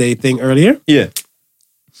Mother's Day thing earlier. Yeah.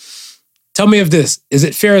 Tell me if this, is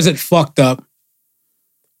it fair, is it fucked up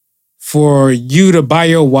for you to buy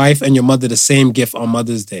your wife and your mother the same gift on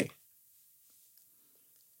Mother's Day?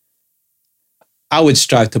 I would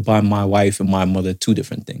strive to buy my wife and my mother two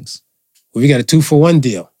different things. Well, we got a 2-for-1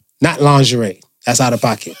 deal. Not lingerie. That's out of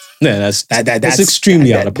pocket. Yeah, that's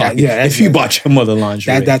extremely out of pocket. Yeah, if you bought your mother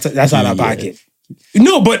lingerie. That's out of pocket.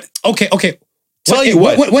 No, but okay. Tell you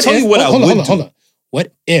what. Hold on.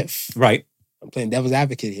 What if? Right. I'm playing devil's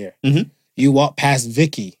advocate here. Mm-hmm. You walk past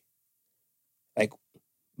Vicky, like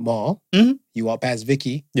mall. Mm-hmm. You walk past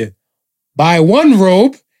Vicky. Yeah. Buy one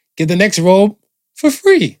robe, get the next robe for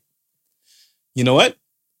free. You know what?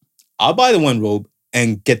 I'll buy the one robe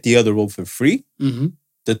and get the other robe for free. Mm-hmm.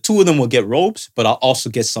 The two of them will get robes, but I'll also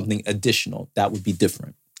get something additional. That would be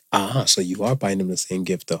different. So you are buying them the same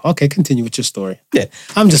gift though. Okay, continue with your story. Yeah.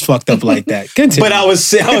 I'm just fucked up like that. Continue. But I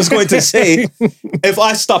was going to say, if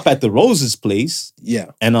I stop at the roses place,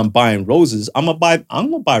 and I'm buying roses, I'm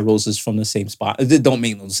gonna buy roses from the same spot. It don't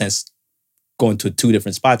make no sense going to two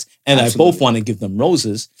different spots. And Absolutely. I both want to give them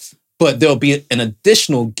roses, but there'll be an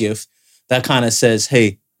additional gift that kind of says,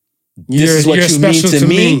 hey, this is what you mean to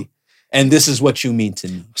me. And this is what you mean to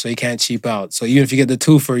me. So you can't cheap out. So even if you get the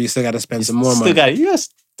twofer, you still got to spend some more money. You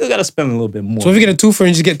still got to spend a little bit more. So if you get a twofer and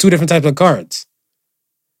you just get two different types of cards,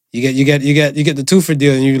 you get the twofer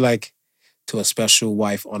deal, and you're like, to a special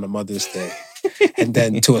wife on a Mother's Day, and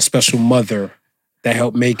then to a special mother that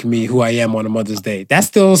helped make me who I am on a Mother's Day. That's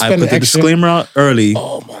still spending extra. I put the disclaimer out early.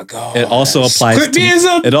 Oh my God. It also applies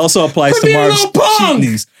to Marv's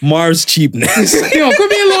cheapness. Marv's cheapness. Yo, quit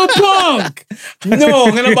being a little punk. No,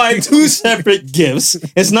 I'm gonna buy two separate gifts.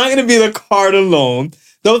 It's not gonna be the card alone.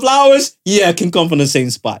 The flowers, can come from the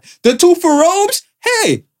same spot. The two for robes,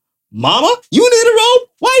 hey, mama, you need a robe.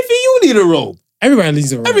 Wifey, you need a robe. Everybody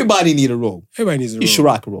needs a robe. Everybody need a robe. Everybody needs a robe. You should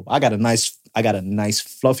rock a robe. I got a nice I got a nice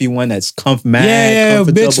fluffy one that's comfortable. Yeah,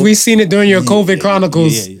 bitch. We seen it during your COVID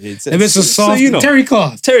chronicles. Yeah. And bitch was soft. So, terry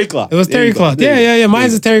cloth. Terry cloth. It was terry cloth. Yeah.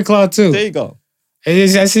 Mine's a terry cloth too. There you go.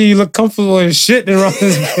 I see you look comfortable as shit around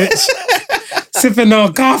this bitch. Sipping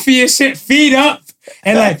on coffee and shit, feet up.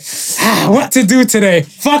 And like, what to do today?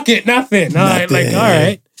 Fuck it, nothing. All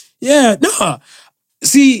right. Yeah, no.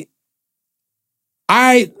 See,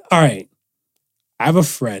 all right. I have a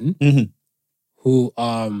friend who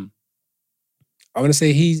I want to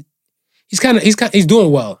say he's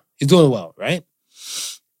doing well. He's doing well, right?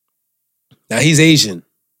 Now he's Asian.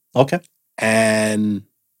 Okay. And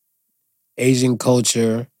Asian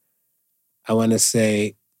culture, I want to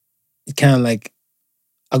say, kind of like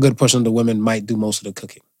a good portion of the women might do most of the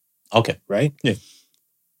cooking. Okay. Right? Yeah.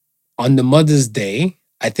 On the Mother's Day,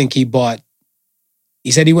 I think he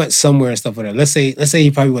said he went somewhere and stuff like that. Let's say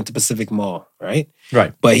he probably went to Pacific Mall, right?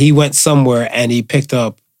 Right. But he went somewhere and he picked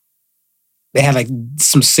up, they had like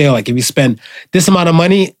some sale, like if you spend this amount of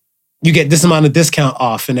money, you get this amount of discount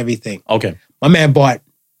off and everything. Okay. My man bought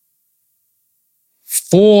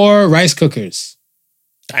 4 rice cookers.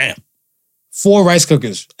 Damn. 4 rice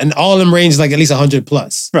cookers. And all of them range like at least 100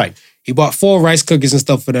 plus. Right. He bought 4 rice cookers and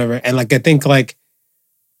stuff, whatever. And like I think like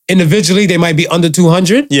individually they might be under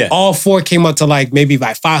 200. Yeah. All 4 came up to like maybe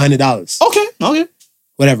like $500. Okay.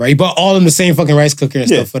 Whatever. He bought all of them the same fucking rice cooker and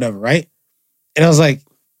stuff, whatever, right? And I was like,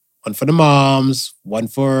 one for the moms, one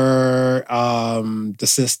for the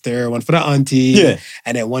sister, one for the auntie,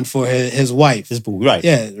 and then one for his wife. His boo, right.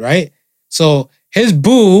 Yeah, right? So his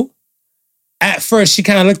boo, at first, she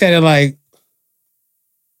kind of looked at it like,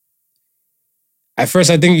 at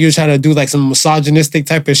first, I think you were trying to do like some misogynistic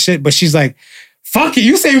type of shit, but she's like, fuck it,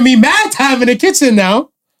 you saving me mad time in the kitchen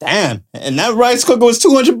now. Damn. And that rice cooker was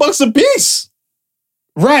 $200 a piece.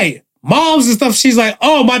 Right. Moms and stuff, she's like,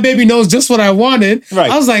 oh, my baby knows just what I wanted. Right.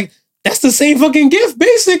 I was like, that's the same fucking gift,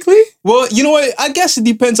 basically. Well, you know what? I guess it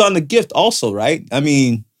depends on the gift also, right? I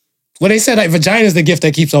mean... Well, they said like vagina is the gift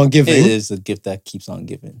that keeps on giving. It is the gift that keeps on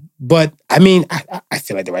giving. But, I mean, I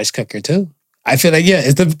feel like the rice cooker, too. I feel like,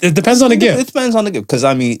 it depends on the gift. It depends on the gift. Because,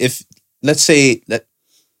 I mean, if... Let's say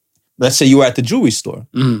you were at the jewelry store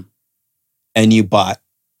and you bought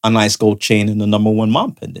a nice gold chain and the #1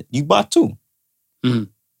 mom pendant. You bought 2. I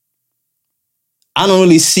don't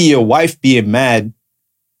really see your wife being mad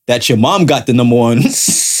that your mom got the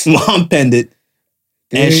 #1 mom pendant.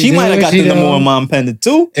 And she might have got the #1 mom pendant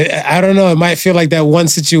too. I don't know. It might feel like that one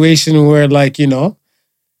situation where, like, you know,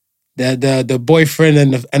 the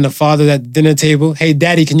boyfriend and the father at the dinner table. Hey,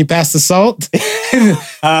 daddy, can you pass the salt?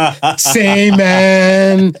 Same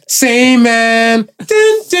man.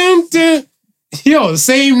 Dun, dun, dun. Yo,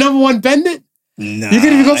 same #1 pendant. Nah, you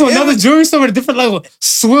can even go to another jewelry store with a different level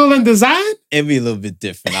swill and design. It'd be a little bit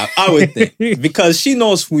different, I would think, because she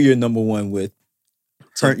knows who you're #1 with.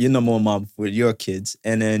 Your #1 mom with your kids,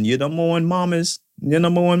 and then your #1 mom is your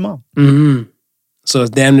 #1 mom. Mm-hmm. So it's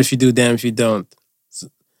damned if you do, damned if you don't.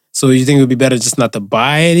 So you think it would be better just not to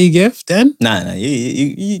buy any gift then? Nah.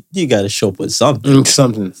 You got to show up with something.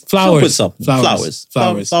 Something. Flowers.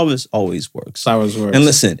 Flowers always works. Flowers works. And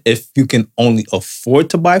listen, if you can only afford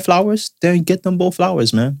to buy flowers, then get them both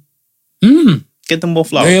flowers, man. Get them both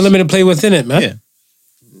flowers. You're limited to play within it, man. Yeah.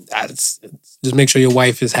 Just make sure your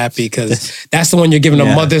wife is happy, because that's the one you're giving a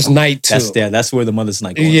mother's night to. That's where the mother's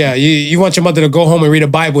night goes. Yeah, you want your mother to go home and read a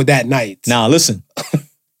Bible that night. Now, listen.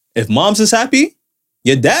 If mom's is happy,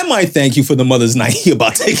 your dad might thank you for the mother's night you're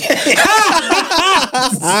about to get.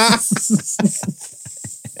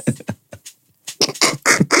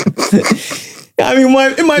 I mean,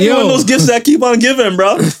 it might be one of those gifts that keep on giving,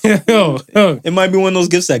 bro. It might be one of those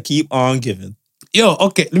gifts that keep on giving.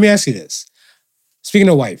 Okay, let me ask you this. Speaking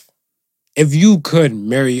of wife, if you could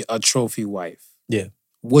marry a trophy wife,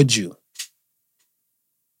 would you?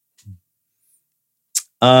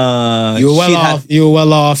 You were well off. You were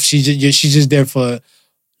well off. She's just there for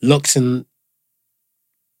looks and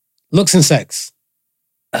sex.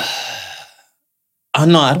 I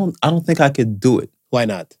don't think I could do it. Why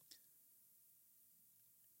not?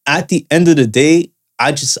 At the end of the day,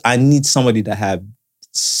 I need somebody to have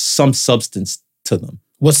some substance to them.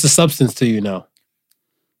 What's the substance to you now?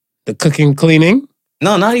 The cooking, cleaning?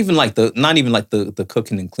 No, not even like the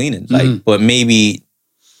cooking and cleaning. Like, but maybe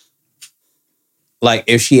like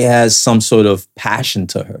if she has some sort of passion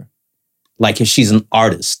to her, like if she's an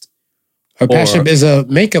artist. Her passion is a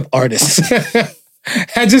makeup artist.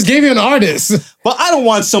 I just gave you an artist. But I don't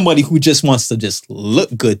want somebody who just wants to just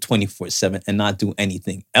look good 24/7 and not do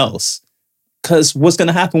anything else. Because what's going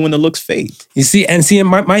to happen when the looks fade? You see, and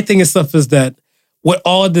my thing and stuff is that with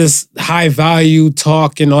all this high value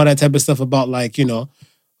talk and all that type of stuff about, like, you know,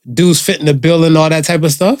 dudes fitting the bill and all that type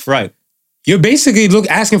of stuff. Right. You're basically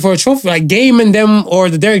asking for a trophy. Like Game and them or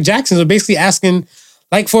the Derek Jacksons are basically asking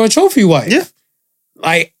like for a trophy wife. Yeah.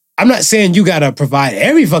 Like, I'm not saying you gotta provide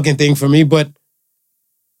every fucking thing for me, but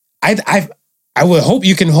I would hope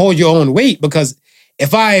you can hold your own weight, because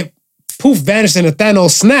if I poof vanish in a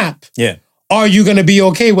Thanos snap, Yeah. are you gonna be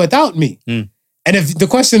okay without me? Mm. And if the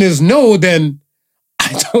question is no, then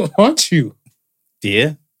I don't want you.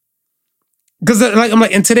 Yeah. Because like I'm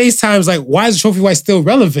like, in today's times, like, why is trophy wife still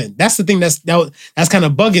relevant? That's the thing that's kind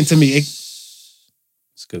of bugging to me.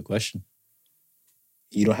 It's a good question.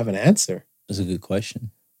 You don't have an answer. It's a good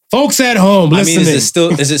question. Folks at home, listening. I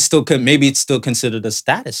mean, is it still maybe it's still considered a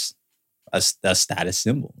status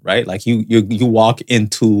symbol, right? Like you walk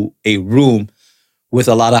into a room with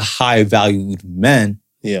a lot of high valued men.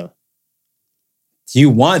 Yeah. You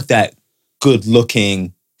want that good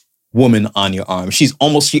looking woman on your arm. She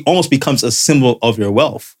almost becomes a symbol of your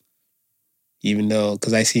wealth. Even though,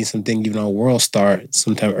 because I seen something even on World Star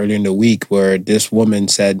sometime earlier in the week where this woman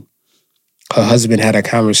said her husband had a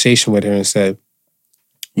conversation with her and said,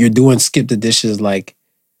 "You're doing skip the dishes like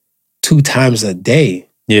 2 times a day.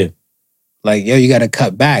 Yeah. Like, yo, you got to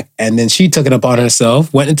cut back." And then she took it upon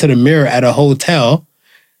herself, went into the mirror at a hotel.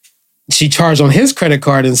 She charged on his credit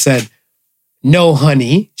card and said, "No,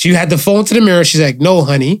 honey." She had the phone to the mirror. She's like, "No,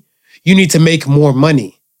 honey, you need to make more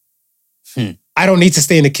money. I don't need to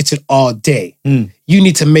stay in the kitchen all day. You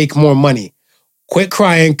need to make more money. Quit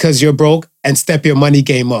crying because you're broke and step your money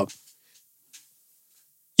game up."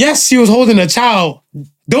 Yes, she was holding a child.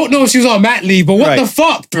 Don't know if she was on mat leave, but what the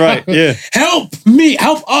fuck? Right, yeah. Help me,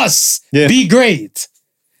 help us be great.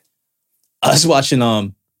 I was watching I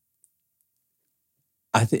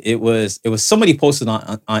think it was somebody posted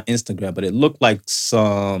on Instagram, but it looked like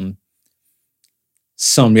some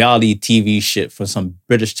reality TV shit from some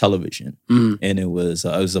British television, and it was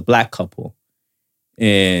a black couple,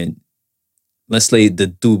 and let's say the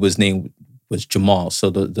dude was named was Jamal. So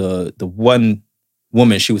the one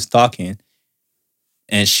woman, she was talking,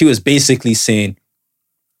 and she was basically saying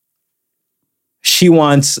she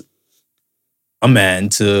wants a man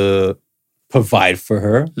to provide for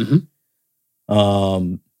her,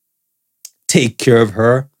 take care of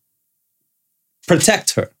her,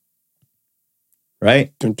 protect her.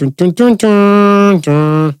 Right? Dun, dun, dun, dun, dun,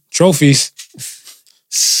 dun. Trophies.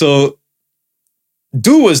 So,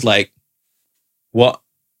 dude was like, well,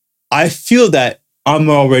 I feel that I'm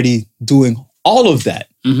already doing all of that.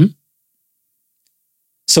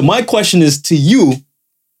 So my question is to you,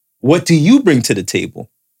 what do you bring to the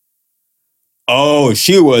table? Oh,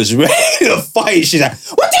 she was ready to fight. She's like,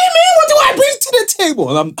 what do you mean? What do I bring to the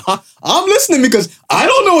table? And I'm listening because I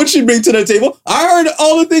don't know what she brings to the table. I heard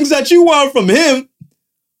all the things that you want from him,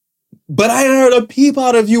 but I heard a peep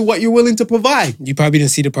out of you what you're willing to provide. You probably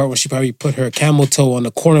didn't see the part where she probably put her camel toe on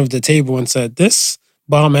the corner of the table and said, "This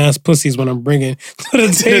bomb ass pussy is what I'm bringing to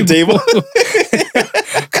the table."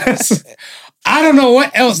 I don't know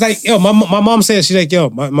what else. Like, yo, my mom said, she's like,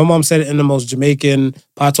 yo, my mom said it in the most Jamaican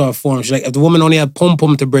patois form. She's like, if the woman only had pum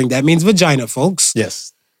pum to bring, that means vagina, folks.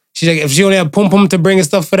 Yes. She's like, if she only had pum pum to bring and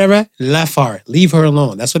stuff, whatever, left her. Leave her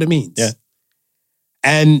alone. That's what it means. Yeah.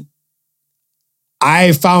 And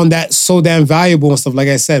I found that so damn valuable and stuff. Like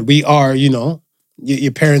I said, we are, you know,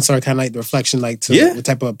 your parents are kind of like the reflection, like to the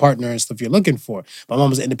type of partner and stuff you're looking for. My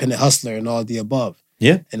mom was an independent hustler and all the above.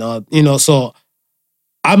 Yeah. And all, you know, so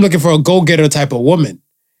I'm looking for a go-getter type of woman.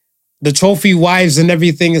 The trophy wives and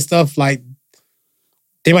everything and stuff, like,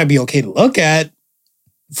 they might be okay to look at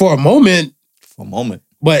for a moment. For a moment.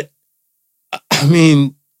 But, I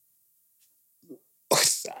mean,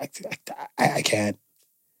 I can't.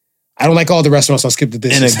 I don't like all the restaurants, I'll skip the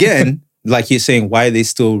dishes. And again, like you're saying, why are they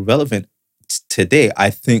still relevant today?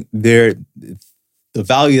 I think the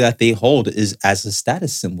value that they hold is as a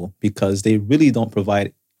status symbol because they really don't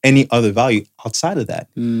provide any other value outside of that.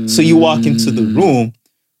 So you walk into the room,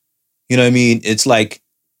 you know what I mean? It's like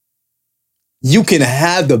you can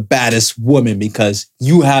have the baddest woman because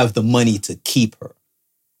you have the money to keep her.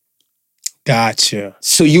 Gotcha.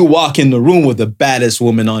 So you walk in the room with the baddest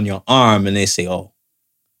woman on your arm and they say, oh,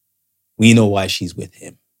 we know why she's with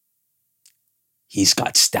him. He's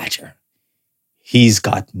got stature. He's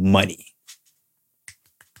got money.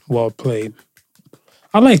 Well played.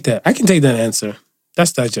 I like that. I can take that answer.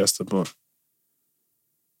 That's digestible.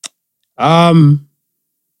 Let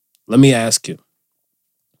me ask you.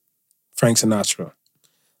 Frank Sinatra.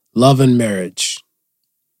 Love and marriage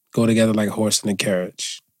go together like a horse and a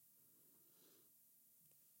carriage.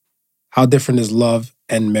 How different is love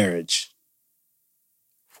and marriage?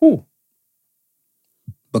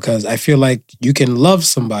 Because I feel like you can love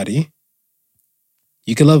somebody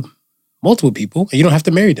you can love multiple people and you don't have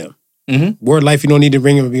to marry them. Mm-hmm. Word life, you don't need to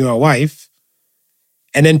bring them to be my wife.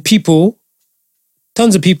 And then people,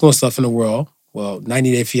 tons of people and stuff in the world, well,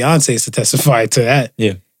 90 Day Fiancé is to testify to that.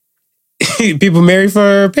 Yeah. People marry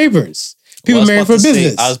for papers. People marry for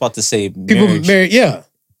business. I was about to say, people marry, yeah.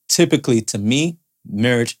 Typically, to me,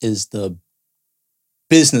 marriage is the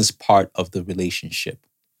business part of the relationship.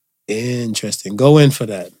 Interesting. Go in for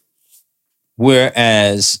that.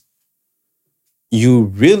 Whereas you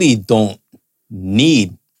really don't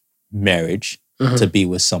need marriage to be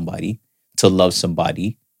with somebody, to love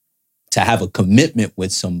somebody, to have a commitment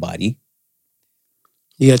with somebody.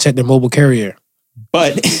 You gotta check their mobile carrier.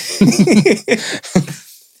 But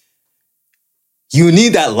you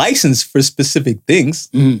need that license for specific things,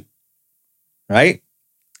 right?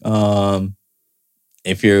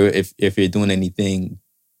 If you're doing anything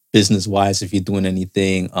business wise, if you're doing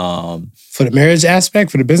anything for the marriage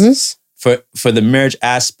aspect, for the business, for the marriage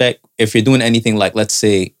aspect, if you're doing anything like, let's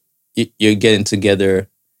say you're getting together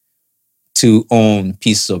to own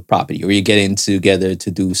pieces of property, or you're getting together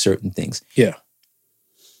to do certain things. Yeah.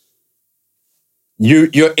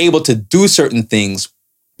 You're able to do certain things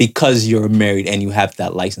because you're married and you have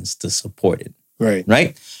that license to support it. Right.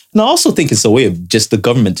 Right? And I also think it's a way of just the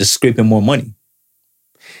government just scraping more money.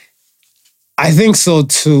 I think so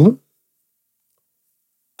too.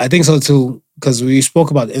 Because we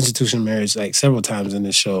spoke about the institution of marriage like several times in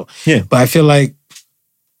this show. Yeah. But I feel like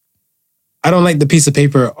I don't like the piece of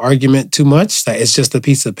paper argument too much. That it's just a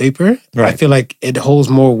piece of paper. Right. I feel like it holds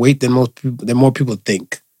more weight than more people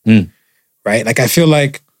think. Right? Like I feel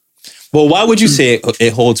like, well, why would you say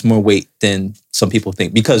it holds more weight than some people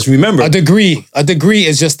think? Because remember, a degree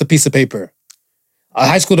is just a piece of paper. A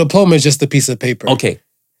high school diploma is just a piece of paper. Okay.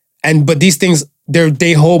 But these things,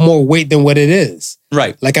 they hold more weight than what it is.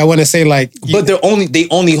 Right. Like I want to say, like, but they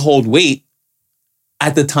only hold weight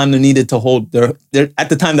at the time they're needed to hold at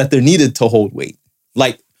the time that they're needed to hold weight.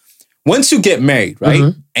 Like once you get married,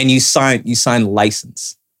 right, and you sign a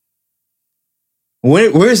license.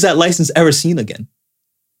 Where is that license ever seen again?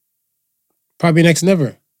 Probably next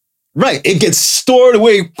never. Right. It gets stored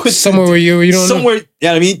away, put somewhere where you don't somewhere. know.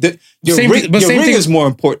 Yeah, I mean, your ring thing is more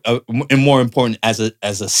important as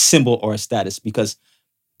a symbol or a status, because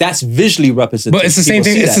that's visually represented. But it's the same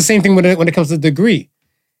thing. It's the same thing when it comes to degree.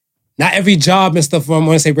 Not every job and stuff, I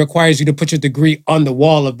want to say, requires you to put your degree on the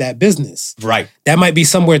wall of that business. Right. That might be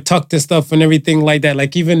somewhere tucked and stuff and everything like that.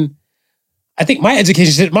 Like even, I think my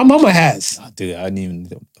education shit, my mama has. Oh, dude, I didn't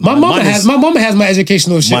even. My mama has my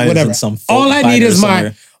educational shit, whatever. All I need is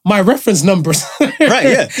my reference numbers. Right,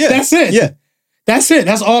 yeah. That's it. Yeah. That's it.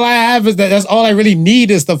 That's all I have is that's all I really need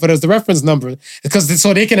is stuff for the reference number. Because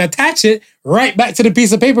so they can attach it right back to the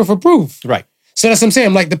piece of paper for proof. Right. So that's what I'm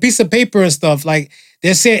saying. Like the piece of paper and stuff, like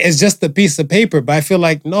they're saying it's just a piece of paper. But I feel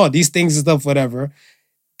like, no, these things and stuff, whatever,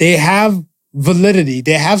 they have validity.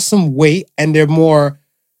 They have some weight and they're more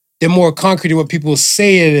concrete than what people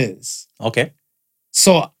say it is. Okay.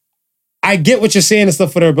 So I get what you're saying and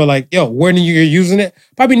stuff, whatever, but like, yo, when you're using it,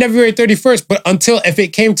 probably February 31st, but until if it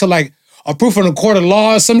came to like a proof in a court of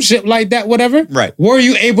law or some shit like that, whatever, right? Were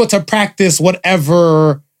you able to practice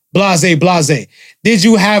whatever blase? Did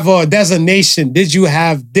you have a designation? Did you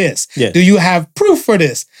have this? Yeah. Do you have proof for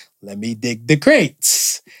this? Let me dig the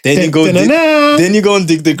crates. Then you go and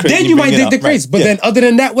dig the crates. Then you might dig the crates. But then other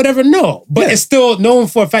than that, whatever, no. But it's still known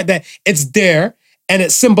for a fact that it's there and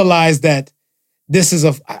it symbolized that this is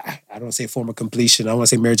I don't say form of completion. I want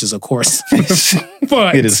to say marriage is a course.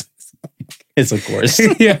 But it is. It's a course.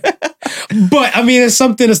 Yeah. But I mean, it's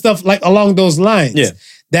something and stuff like along those lines. Yeah.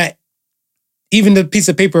 That even the piece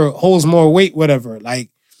of paper holds more weight, whatever. Like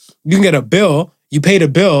you can get a bill, you pay the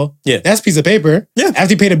bill. Yeah. That's a piece of paper. Yeah.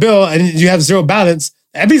 After you pay the bill and you have zero balance,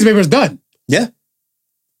 that piece of paper is done. Yeah.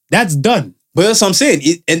 That's done. But that's what I'm saying.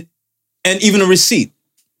 And even a receipt,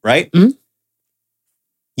 right? Mm-hmm.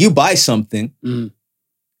 You buy something, you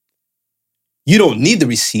don't need the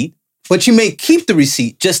receipt, but you may keep the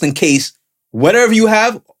receipt just in case whatever you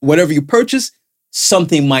have, whatever you purchase,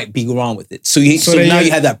 something might be wrong with it. So now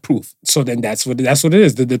you have that proof. So then that's what it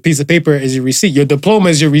is. The piece of paper is your receipt. Your diploma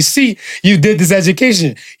is your receipt. You did this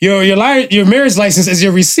education. Your marriage license is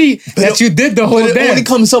your receipt that you did the whole But it only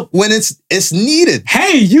comes up when it's needed.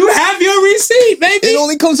 Hey, you have your receipt, baby. It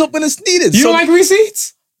only comes up when it's needed. You don't like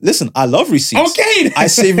receipts? Listen, I love receipts. Okay. I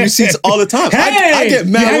save receipts all the time. Hey, I get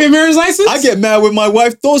mad. You have your marriage license? I get mad when my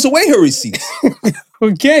wife throws away her receipts.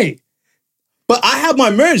 Okay. But I have my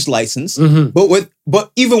marriage license.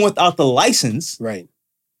 But even without the license, right,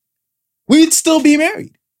 we'd still be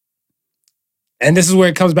married. And this is where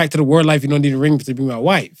it comes back to the word life. You don't need a ring to be my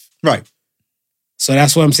wife. Right. So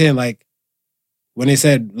that's what I'm saying. Like, when they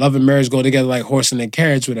said love and marriage go together like horse and a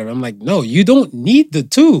carriage, whatever. I'm like, no, you don't need the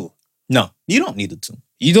two. No, you don't need the two.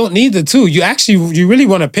 You don't need the two. You really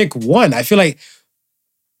want to pick one. I feel like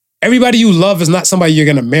everybody you love is not somebody you're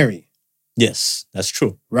going to marry. Yes, that's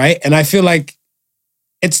true. Right? And I feel like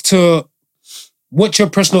it's to what your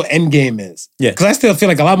personal end game is. Yeah. Because I still feel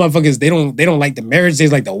like a lot of motherfuckers, they don't like the marriage, they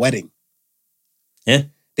like the wedding. Yeah.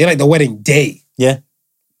 They like the wedding day. Yeah.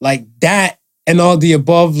 Like that and all the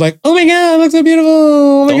above, like, oh my God, it looks so beautiful.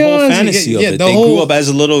 Oh my the God. whole fantasy of it. They grew up as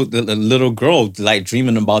a little girl, like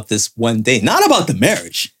dreaming about this one day, not about the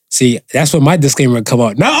marriage. See, that's when my disclaimer would come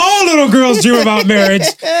out. Not all little girls dream about marriage.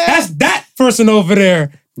 That's that person over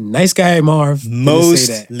there. Nice guy, Marv.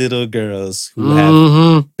 Most little girls who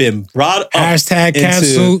have been brought up hashtag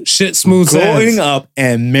cancel shit smooth growing up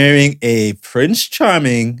and marrying a Prince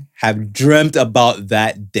Charming have dreamt about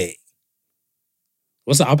that day.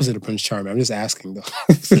 What's the opposite of Prince Charming? I'm just asking though.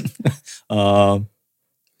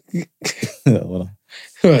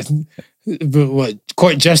 What?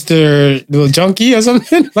 Court jester, little junkie or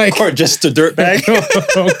something? Like court jester dirtbag.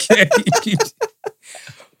 Okay.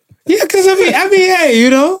 Yeah, because I mean, hey,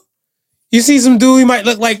 you know, you see some dude, he might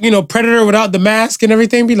look like, you know, Predator without the mask and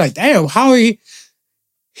everything. Be like, damn, how he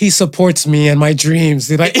supports me and my dreams.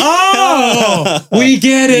 They're like, oh, we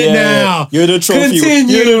get it now. You're the trophy.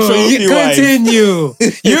 Continue. You're the trophy wife. Continue.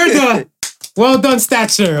 You're the well done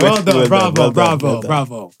stature. Well done.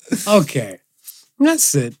 Bravo. Okay,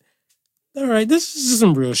 that's it. All right, this is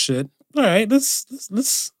some real shit. All right,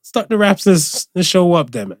 let's start to wrap this show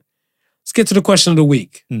up, damn it. Let's get to the question of the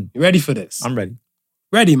week. You ready for this? I'm ready.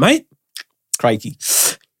 Ready, mate? Crikey.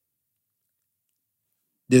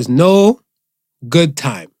 There's no good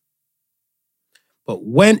time. But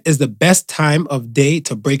when is the best time of day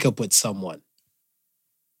to break up with someone?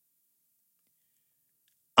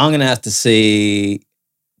 I'm going to have to say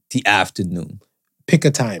the afternoon. Pick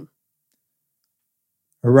a time.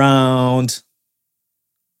 Around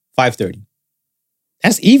 5:30.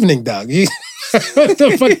 That's evening, dog. What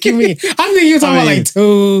the fuck you mean? I think you're talking about like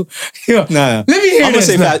 2. No. Let me hear I'm this.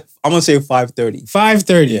 I'm gonna say 5:30.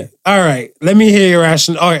 5:30. Yeah. All right. Let me hear your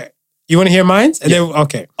rationale. All right. You want to hear mine? And then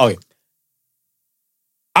okay. Okay.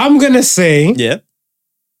 I'm gonna say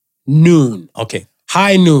noon. Okay.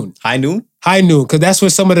 High noon. High noon? High noon. Because that's where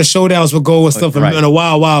some of the showdowns will go and stuff in the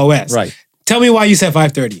wild, wild west. Right. Tell me why you said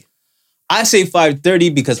 5:30. I say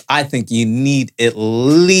 5:30 because I think you need at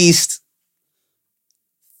least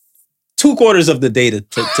 2/4 of the day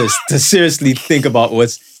to seriously think about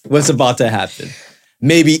what's about to happen.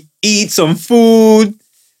 Maybe eat some food,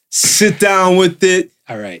 sit down with it.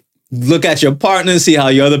 All right. Look at your partner, see how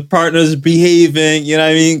your other partner's behaving. You know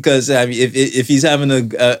what I mean? Because I mean, if he's having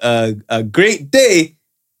a great day,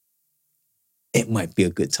 it might be a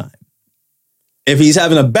good time. If he's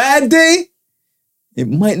having a bad day, it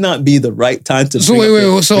might not be the right time to bring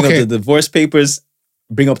up the divorce papers,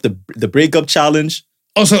 bring up the breakup challenge.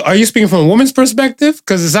 Oh, so are you speaking from a woman's perspective?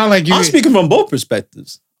 Because it sounds like I'm speaking from both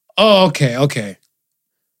perspectives. Oh, okay.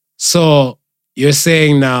 So you're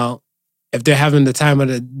saying now, if they're having the time of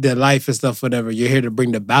their life and stuff, whatever, you're here to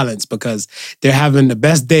bring the balance because they're having the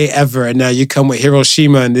best day ever, and now you come with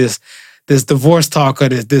Hiroshima and this divorce talk or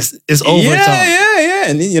this is over talk. Yeah.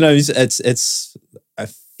 And you know, it's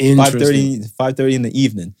 5:30 in the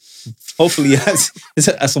evening. Hopefully, it's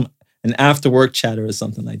an after work chatter or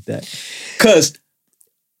something like that. Because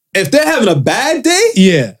if they're having a bad day,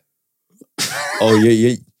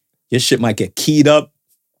 your shit might get keyed up.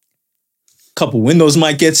 Couple windows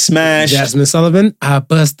might get smashed. Jasmine Sullivan, I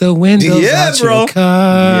bust the windows out your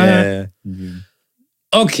car. Yeah.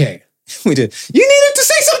 Okay. We did. You needed to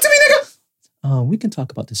say something to me, nigga. We can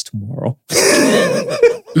talk about this tomorrow.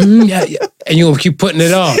 Yeah. And you'll keep putting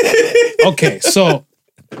it off. Okay, so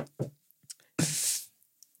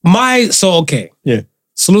Yeah.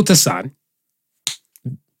 Salute to San.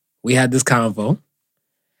 We had this convo.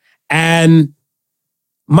 And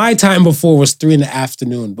my time before was 3 in the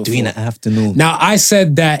afternoon. 3 in the afternoon. Now, I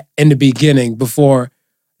said that in the beginning before.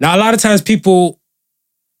 Now, a lot of times people,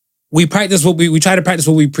 we try to practice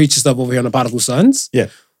what we preach and stuff over here on the Prodigal Sons. Yeah.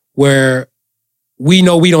 Where we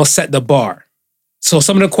know we don't set the bar. So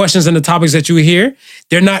some of the questions and the topics that you hear,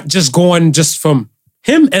 they're not just going just from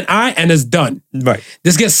him and I, and it's done. Right.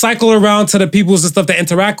 This gets cycled around to the peoples and stuff that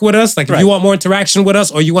interact with us. Like if you want more interaction with us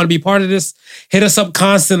or you want to be part of this, hit us up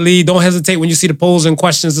constantly. Don't hesitate when you see the polls and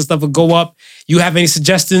questions and stuff will go up. You have any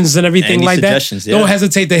suggestions and everything like that? Yeah. Don't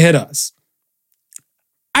hesitate to hit us.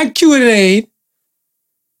 I Q&A'd,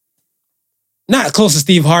 not close to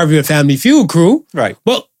Steve Harvey or Family Feud crew. Right.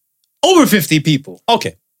 But over 50 people.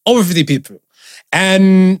 Okay. Over 50 people.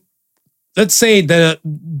 And let's say the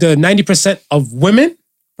 90% of women,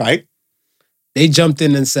 Right. they jumped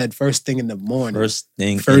in and said first thing in the morning. First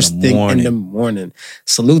thing in the morning.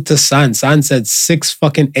 Salute to San. San said 6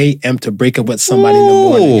 fucking a.m. to break up with somebody in the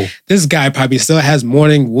morning. This guy probably still has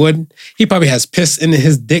morning wood. He probably has piss in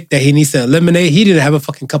his dick that he needs to eliminate. He didn't have a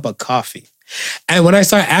fucking cup of coffee. And when I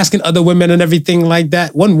started asking other women and everything like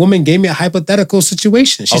that, one woman gave me a hypothetical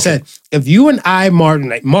situation. She said, if you and I,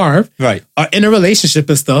 Marv, Right. are in a relationship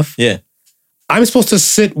and stuff, Yeah. I'm supposed to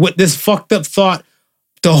sit with this fucked up thought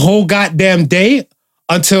the whole goddamn day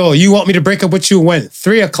until you want me to break up with you when?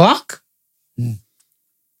 3 o'clock?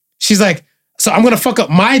 She's like, so I'm going to fuck up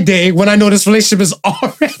my day when I know this relationship is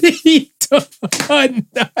already done.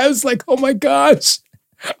 I was like, oh my gosh.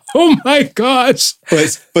 Oh my gosh.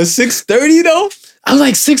 But 6:30 though? I was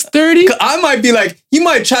like, 6:30? I might be like, you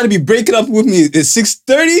might try to be breaking up with me at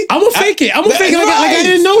 6:30. I'm going to fake it. I'm going to fake it like I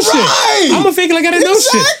didn't know shit. I'm going to fake it like I didn't know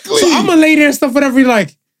shit. So I'm going to lay there and stuff, whatever,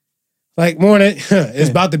 like morning,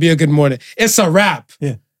 it's about to be a good morning. It's a wrap.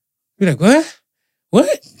 Yeah. You're like, what?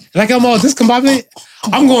 What? Like I'm all discombobulated.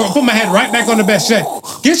 I'm going to put my head right back on the bed. Shit.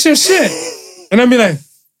 Get your shit. And I'll be like,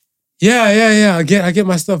 yeah. I get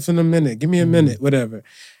my stuff in a minute. Give me a minute, whatever.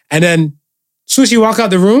 And then as soon as you walk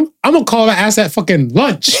out the room, I'm going to call her ass at fucking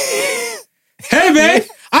lunch. Hey, man,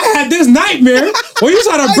 I had this nightmare where you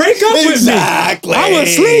trying to break up with me. I was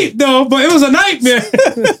asleep, though, but it was a nightmare.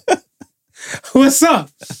 What's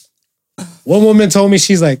up? One woman told me,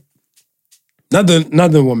 she's like,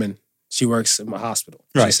 another woman, she works in my hospital.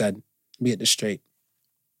 Right. She said, let me get this straight.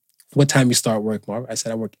 What time you start work, Marv? I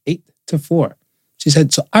said, I work 8 to 4. She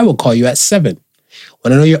said, so I will call you at 7.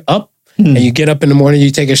 When I know you're up and you get up in the morning,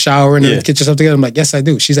 you take a shower and then get yourself together. I'm like, yes, I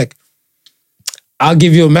do. She's like, I'll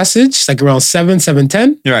give you a message like around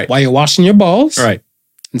 7:10 right. while you're washing your balls. Right.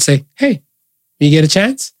 And say, hey, you get a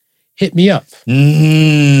chance? Hit me up.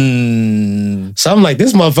 So I'm like,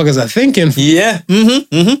 this motherfuckers are thinking. Yeah.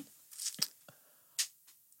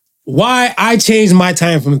 Why I changed my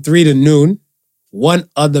time from 3 to noon, one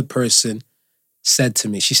other person said to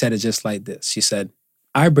me, she said it just like this. She said,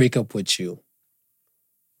 I break up with you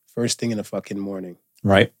first thing in the fucking morning.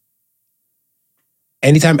 Right.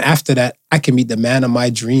 Anytime after that, I can meet the man of my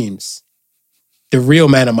dreams. The real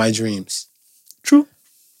man of my dreams. True.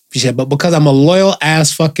 She said, but because I'm a loyal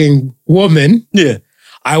ass fucking woman,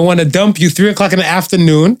 I want to dump you 3 o'clock in the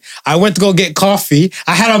afternoon. I went to go get coffee.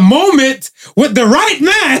 I had a moment with the right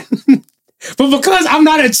man. But because I'm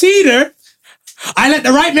not a cheater, I let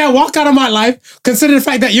the right man walk out of my life, consider the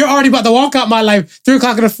fact that you're already about to walk out my life 3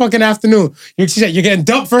 o'clock in the fucking afternoon. She said, you're getting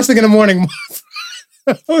dumped first thing in the morning.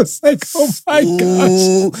 I was like, oh my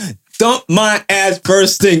gosh. Dump my ass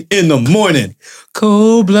first thing in the morning.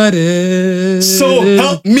 Cold-blooded. So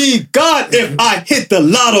help me God if I hit the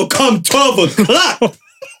lotto come 12 o'clock.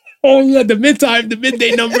 Oh, yeah, the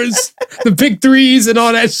midday numbers, the big threes and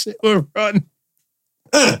all that shit will run.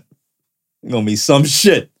 Gonna be some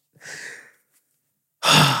shit.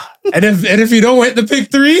 And if you don't hit the big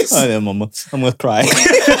threes? I'm gonna cry.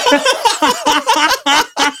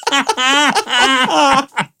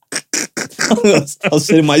 I'll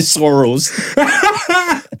sit in my sorrows.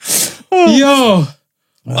 Yo.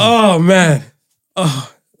 Oh, man.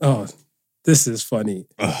 Oh, this is funny.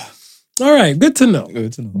 All right, good to know.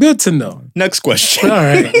 Good to know. Next question. All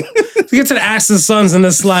right. We get to the Ask the Sons and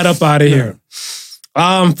let's slide up out of here.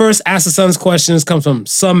 First Ask the Sons questions comes from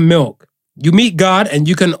Some Milk. You meet God and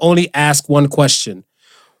you can only ask one question.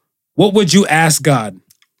 What would you ask God?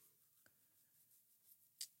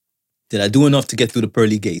 Did I do enough to get through the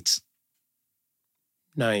pearly gates?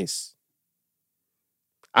 Nice.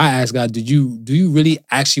 I asked God, do you really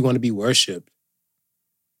actually want to be worshipped?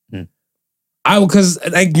 Because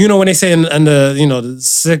when they say in the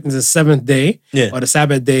the seventh day or the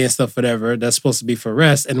Sabbath day and stuff, whatever, that's supposed to be for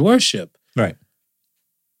rest and worship. Right.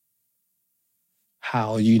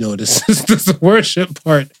 How this is the worship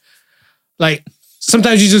part? Like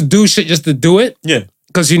sometimes you just do shit just to do it. Yeah.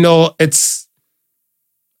 Because it's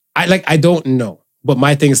I don't know. But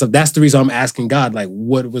my thing is that's the reason I'm asking God, like,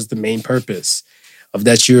 what was the main purpose of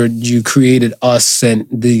that you created us and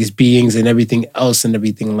these beings and everything else and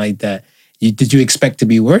everything like that? Did you expect to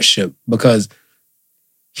be worshipped? Because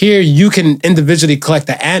here you can individually collect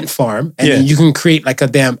the ant farm and then you can create like a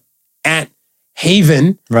damn ant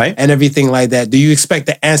haven, right? And everything like that. Do you expect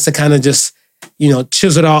the ants to kind of just,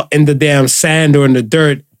 chisel out in the damn sand or in the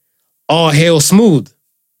dirt, all hail smooth?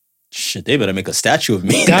 Shit, they better make a statue of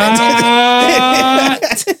me. Okay.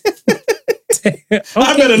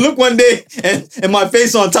 I better look one day and my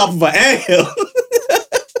face on top of an anthill.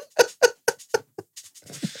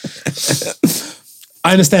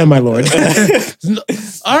 I understand, my lord.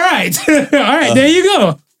 All right. All right. There you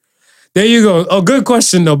go. There you go. Oh, good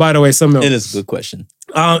question, though, by the way, Samuel. It is a good question.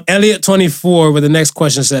 Elliot24 with the next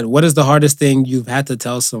question said, what is the hardest thing you've had to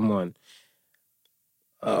tell someone?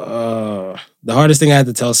 The hardest thing I had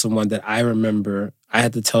to tell someone that I remember, I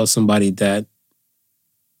had to tell somebody that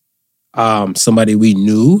somebody we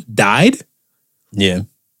knew died. Yeah.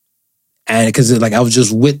 And because like I was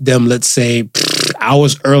just with them, let's say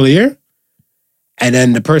hours earlier. And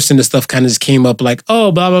then the person and stuff kind of just came up like,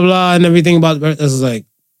 oh, blah, blah, blah, and everything about this was like,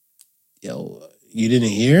 yo, you didn't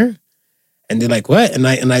hear? And they're like, what? And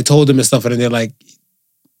I told them and stuff, and they're like,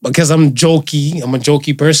 because I'm a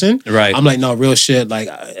jokey person. Right. I'm like, no, real shit. Like,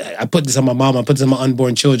 I put this on my mom, I put this on my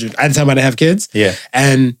unborn children. At the time I didn't have kids. Yeah.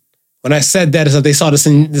 And when I said that, so they saw the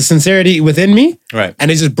sincerity within me. Right.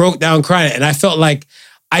 And they just broke down crying. And I felt like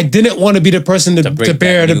I didn't want to be the person to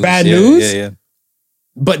bear the bad news. Yeah.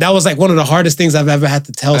 But that was like one of the hardest things I've ever had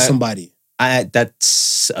to tell somebody.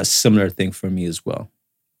 That's a similar thing for me as well.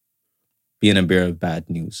 Being a bearer of bad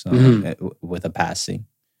news with a passing.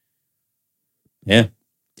 Yeah,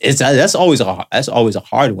 that's always a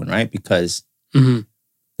hard one, right? Because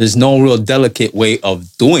there's no real delicate way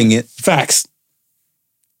of doing it. Facts.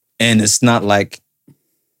 And it's not like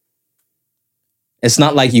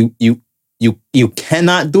you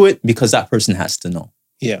cannot do it because that person has to know.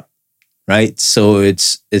 Yeah. Right? So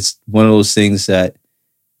it's one of those things that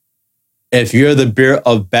if you're the bearer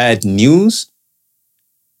of bad news,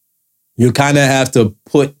 you kind of have to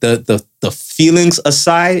put the feelings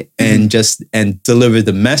aside and deliver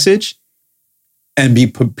the message and be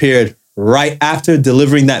prepared right after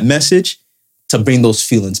delivering that message to bring those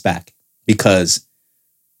feelings back, because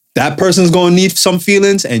that person's going to need some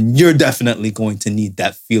feelings and you're definitely going to need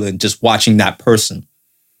that feeling just watching that person.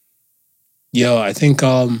 Yo, I think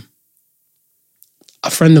a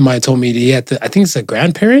friend of mine told me that he had to, I think it's a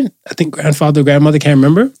grandparent, I think grandfather, grandmother, can't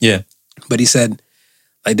remember. Yeah. But he said,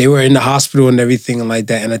 like, they were in the hospital and everything and like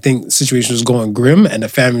that. And I think the situation was going grim and the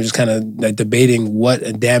family was kind of like debating what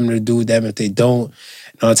a damn to do with them if they don't,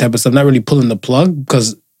 and all that type of stuff. Not really pulling the plug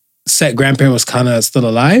because said grandparent was kind of still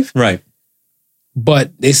alive. Right.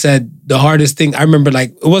 But they said the hardest thing, I remember,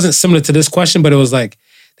 like, it wasn't similar to this question, but it was like,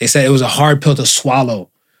 they said it was a hard pill to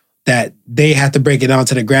swallow that they had to break it down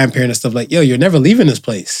to the grandparent and stuff like, yo, you're never leaving this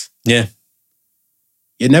place. Yeah.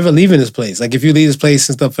 You're never leaving this place. Like, if you leave this place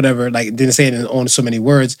and stuff, whatever, like, it didn't say it in only so many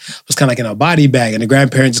words, it was kind of like in a body bag. And the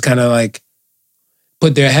grandparents just kind of like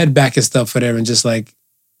put their head back and stuff, whatever, and just like,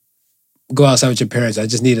 go outside with your parents. I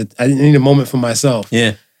need a moment for myself.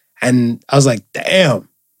 Yeah. And I was like, damn.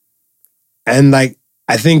 And like,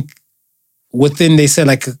 I think within, they said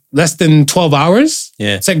like less than 12 hours,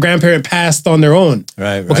 said grandparent passed on their own.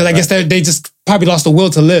 Right. Because I guess they just probably lost the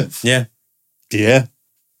will to live. Yeah. Yeah.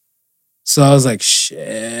 So I was like,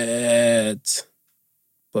 shit.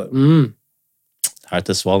 But hard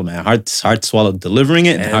to swallow, man. Hard to swallow delivering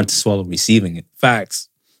it and hard to swallow receiving it. Facts.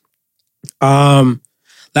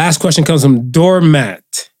 Last question comes from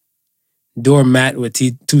Doormat. Doormat with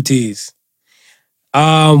two T's.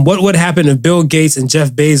 What would happen if Bill Gates and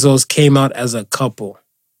Jeff Bezos came out as a couple?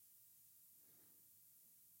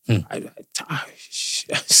 What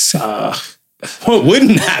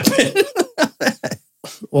wouldn't happen?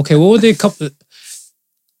 Okay, what would their couple?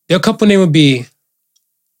 Their couple name would be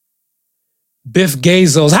Biff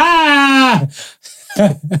Gazos. Ha!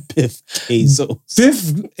 Biff Gazos.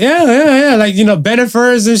 Biff, yeah. Like, you know,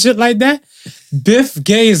 Benefers and shit like that. Biff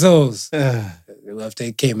Gazos. If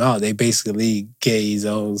they came out, they basically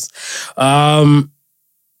Gazos.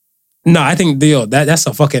 No, I think that's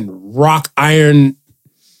a fucking rock iron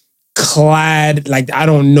clad, like, I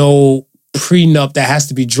don't know, prenup that has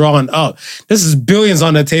to be drawn up. This is billions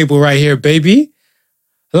on the table right here, baby.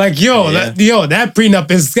 Like, that prenup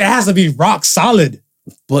it has to be rock solid.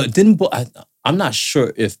 But I'm not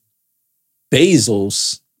sure if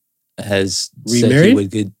Bezos has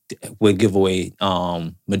remarried? said he would give away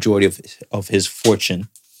majority of his fortune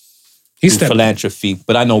He's through philanthropy.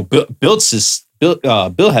 But I know Bill has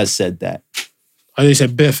said that. Oh, you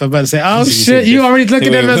said Biff. I'm about to say, oh shit, you already look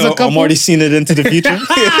at them as a couple? I'm already seeing it into the future.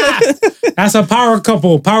 That's a power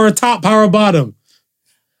couple. Power top, power bottom.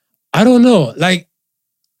 I don't know. Like,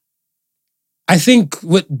 I think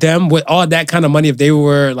with them, with all that kind of money, if they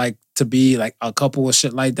were like to be like a couple or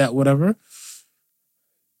shit like that, whatever,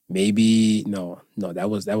 maybe, no, that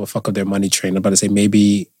would fuck up their money train. I'm about to say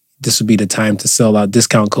maybe this would be the time to sell out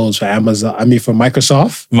discount codes for Amazon. I mean, for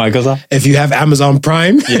Microsoft. If you have Amazon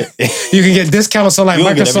Prime, you can get discounts on like you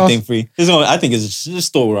Microsoft. Get everything free. I think it's just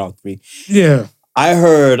still around free. Yeah. I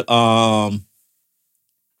heard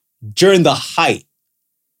during the height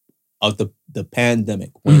of the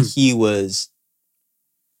pandemic, when he was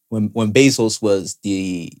when Bezos was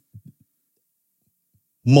the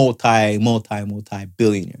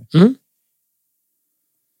multi-billionaire. Mhm.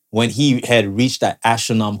 When he had reached that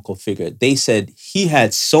astronomical figure, they said he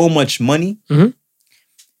had so much money Mhm.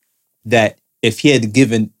 that if he had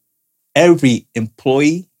given every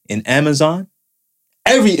employee in Amazon,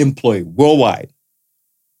 every employee worldwide,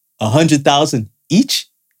 100,000 each,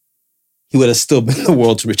 he would have still been the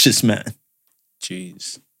world's richest man.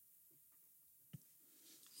 Jeez.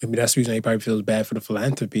 Maybe that's the reason he probably feels bad for the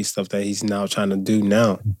philanthropy stuff that he's now trying to do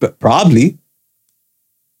now. But probably.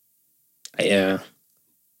 Yeah.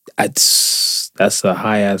 That's a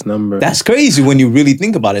high ass number. That's crazy when you really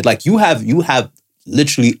think about it. Like you have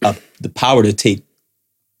literally the power to take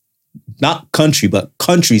not country, but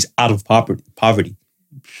countries out of poverty.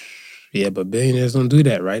 Yeah, but billionaires don't do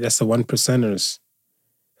that, right? That's the 1%ers.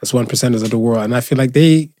 That's 1%ers of the world. And I feel like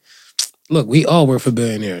we all work for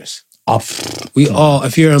billionaires. We all,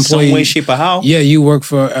 if you're an employee. Some way, shape, or how. Yeah, you work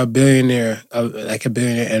for a billionaire, like a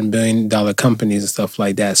billionaire and $1 billion companies and stuff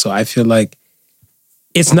like that. So I feel like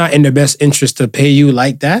it's not in their best interest to pay you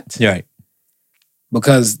like that. Yeah. Right.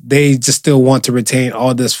 Because they just still want to retain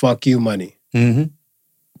all this fuck you money. Mm-hmm.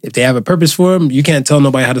 If they have a purpose for them, you can't tell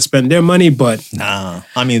nobody how to spend their money, but... Nah.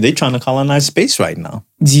 I mean, they're trying to colonize space right now.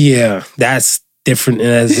 Yeah, that's different.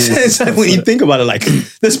 It's like when you think about it, like,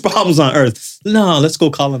 there's problems on Earth. No, let's go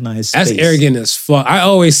colonize space. That's arrogant as fuck. I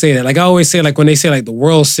always say that. Like, I always say, like, when they say, like, the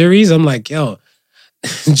World Series, I'm like, yo,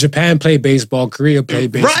 Japan play baseball, Korea play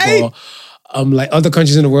baseball. Right? Like, other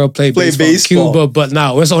countries in the world play baseball. Cuba, but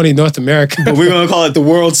no, it's only North America. But we're going to call it the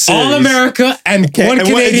World Series. All America and one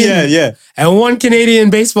Canadian. And one Canadian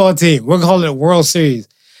baseball team. We're going to call it a World Series.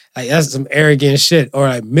 Like, that's some arrogant shit. Or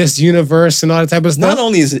like Miss Universe and all that type of stuff. Not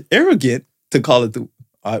only is it arrogant to call it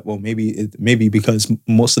maybe because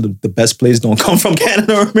most of the best players don't come from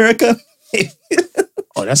Canada or America.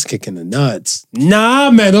 Oh, that's kicking the nuts.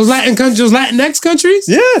 Nah, man. Those Latin countries, those Latinx countries?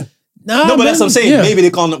 Yeah. Nah, no, but that's what I'm saying. Yeah. Maybe they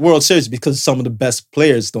call it World Series because some of the best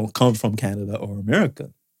players don't come from Canada or America.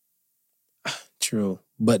 True.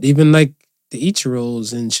 But even like the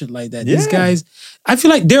Ichiros and shit like that, these guys, I feel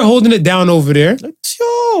like they're holding it down over there. Like,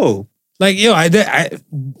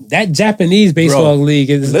 that Japanese baseball league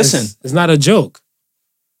is not a joke.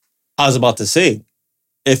 I was about to say,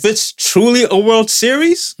 if it's truly a World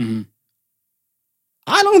Series,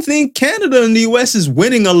 I don't think Canada and the US is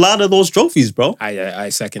winning a lot of those trophies, bro. I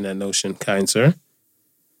second that notion, kind sir.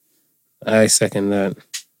 I second that.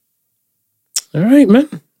 All right, man.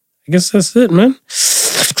 I guess that's it, man.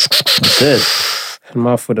 That's it. I'm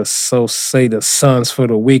off for the So Say the Sons for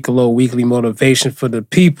the week, a little weekly motivation for the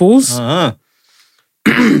peoples.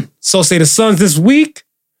 So Say the Sons this week.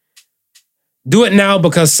 Do it now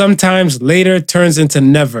because sometimes later turns into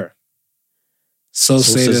never. So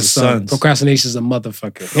say the Sons. Procrastination is a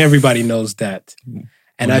motherfucker. Everybody knows that.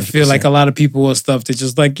 And 100%. I feel like a lot of people with stuff, they're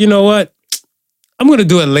just like, you know what? I'm going to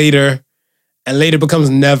do it later. And later becomes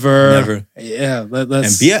never. Never. Yeah.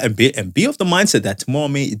 Let's and be of the mindset that tomorrow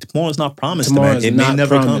is not promised. Tomorrow man. It may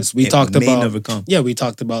never come. We talked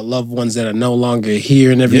about loved ones that are no longer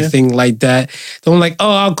here and everything like that. Don't like,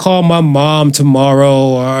 oh, I'll call my mom tomorrow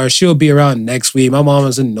or she'll be around next week. My mom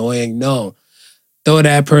is annoying. No. Throw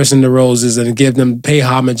that person the roses and pay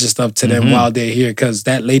homage and stuff to them while they're here because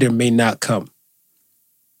that later may not come.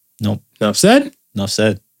 Nope. Enough said? Enough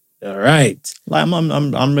said. All right. Like,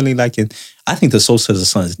 I'm really liking. I think the Soul Says the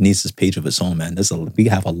Sons needs this page of its own, man. We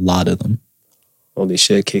have a lot of them. Holy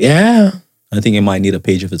shit, yeah. I think it might need a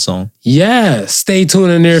page of its own. Yeah. Stay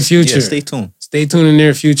tuned in the near future. Yeah, stay tuned. Stay tuned in the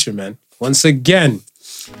near future, man. Once again,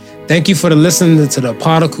 thank you for listening to the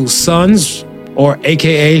Particle Sons, or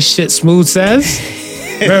AKA Shit Smooth Says.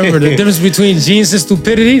 Remember the difference between genius and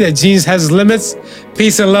stupidity, that genius has limits.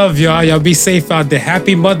 Peace and love, y'all. Y'all be safe out there.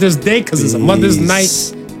 Happy Mother's Day, because it's a Mother's Night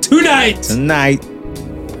tonight.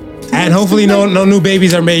 And hopefully no new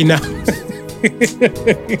babies are made now.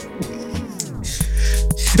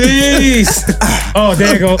 Peace. Oh,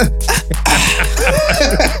 there you go.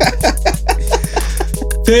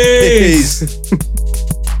 Peace.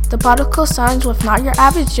 The Particle Sons with Not Your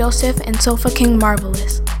Average Joseph and Sofa King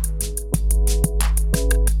Marvelous.